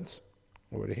participants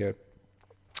over here.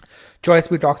 Choice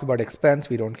B talks about expense.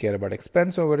 We don't care about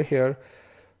expense over here.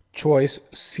 Choice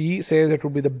C says it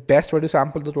would be the best way to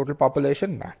sample the total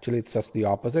population. Actually, it's just the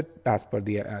opposite as per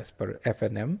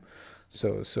FNM.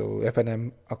 So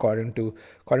FNM, according to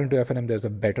FNM, there's a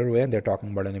better way, and they're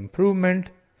talking about an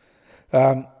improvement.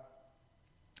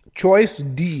 Choice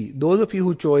D, those of you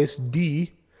who chose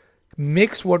D,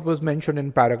 mix what was mentioned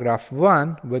in paragraph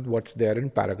 1 with what's there in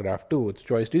paragraph 2.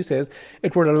 Choice D says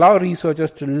it would allow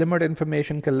researchers to limit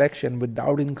information collection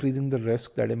without increasing the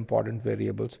risk that important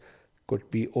variables could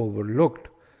be overlooked.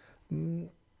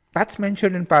 That's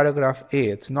mentioned in paragraph A.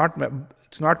 It's not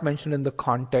mentioned in the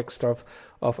context of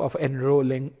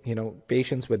enrolling, you know,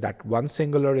 patients with that one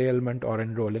singular ailment or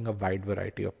enrolling a wide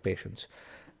variety of patients.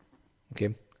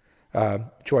 Okay,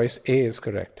 choice A is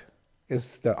correct.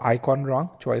 Is the icon wrong?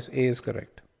 Choice A is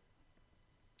correct.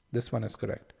 This one is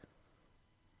correct.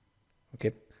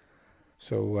 Okay,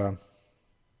 so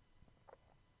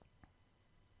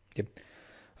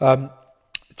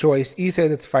choice E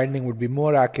says its finding would be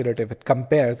more accurate if it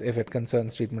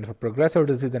concerns treatment for progressive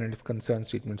disease than if it concerns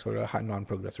treatment for a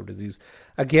non-progressive disease.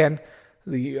 Again,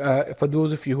 for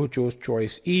those of you who chose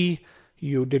choice E,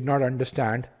 you did not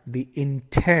understand the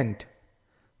intent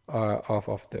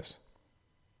of this.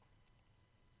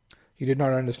 You did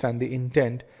not understand the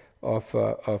intent of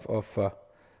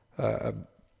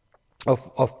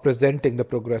presenting the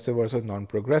progressive versus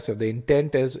non-progressive. The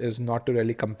intent is not to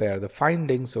really compare the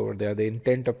findings over there. The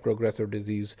intent of progressive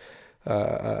disease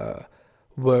were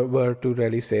to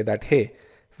really say that, hey,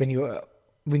 when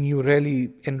you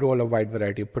really enroll a wide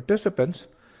variety of participants,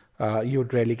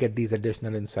 you'd really get these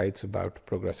additional insights about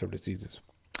progressive diseases.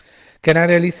 Can I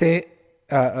really say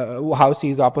how C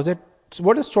is opposite? So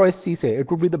what does choice C say?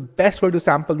 It would be the best way to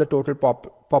sample the total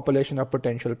population of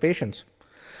potential patients.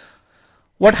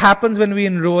 What happens when we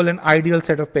enroll an ideal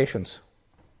set of patients?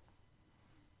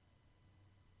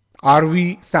 Are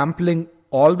we sampling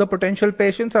all the potential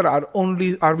patients, or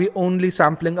are we only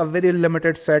sampling a very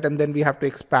limited set and then we have to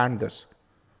expand this?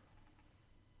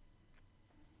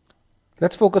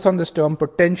 Let's focus on this term,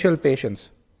 potential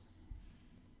patients.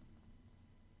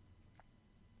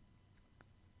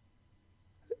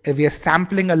 If we are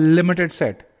sampling a limited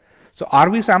set, so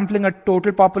are we sampling a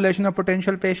total population of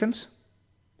potential patients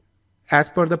as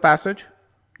per the passage?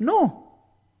 No,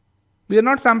 we are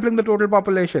not sampling the total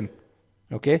population.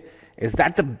 Okay, is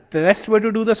that the best way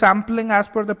to do the sampling as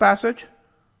per the passage?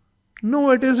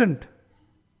 No, it isn't.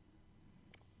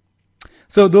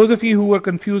 So those of you who were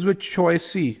confused with choice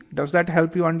C, does that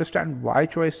help you understand why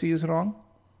choice C is wrong?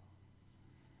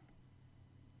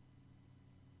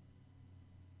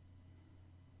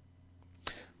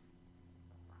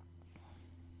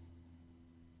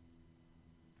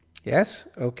 Yes?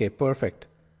 Okay, perfect.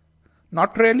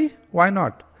 Not really? Why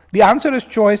not? The answer is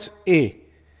choice A.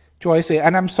 Choice A.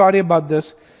 And I'm sorry about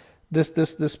this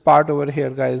part over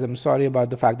here, guys. I'm sorry about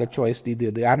the fact that choice D,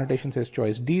 the annotation says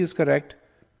choice D is correct.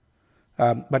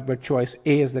 But choice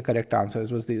A is the correct answer.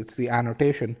 It's the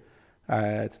annotation.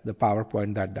 It's the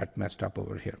PowerPoint that messed up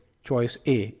over here. Choice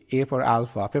A for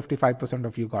alpha. 55%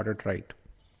 of you got it right.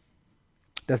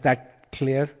 Does that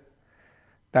clear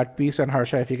that piece? And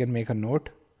Harsha, if you can make a note.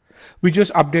 We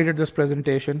just updated this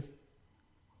presentation.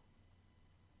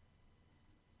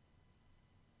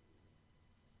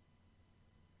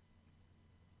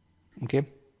 Okay.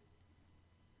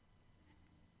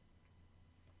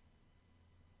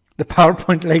 The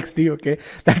PowerPoint likes D. Okay,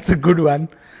 that's a good one.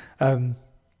 That's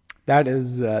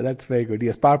very good.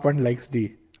 Yes, PowerPoint likes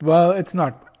D. Well, it's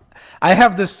not. I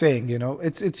have this saying, you know,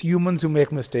 it's humans who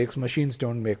make mistakes. Machines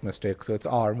don't make mistakes. So it's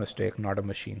our mistake, not a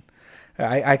machine.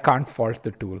 I can't fault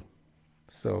the tool.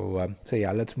 So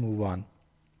yeah, let's move on.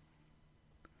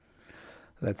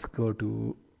 Let's go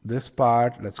to this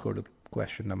part. Let's go to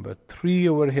question number 3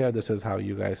 over here. This is how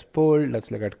you guys polled. Let's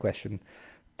look at question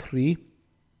 3.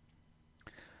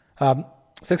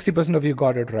 60% of you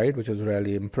got it right, which is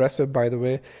really impressive, by the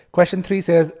way. Question 3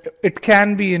 says, it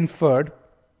can be inferred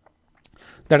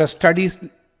that a study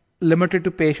limited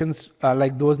to patients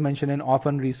like those mentioned in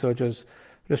often researchers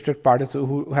restrict participants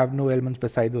who have no ailments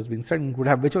beside those being studied would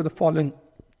have which of the following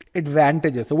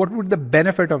advantages. So what would the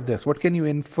benefit of this? What can you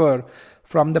infer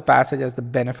from the passage as the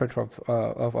benefit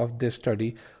of this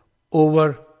study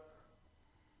over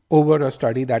a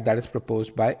study that is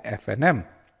proposed by FNM?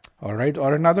 All right.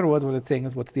 Or in other words, what it's saying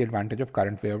is what's the advantage of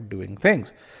current way of doing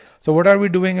things. So what are we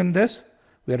doing in this?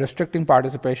 We are restricting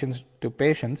participations to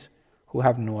patients who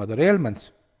have no other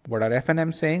ailments. What are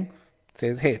FNM saying? It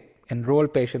says, hey, enroll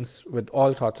patients with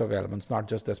all sorts of ailments, not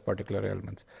just this particular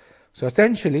ailments. So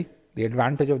essentially, the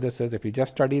advantage of this is if you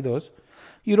just study those,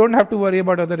 you don't have to worry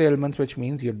about other ailments, which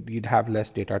means you'd have less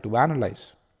data to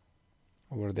analyze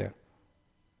over there.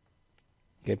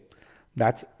 Okay,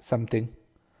 that's something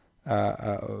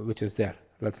which is there.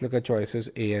 Let's look at choices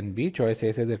A and B. Choice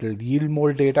A says it will yield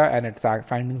more data and its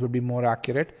findings would be more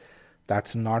accurate.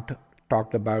 That's not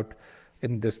talked about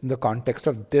in the context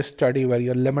of this study where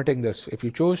you're limiting this. If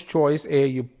you chose choice A,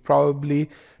 you probably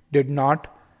did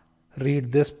not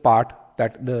read this part,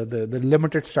 that the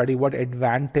limited study, what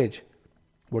advantage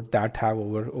would that have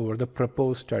over the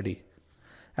proposed study.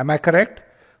 Am I correct?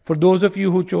 For those of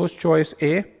you who chose choice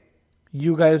A,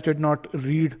 you guys did not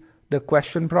read the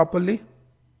question properly.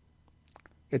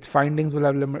 Its findings will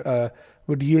have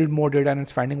would yield more data and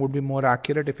its finding would be more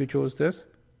accurate if you chose this.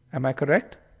 Am I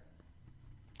correct?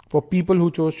 For people who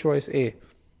chose choice A,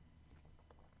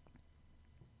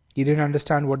 you didn't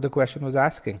understand what the question was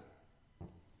asking.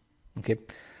 Okay.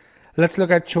 Let's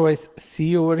look at choice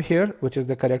C over here, which is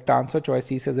the correct answer. Choice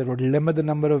C says it would limit the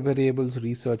number of variables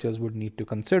researchers would need to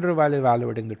consider while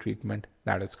evaluating the treatment.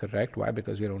 That is correct. Why?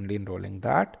 Because you're only enrolling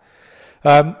that.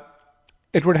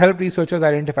 It would help researchers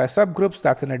identify subgroups.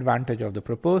 That's an advantage of the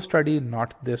proposed study,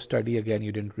 not this study. Again,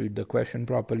 you didn't read the question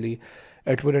properly.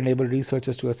 It would enable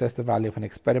researchers to assess the value of an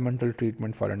experimental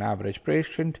treatment for an average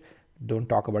patient. Don't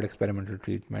talk about experimental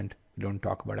treatment. Don't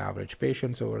talk about average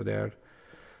patients over there.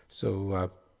 So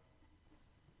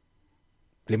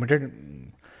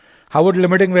how would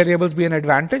limiting variables be an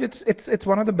advantage? It's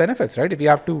one of the benefits, right? If you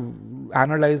have to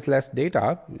analyze less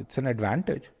data, it's an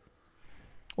advantage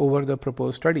over the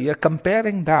proposed study. You're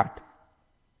comparing that.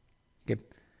 Okay.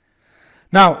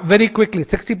 Now, very quickly,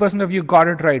 60% of you got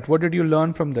it right. What did you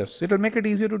learn from this? It'll make it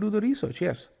easier to do the research,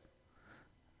 yes.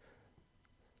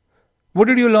 What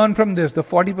did you learn from this? The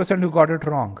 40% who got it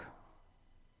wrong.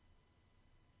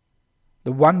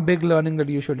 The one big learning that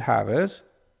you should have is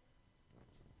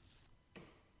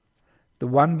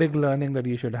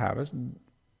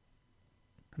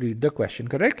read the question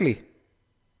correctly.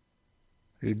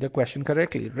 Read the question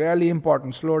correctly. Really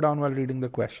important. Slow down while reading the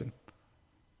question.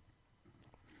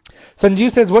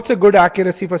 Sanjeev says, what's a good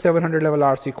accuracy for 700 level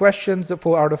RC questions?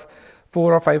 4 out of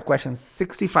 4 or 5 questions.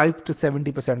 65 to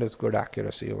 70% is good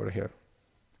accuracy over here.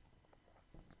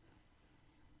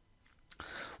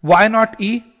 Why not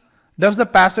E? Does the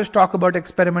passage talk about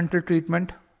experimental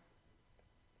treatment?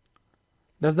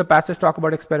 Does the passage talk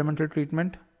about experimental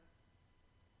treatment?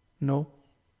 No.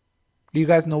 Do you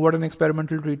guys know what an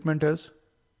experimental treatment is?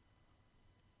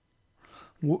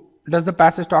 Does the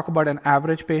passage talk about an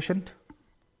average patient?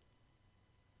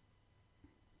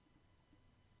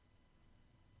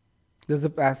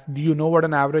 Do you know what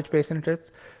an average patient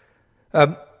is?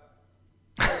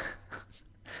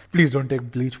 Please don't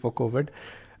take bleach for COVID.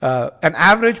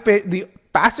 The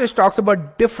passage talks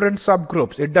about different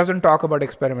subgroups. It doesn't talk about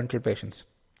experimental patients.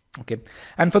 Okay.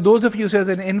 And for those of you who says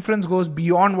an inference goes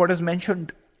beyond what is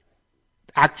mentioned,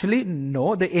 actually,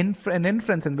 no, an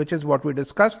inference, in which is what we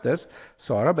discussed this,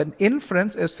 Saurabh, an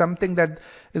inference is something that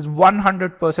is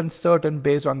 100% certain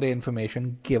based on the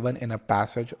information given in a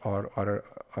passage or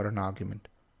an argument.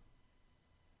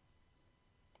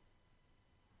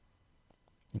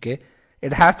 Okay.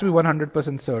 It has to be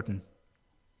 100% certain.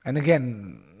 And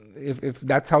again, if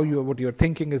that's how what you're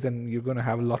thinking is, then you're going to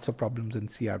have lots of problems in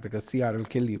CR, because CR will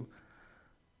kill you.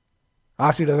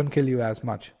 RC doesn't kill you as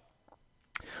much.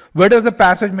 Where does the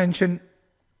passage mention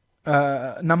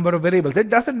number of variables? It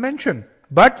doesn't mention.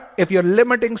 But if you're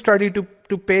limiting study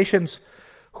to patients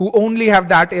who only have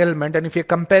that ailment, and if you're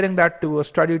comparing that to a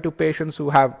study to patients who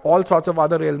have all sorts of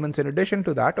other ailments in addition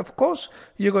to that, of course,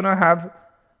 you're going to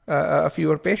have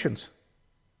fewer patients,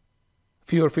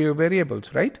 fewer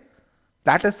variables, right?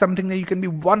 That is something that you can be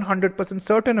 100%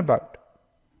 certain about.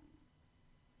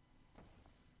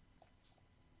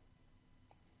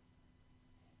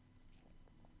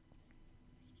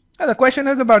 And the question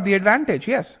is about the advantage,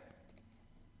 yes.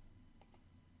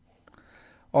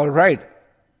 All right.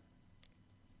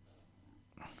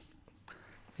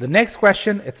 The next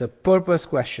question, it's a purpose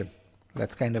question.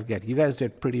 Let's kind of get, you guys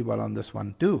did pretty well on this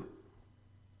one too.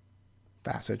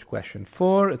 Passage question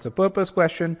 4, it's a purpose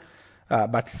question.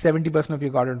 But 70% of you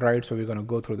got it right, so we're going to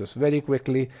go through this very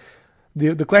quickly.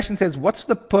 The question says, what's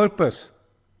the purpose?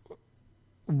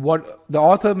 What the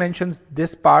author mentions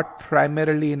this part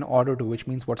primarily in order to, which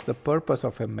means what's the purpose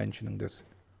of him mentioning this?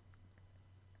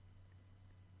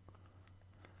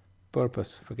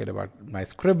 Purpose. Forget about my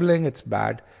scribbling. It's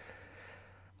bad.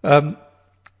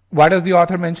 Why does the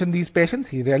author mention these patients?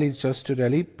 He really is just to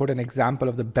really put an example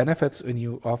of the benefits in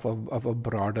you of a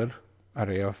broader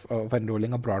array of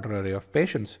enrolling a broader array of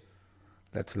patients.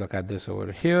 Let's look at this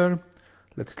over here.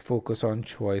 Let's focus on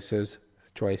choices.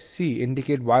 Choice C,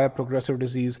 indicate why a progressive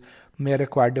disease may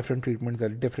require different treatments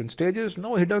at different stages.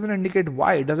 No, it doesn't indicate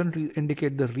why. It doesn't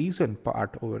indicate the reason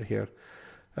part over here.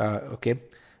 Okay.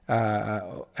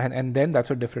 And then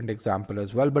that's a different example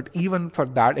as well. But even for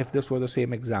that, if this were the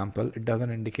same example, it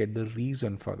doesn't indicate the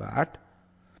reason for that.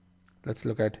 Let's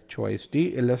look at choice D,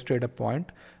 illustrate a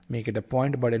point, make it a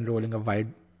point about enrolling a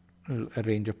wide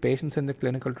range of patients in the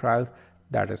clinical trials.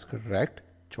 That is correct.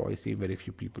 Choice E, very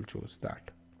few people chose that.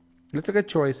 Let's look at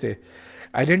choice A.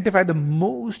 Identify the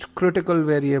most critical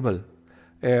variable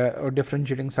or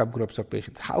differentiating subgroups of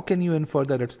patients. How can you infer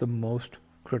that it's the most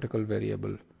critical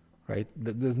variable, right?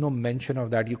 There's no mention of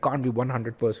that. You can't be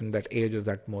 100% that age is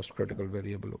that most critical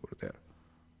variable over there.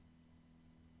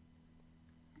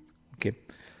 Okay.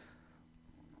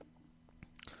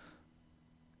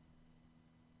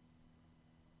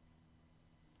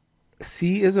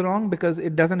 C is wrong because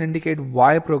it doesn't indicate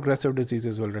why progressive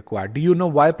diseases will require. Do you know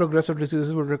why progressive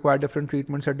diseases will require different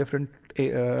treatments at different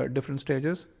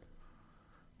stages?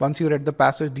 Once you read the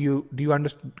passage, do you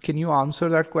understand? Can you answer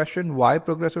that question? Why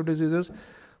progressive diseases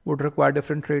would require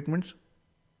different treatments?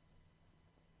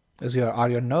 Are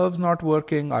your nerves not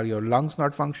working? Are your lungs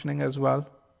not functioning as well?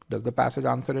 Does the passage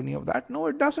answer any of that? No,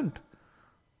 it doesn't.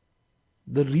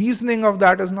 The reasoning of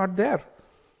that is not there.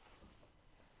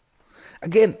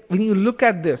 Again, when you look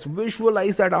at this,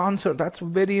 visualize that answer. That's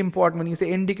very important. When you say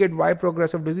indicate why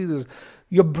progressive diseases,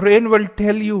 your brain will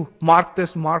tell you, mark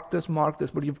this, mark this, mark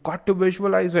this, but you've got to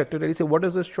visualize it to really say, what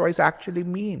does this choice actually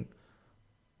mean?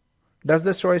 Does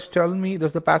this choice tell me,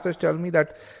 does the passage tell me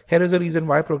that here is a reason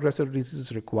why progressive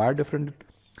diseases require different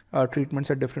treatments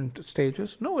at different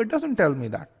stages? No, it doesn't tell me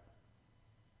that.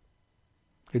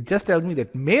 It just tells me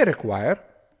that may require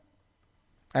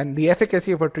and the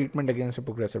efficacy of a treatment against a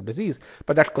progressive disease.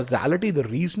 But that causality, the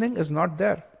reasoning is not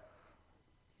there.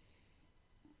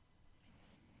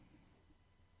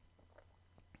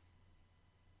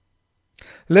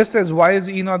 List says, why is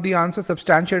E not the answer?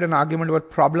 Substantiate an argument about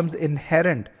problems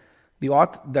inherent.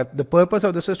 The purpose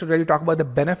of this is to really talk about the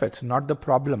benefits, not the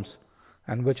problems.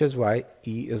 And which is why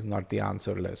E is not the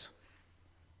answer, Liz.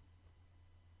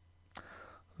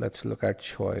 Let's look at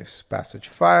choice passage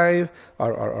 5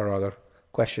 or rather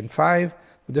question 5.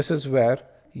 This is where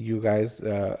you guys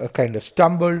kind of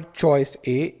stumbled. Choice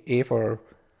A for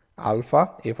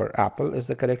alpha, A for apple is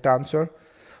the correct answer.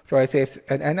 Choice A,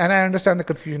 and I understand the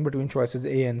confusion between choices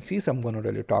A and C, so I'm going to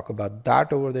really talk about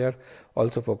that over there.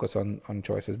 Also focus on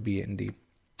choices B and D.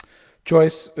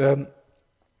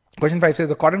 Question 5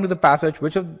 says, according to the passage,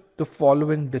 which of the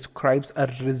following describes a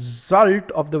result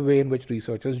of the way in which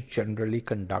researchers generally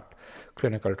conduct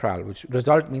clinical trial? Which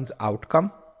result means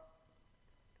outcome.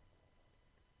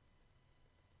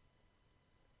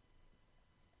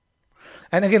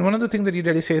 And again, one of the things that he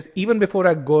really says, even before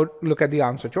I go look at the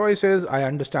answer choices, I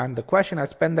understand the question. I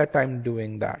spend that time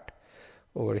doing that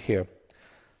over here.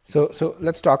 So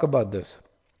let's talk about this.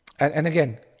 And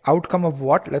again, outcome of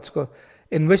what? Let's go.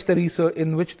 In which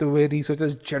the way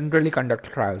researchers generally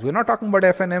conduct trials. We're not talking about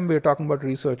FNM. We're talking about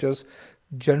researchers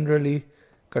generally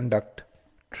conduct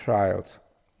trials.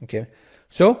 Okay.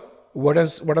 So what are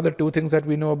the two things that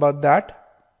we know about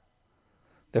that?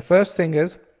 The first thing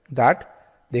is that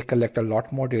they collect a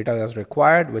lot more data as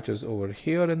required, which is over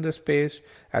here in this page,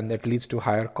 and that leads to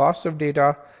higher costs of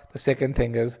data. The second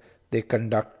thing is they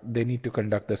need to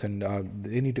conduct this, and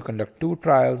they need to conduct two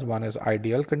trials. One is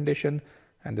ideal condition,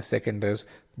 and the second is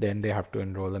then they have to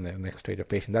enroll in the next stage of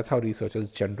patient. That's how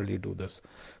researchers generally do this.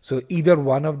 So either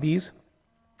one of these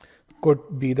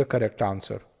could be the correct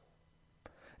answer.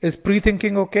 Is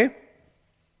pre-thinking okay?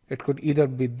 It could either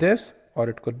be this or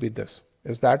it could be this.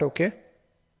 Is that okay?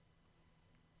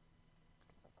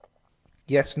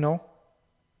 Yes, no?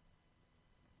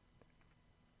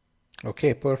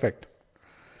 Okay, perfect.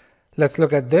 Let's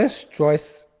look at this.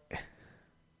 Choice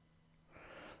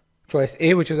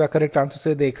A, which is our correct answer,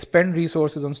 says they expend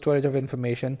resources on storage of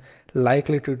information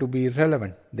likely to be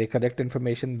irrelevant. They collect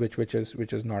information which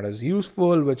is not as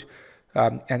useful,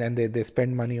 and they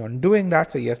spend money on doing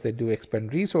that. So yes, they do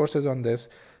expend resources on this,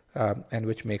 and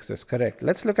which makes this correct.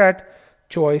 Let's look at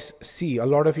choice C. A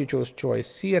lot of you chose choice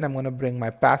C, and I'm going to bring my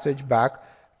passage back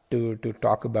to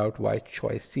talk about why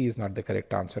choice C is not the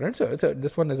correct answer. And so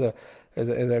this one is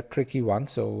a tricky one.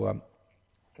 So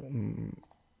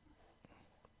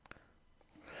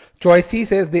Choice C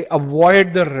says they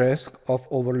avoid the risk of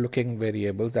overlooking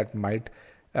variables that might,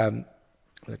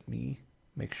 let me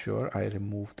make sure I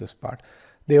remove this part.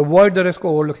 They avoid the risk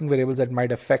of overlooking variables that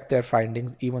might affect their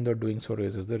findings, even though doing so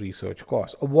raises the research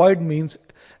cost. Avoid means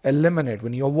eliminate.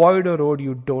 When you avoid a road,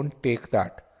 you don't take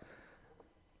that.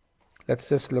 Let's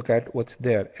just look at what's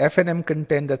there. F&M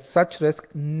contend that such risk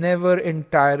never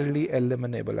entirely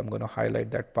eliminable. I'm going to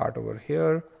highlight that part over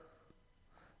here.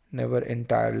 Never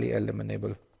entirely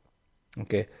eliminable.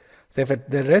 Okay. So if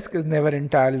the risk is never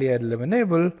entirely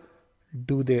eliminable,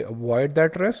 do they avoid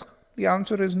that risk? The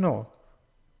answer is no.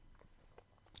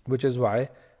 Which is why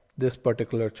this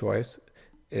particular choice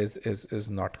is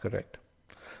not correct.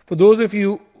 For those of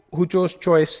you who chose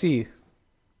choice C,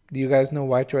 do you guys know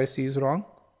why choice C is wrong?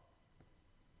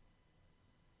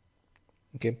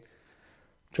 Okay.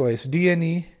 Choice D and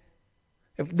E.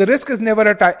 If the risk is never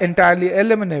entirely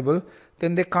eliminable,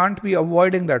 then they can't be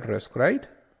avoiding that risk, right?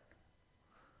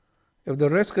 If the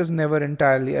risk is never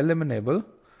entirely eliminable,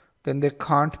 then they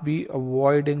can't be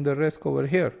avoiding the risk over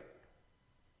here.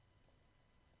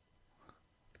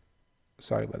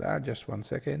 Sorry about that, just one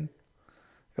second.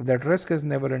 If that risk is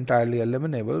never entirely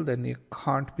eliminable, then you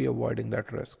can't be avoiding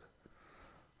that risk.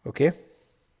 Okay.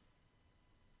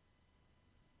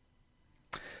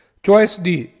 Choice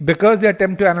D, because they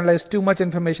attempt to analyze too much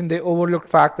information, they overlooked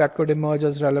facts that could emerge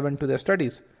as relevant to their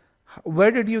studies. Where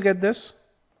did you get this?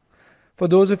 For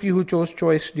those of you who chose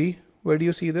choice D, where do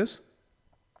you see this?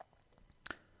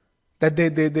 That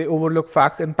they overlook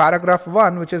facts. In paragraph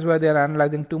 1, which is where they are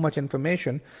analyzing too much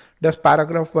information, does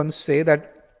paragraph 1 say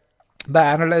that by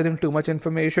analyzing too much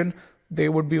information, they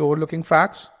would be overlooking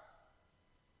facts?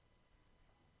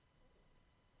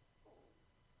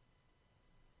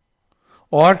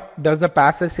 Or does the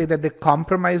passage say that they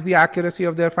compromise the accuracy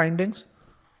of their findings?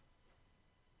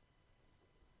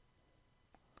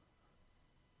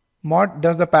 Maud,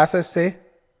 does the passage say?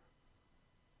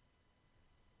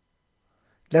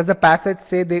 Does the passage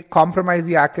say they compromise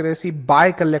the accuracy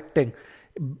by collecting?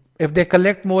 If they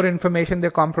collect more information, they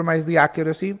compromise the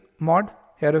accuracy? Maud,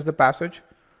 here is the passage.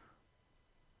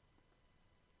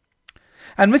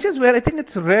 And which is where I think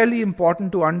it's really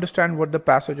important to understand what the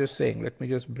passage is saying. Let me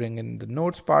just bring in the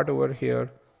notes part over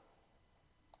here.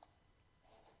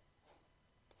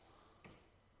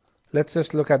 Let's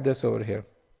just look at this over here.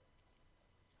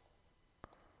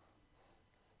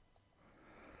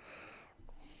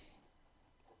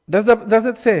 Does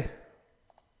it say?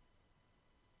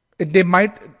 They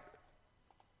might.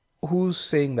 Who's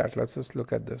saying that? Let's just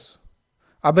look at this.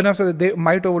 Abhinav says that they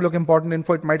might overlook important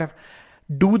info. It might have.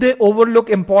 Do they overlook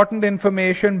important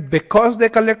information because they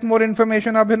collect more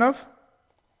information, Abhinav?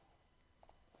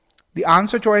 The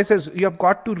answer choice is, you have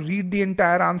got to read the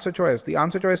entire answer choice. The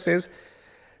answer choice says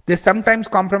they sometimes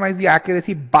compromise the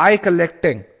accuracy by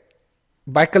collecting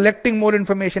more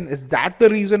information. Is that the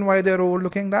reason why they're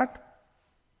overlooking that?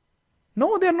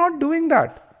 No, they're not doing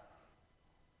that.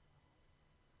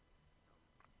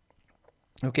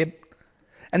 Okay.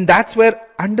 And that's where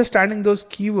understanding those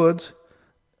keywords,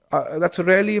 that's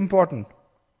really important.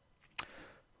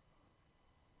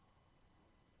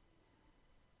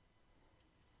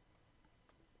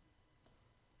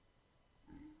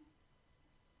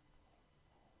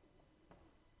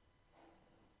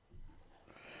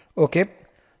 Okay.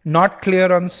 Not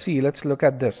clear on C. Let's look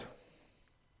at this.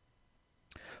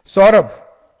 Saurabh,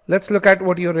 let's look at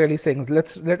what you're really saying.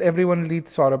 Let's let everyone read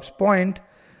Saurabh's point.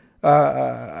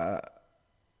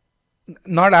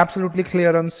 Not absolutely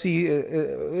clear on C,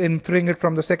 inferring it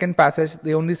from the second passage,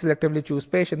 they only selectively choose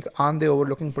patients. Aren't they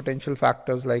overlooking potential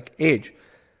factors like age?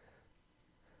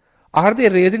 Are they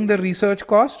raising the research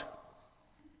cost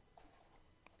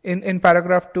in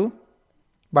paragraph 2?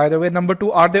 By the way, number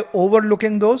 2, are they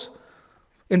overlooking those?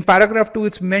 In paragraph 2,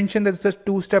 it's mentioned that it's a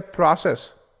two-step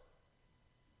process.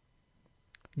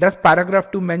 Does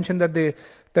paragraph 2 mention that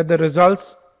the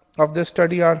results of this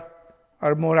study are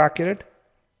more accurate?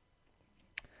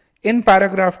 In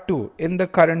paragraph 2, in the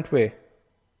current way,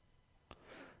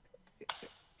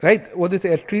 right? What they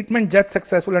say, a treatment just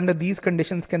successful under these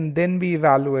conditions can then be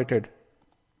evaluated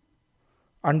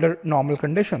under normal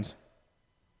conditions.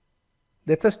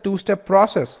 That's a two-step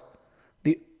process.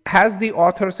 Has the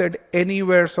author said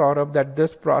anywhere, Saurabh, that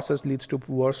this process leads to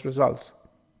worse results?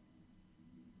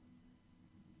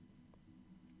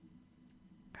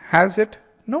 Has it?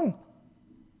 No.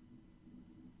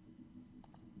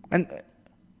 And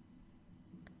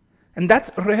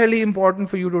that's really important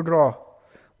for you to draw.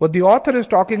 What the author is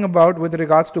talking about with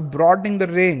regards to broadening the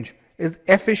range is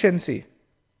efficiency.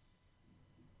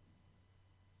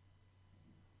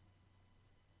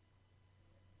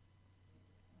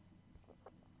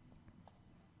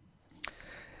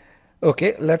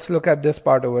 Okay, let's look at this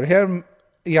part over here.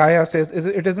 Yaya says,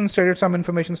 it isn't stated some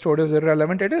information stored is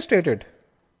irrelevant. It is stated.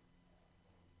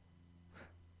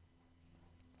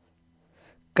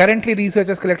 Currently,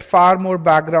 researchers collect far more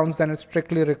backgrounds than is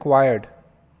strictly required.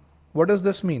 What does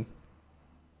this mean,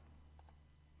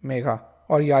 Megha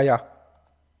or Yaya?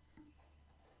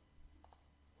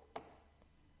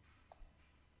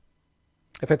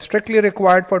 If it's strictly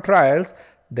required for trials,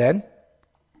 then,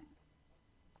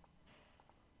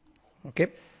 okay,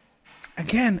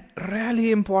 again,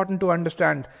 really important to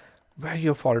understand where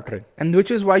you're faltering, and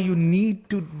which is why you need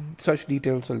to such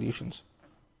detailed solutions.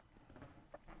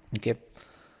 Okay.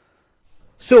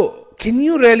 So can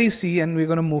you really see, and we're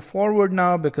going to move forward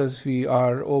now because we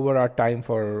are over our time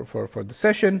for the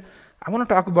session. I want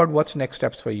to talk about what's next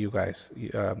steps for you guys.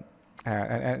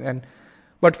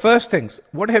 But first things,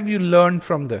 what have you learned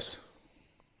from this?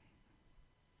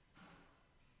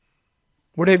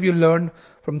 What have you learned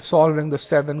from solving the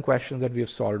 7 questions that we have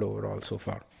solved overall so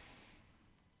far?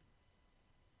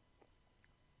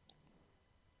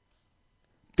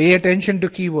 Pay attention to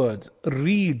keywords,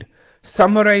 read,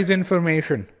 summarize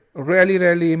information, really,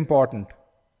 really important.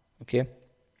 Okay.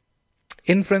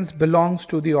 Inference belongs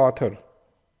to the author.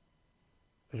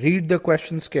 Read the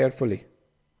questions carefully.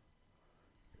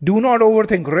 Do not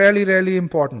overthink, really, really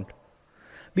important.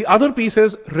 The other piece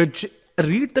is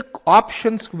read the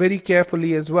options very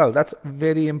carefully as well. That's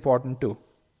very important too.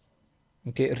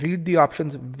 Okay, read the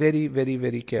options very, very,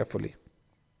 very carefully.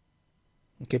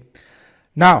 Okay.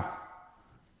 Now,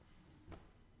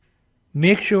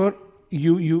 make sure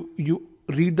you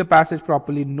read the passage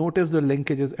properly, notice the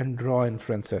linkages and draw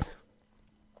inferences.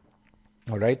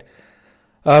 All right.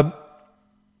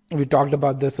 We talked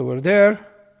about this over there.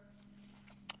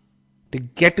 To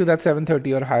get to that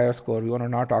 730 or higher score, we want to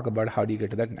now talk about how do you get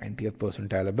to that 90th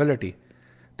percentile ability.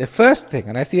 The first thing,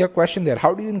 and I see a question there,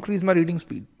 how do you increase my reading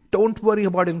speed? Don't worry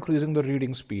about increasing the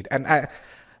reading speed. And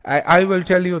I will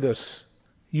tell you this,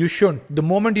 you shouldn't. The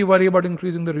moment you worry about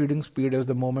increasing the reading speed is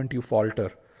the moment you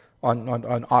falter on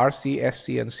RC, SC,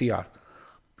 and CR.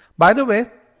 By the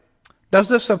way, does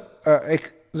this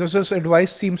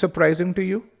advice seem surprising to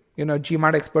you? You know,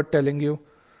 GMAT expert telling you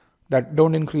that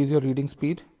don't increase your reading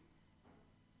speed?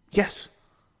 Yes.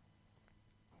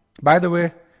 By the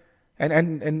way,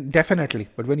 and definitely,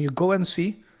 but when you go and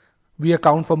see, we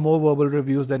account for more verbal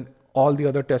reviews than all the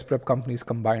other test prep companies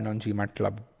combined on GMAT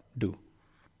Club do.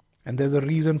 And there's a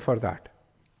reason for that.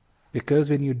 Because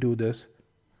when you do this,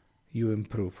 you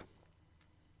improve.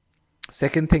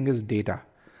 Second thing is data.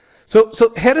 So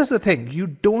here is the thing. You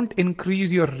don't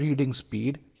increase your reading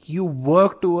speed. You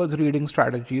work towards reading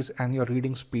strategies and your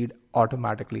reading speed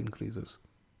automatically increases.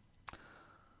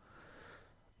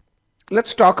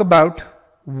 Let's talk about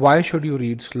why should you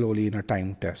read slowly in a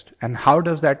time test and how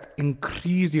does that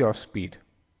increase your speed.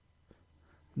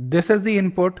 This is the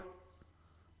input.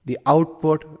 The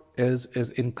output is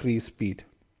increased speed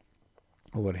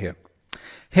over here.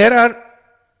 Here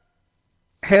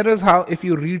is how, if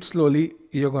you read slowly,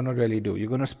 you're going to really do. You're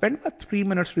going to spend about 3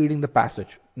 minutes reading the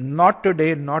passage. Not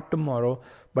today, not tomorrow,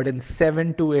 but in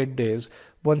 7 to 8 days,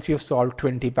 once you've solved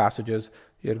 20 passages,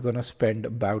 you're going to spend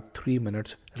about 3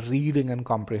 minutes reading and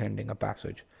comprehending a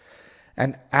passage.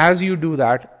 And as you do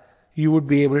that, you would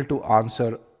be able to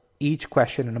answer each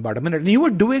question in about a minute. And you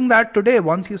were doing that today.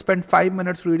 Once you spent 5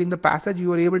 minutes reading the passage, you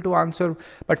were able to answer,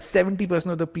 but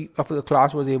 70% of the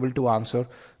class was able to answer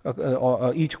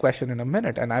each question in a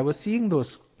minute. And I was seeing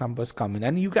those numbers come in,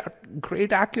 and you got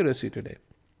great accuracy today.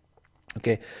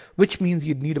 Okay, which means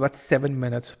you'd need about 7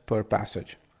 minutes per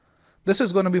passage. This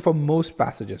is going to be for most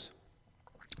passages.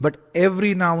 But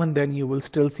every now and then you will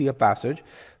still see a passage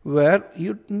where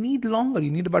you need longer.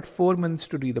 You need about 4 minutes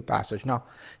to read the passage. Now,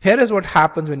 here is what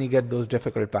happens when you get those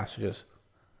difficult passages.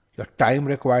 Your time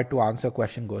required to answer a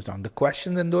question goes down. The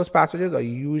questions in those passages are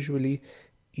usually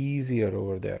easier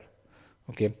over there.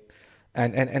 Okay,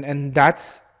 and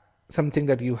that's something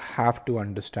that you have to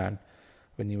understand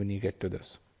when you get to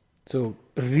this. So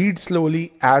read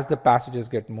slowly as the passages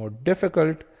get more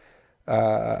difficult.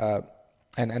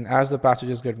 And as the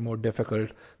passages get more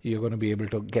difficult, you're going to be able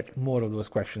to get more of those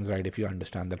questions right if you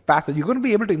understand that passage. You're going to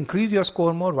be able to increase your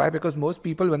score more. Why? Because most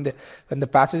people, when the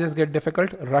passages get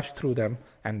difficult, rush through them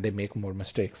and they make more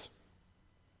mistakes.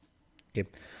 Okay.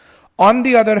 On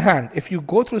the other hand, if you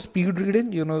go through speed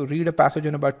reading, read a passage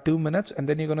in about 2 minutes, and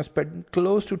then you're going to spend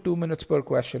close to 2 minutes per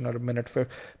question, or a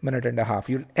minute and a half.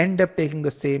 You'll end up taking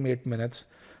the same 8 minutes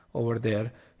over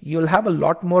there. You'll have a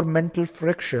lot more mental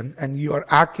friction and your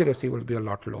accuracy will be a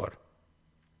lot lower.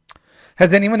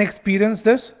 Has anyone experienced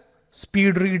this?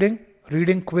 Speed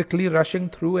reading quickly, rushing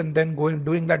through, and then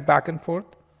doing that back and forth?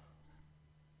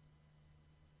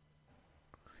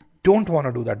 don't want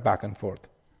to do that back and forth.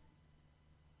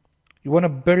 You want to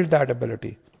build that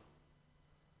ability.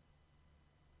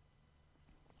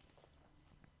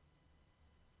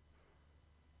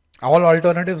 All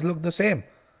alternatives look the same,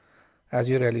 as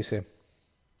you really say.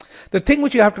 The thing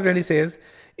which you have to really say is,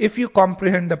 if you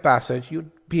comprehend the passage,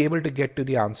 you'd be able to get to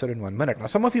the answer in 1 minute. Now,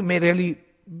 some of you may really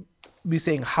be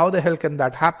saying, how the hell can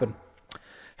that happen?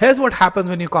 Here's what happens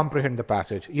when you comprehend the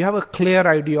passage. You have a clear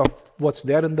idea of what's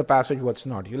there in the passage, what's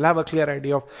not. You'll have a clear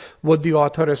idea of what the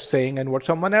author is saying and what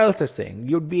someone else is saying.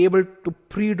 You'll be able to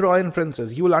pre-draw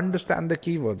inferences. You will understand the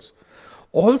keywords.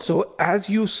 Also, as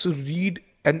you read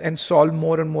and solve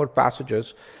more and more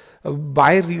passages,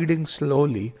 by reading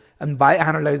slowly and by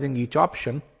analyzing each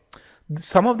option,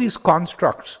 some of these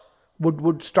constructs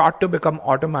would start to become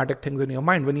automatic things in your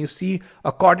mind. When you see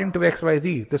according to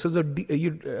XYZ, this is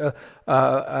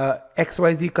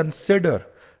XYZ consider,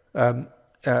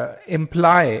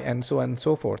 imply, and so on and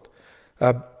so forth.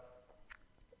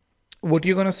 What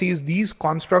you're going to see is these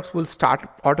constructs will start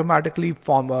automatically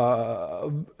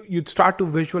you'd start to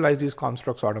visualize these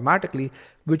constructs automatically,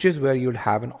 which is where you'd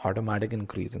have an automatic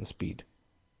increase in speed.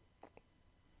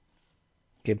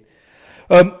 Okay.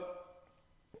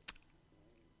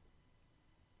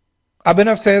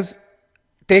 Abhinav says,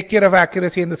 take care of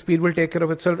accuracy and the speed will take care of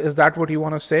itself. Is that what you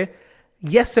want to say?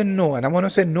 Yes and no. And I want to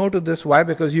say no to this. Why?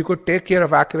 Because you could take care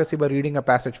of accuracy by reading a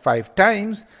passage 5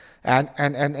 times. And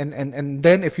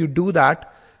then if you do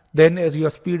that, then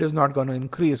your speed is not going to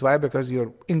increase. Why? Because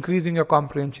you're increasing your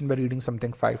comprehension by reading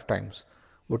something 5 times.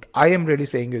 What I am really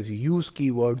saying is use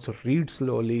keywords, read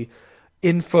slowly,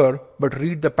 infer, but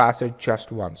read the passage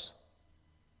just once.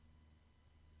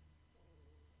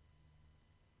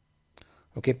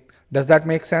 Okay, does that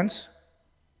make sense?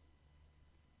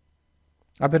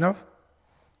 Abhinav?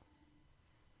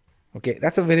 Okay,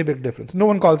 that's a very big difference. No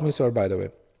one calls me sir, by the way.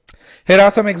 Here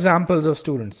are some examples of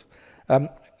students.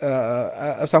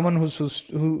 Someone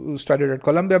who studied at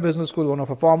Columbia Business School, one of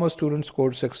her former students,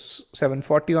 scored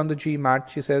 740 on the GMAT.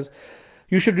 She says,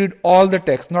 you should read all the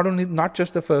text, not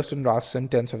just the first and last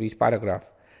sentence of each paragraph.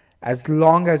 As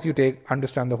long as you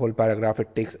understand the whole paragraph,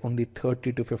 it takes only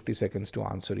 30 to 50 seconds to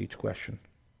answer each question.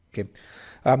 Okay,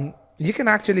 you can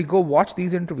actually go watch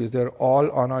these interviews. They're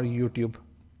all on our YouTube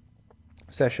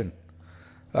session,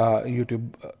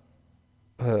 YouTube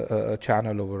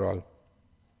channel overall.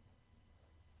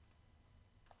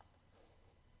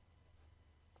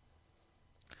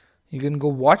 You can go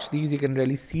watch these. You can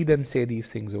really see them say these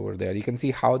things over there. You can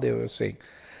see how they were saying.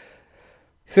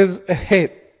 He says,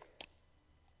 hey,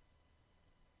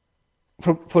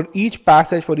 for each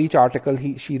passage, for each article,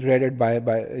 she read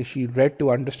it she read to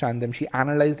understand them. She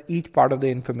analyzed each part of the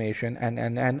information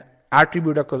and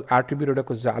attributed a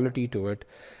causality to it.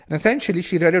 And essentially,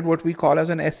 she read it what we call as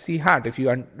an SC hat. If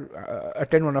you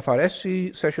attend one of our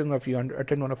SC sessions, or if you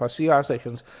attend one of our CR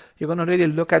sessions, you're going to really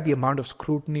look at the amount of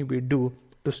scrutiny we do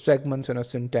to segments in a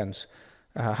sentence,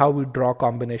 how we draw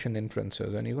combination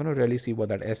inferences, and you're going to really see what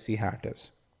that SC hat is.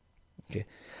 Okay.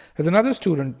 There's another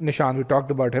student, Nishan, we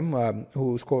talked about him,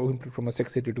 who scored from a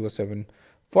 680 to a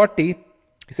 740.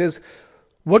 He says,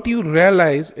 what you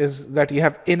realize is that you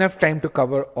have enough time to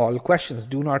cover all questions.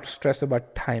 Do not stress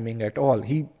about timing at all.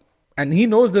 He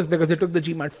knows this because he took the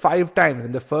GMAT 5 times.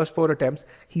 In the first 4 attempts,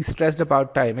 he stressed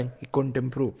about timing. He couldn't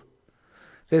improve.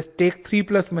 Says, take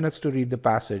 3+ minutes to read the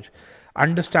passage.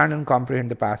 Understand and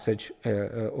comprehend the passage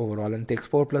overall, and takes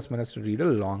 4+ minutes to read a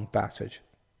long passage.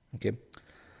 Okay.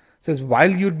 Says, while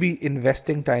you'd be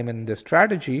investing time in this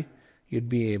strategy, you'd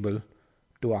be able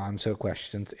to answer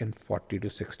questions in 45 to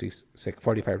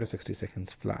 60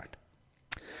 seconds flat.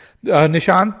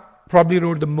 Nishan probably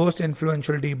wrote the most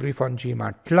influential debrief on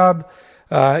GMAT Club.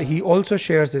 He also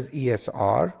shares his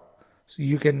ESR. So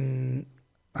you can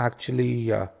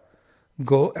actually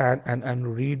go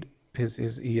and read his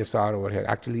ESR over here.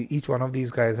 Actually, each one of these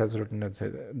guys has written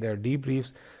their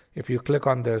debriefs. If you click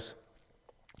on this,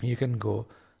 you can go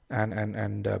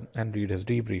and read his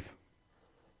debrief.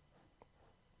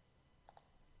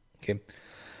 Okay.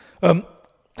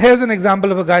 Here's an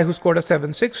example of a guy who scored a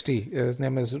 760. His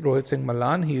name is Rohit Singh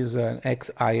Malan. He's an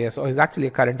ex-IS, or he's actually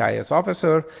a current IS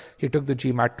officer. He took the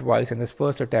GMAT twice. In his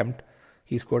first attempt,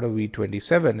 he scored a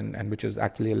V27, and which is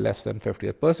actually a less than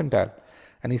 50th percentile.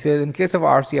 And he says, in case of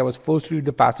RC, I was forced to read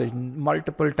the passage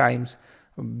multiple times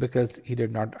because he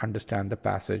did not understand the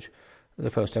passage the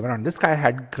first time around. This guy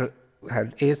had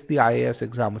aced the IAS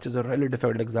exam, which is a really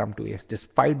difficult exam to ace.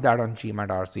 Despite that, on GMAT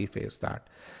RC, faced that.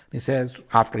 He says,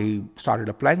 after he started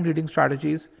applying reading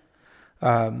strategies,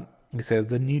 he says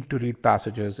the need to read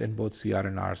passages in both CR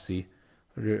and RC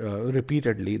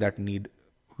repeatedly, that need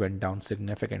went down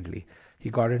significantly. He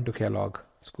got into Kellogg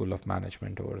School of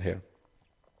Management over here.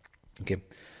 Okay,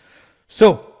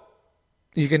 so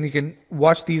you can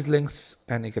watch these links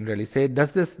and you can really say,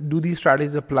 do these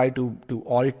strategies apply to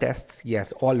all tests?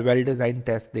 Yes, all well-designed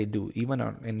tests they do. Even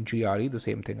in GRE, the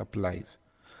same thing applies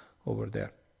over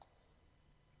there.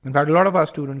 In fact, a lot of our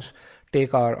students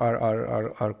take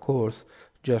our course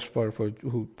just for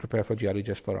who prepare for GRE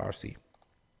just for RC.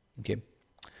 Okay.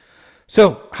 So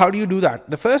how do you do that?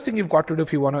 The first thing you've got to do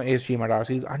if you want to ace GMAT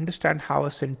RC is understand how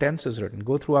a sentence is written.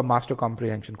 Go through a master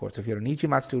comprehension course. If you're an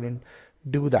e-GMAT student,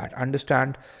 do that.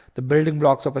 Understand the building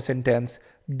blocks of a sentence,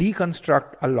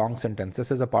 deconstruct a long sentence.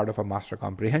 This is a part of a master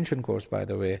comprehension course, by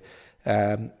the way.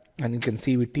 And you can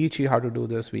see we teach you how to do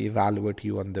this. We evaluate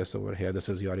you on this over here. This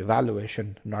is your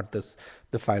evaluation, not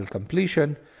the file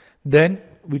completion. Then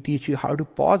we teach you how to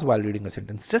pause while reading a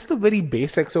sentence. Just the very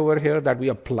basics over here that we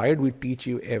applied. We teach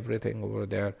you everything over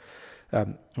there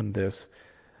on this.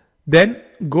 Then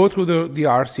go through the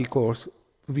RC course.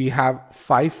 We have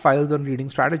 5 files on reading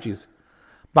strategies.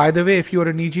 By the way, if you're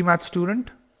an e-GMAT student,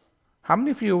 how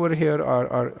many of you over here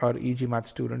are e-GMAT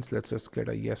students? Let's just get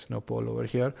a yes, no poll over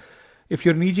here. If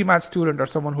you're an e-GMAT student or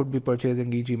someone who'd be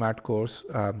purchasing e-GMAT course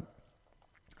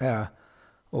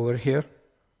over here,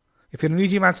 if you're an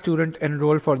e-GMAT student,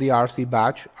 enroll for the RC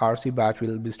batch. RC batch,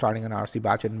 we'll be starting an RC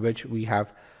batch in which we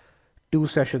have 2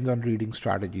 sessions on reading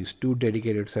strategies, 2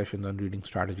 dedicated sessions on reading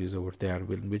strategies over there,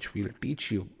 in which we'll teach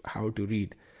you how to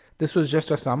read. This was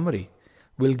just a summary.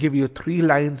 We'll give you 3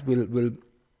 lines. We'll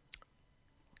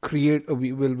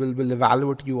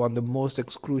evaluate you on the most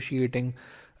excruciating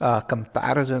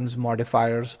comparisons,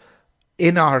 modifiers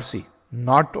in RC.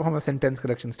 Not from a sentence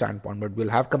correction standpoint, but we'll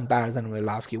have comparison and we'll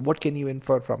ask you, what can you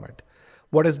infer from it?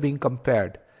 What is being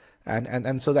compared?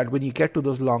 And so that when you get to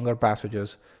those longer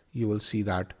passages, you will see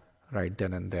that right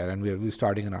then and there. And we'll be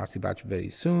starting an RC batch very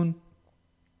soon.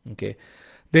 Okay.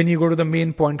 Then you go to the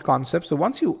main point concept. So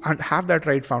once you have that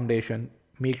right foundation,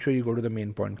 make sure you go to the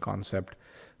main point concept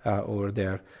over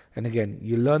there. And again,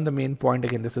 you learn the main point.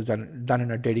 Again, this is done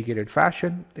in a dedicated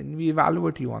fashion. Then we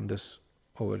evaluate you on this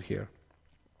over here.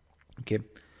 Okay,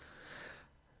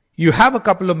 you have a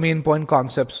couple of main point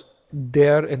concepts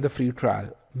there in the free trial.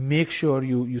 Make sure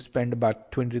you spend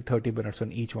about 20 to 30 minutes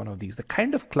on each one of these. The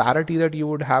kind of clarity that you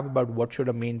would have about what should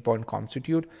a main point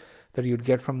constitute that you'd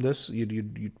get from this,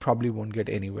 you probably won't get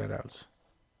anywhere else.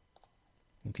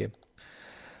 Okay.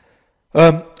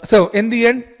 So in the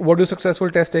end, what do successful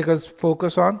test takers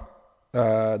focus on?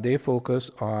 They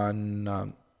focus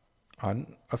on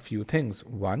a few things.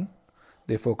 One,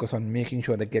 they focus on making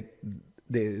sure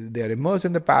they're immersed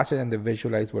in the passage and they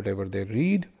visualize whatever they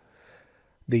read.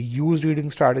 They use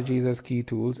reading strategies as key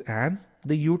tools, and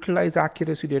they utilize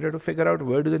accuracy data to figure out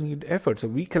where do they need effort. So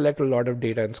we collect a lot of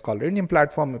data in Scholar Indian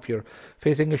platform. If you're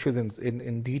facing issues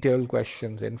in detailed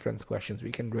questions, inference questions,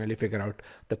 we can really figure out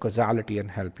the causality and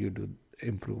help you to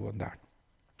improve on that.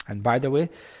 And by the way,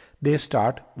 they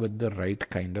start with the right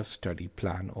kind of study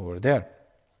plan over there.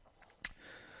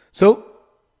 So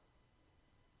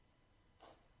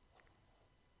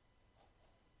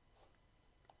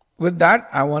with that,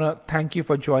 I want to thank you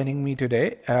for joining me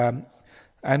today.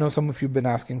 I know some of you have been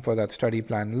asking for that study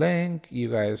plan link. You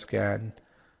guys can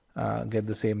get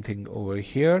the same thing over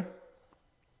here.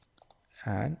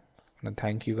 And I want to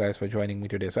thank you guys for joining me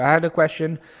today. So I had a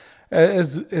question.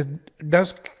 Does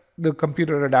the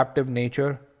computer adaptive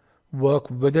nature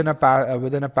work within a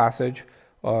passage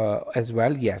as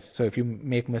well? Yes. So if you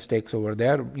make mistakes over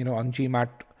there, on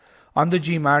the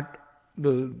GMAT,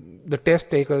 the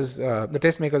test takers, the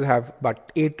test makers have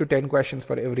about 8 to 10 questions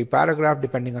for every paragraph.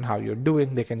 Depending on how you're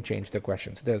doing, they can change the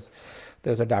questions. There's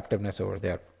adaptiveness over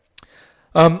there.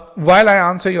 While I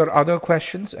answer your other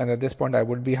questions, and at this point I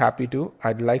would be happy to,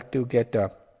 I'd like to get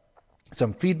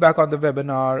some feedback on the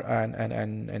webinar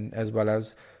and as well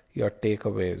as your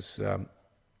takeaways.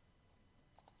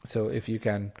 So if you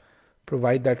can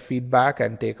provide that feedback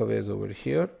and takeaways over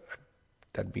here,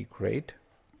 that'd be great.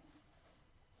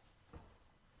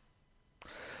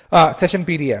 Session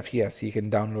PDF. Yes, you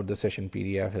can download the session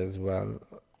PDF as well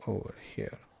over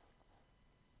here.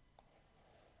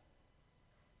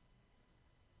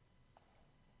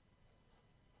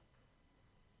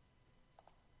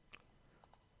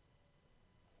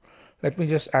 Let me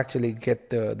just actually get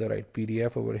the right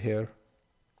PDF over here.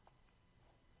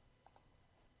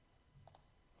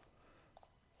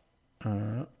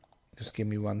 Just give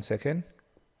me 1 second.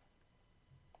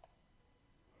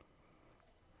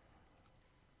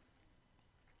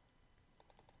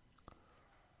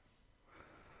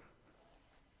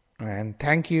 And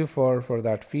thank you for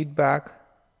that feedback.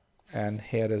 And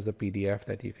here is the PDF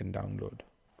that you can download.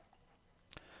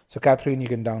 So Catherine, you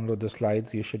can download the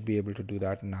slides. You should be able to do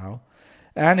that now.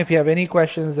 And if you have any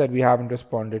questions that we haven't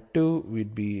responded to,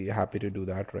 we'd be happy to do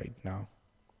that right now.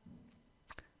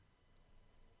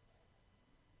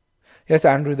 Yes,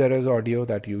 Andrew, there is audio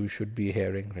that you should be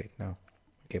hearing right now.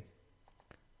 Okay.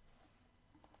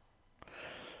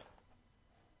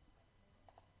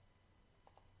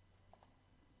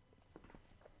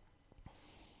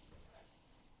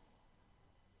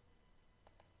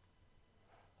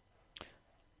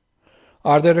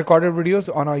 Are there recorded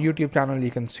videos on our YouTube channel? You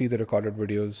can see the recorded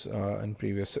videos in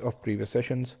previous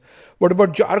sessions. What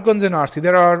about jargons in RC?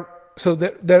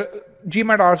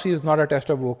 GMAT RC is not a test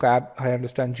of vocab. I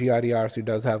understand GRE RC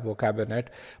does have vocab in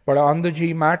it, but on the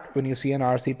GMAT, when you see an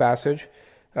RC passage,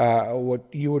 what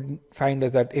you would find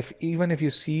is that even if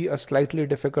you see a slightly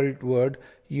difficult word,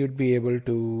 you'd be able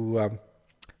to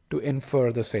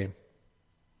infer the same.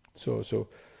 So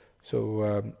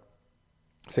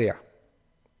yeah.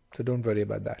 So don't worry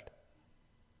about that.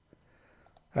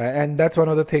 And that's one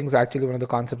of the things, actually, one of the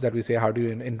concepts that we say, how do you,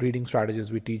 in reading strategies,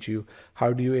 we teach you,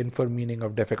 how do you infer meaning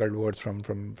of difficult words from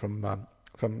the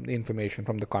information,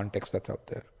 from the context that's out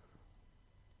there.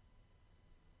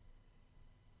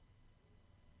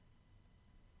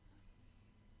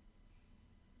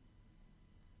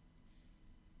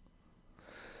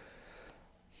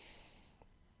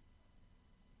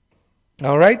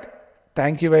 All right.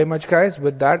 Thank you very much, guys.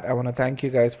 With that, I want to thank you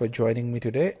guys for joining me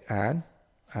today, and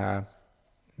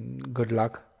good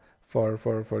luck for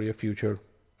your future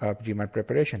GMAT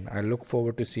preparation. I look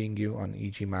forward to seeing you on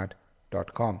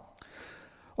e-GMAT.com.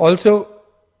 Also,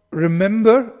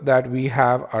 remember that we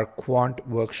have our quant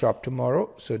workshop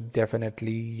tomorrow, so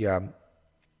definitely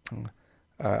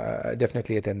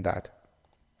attend that.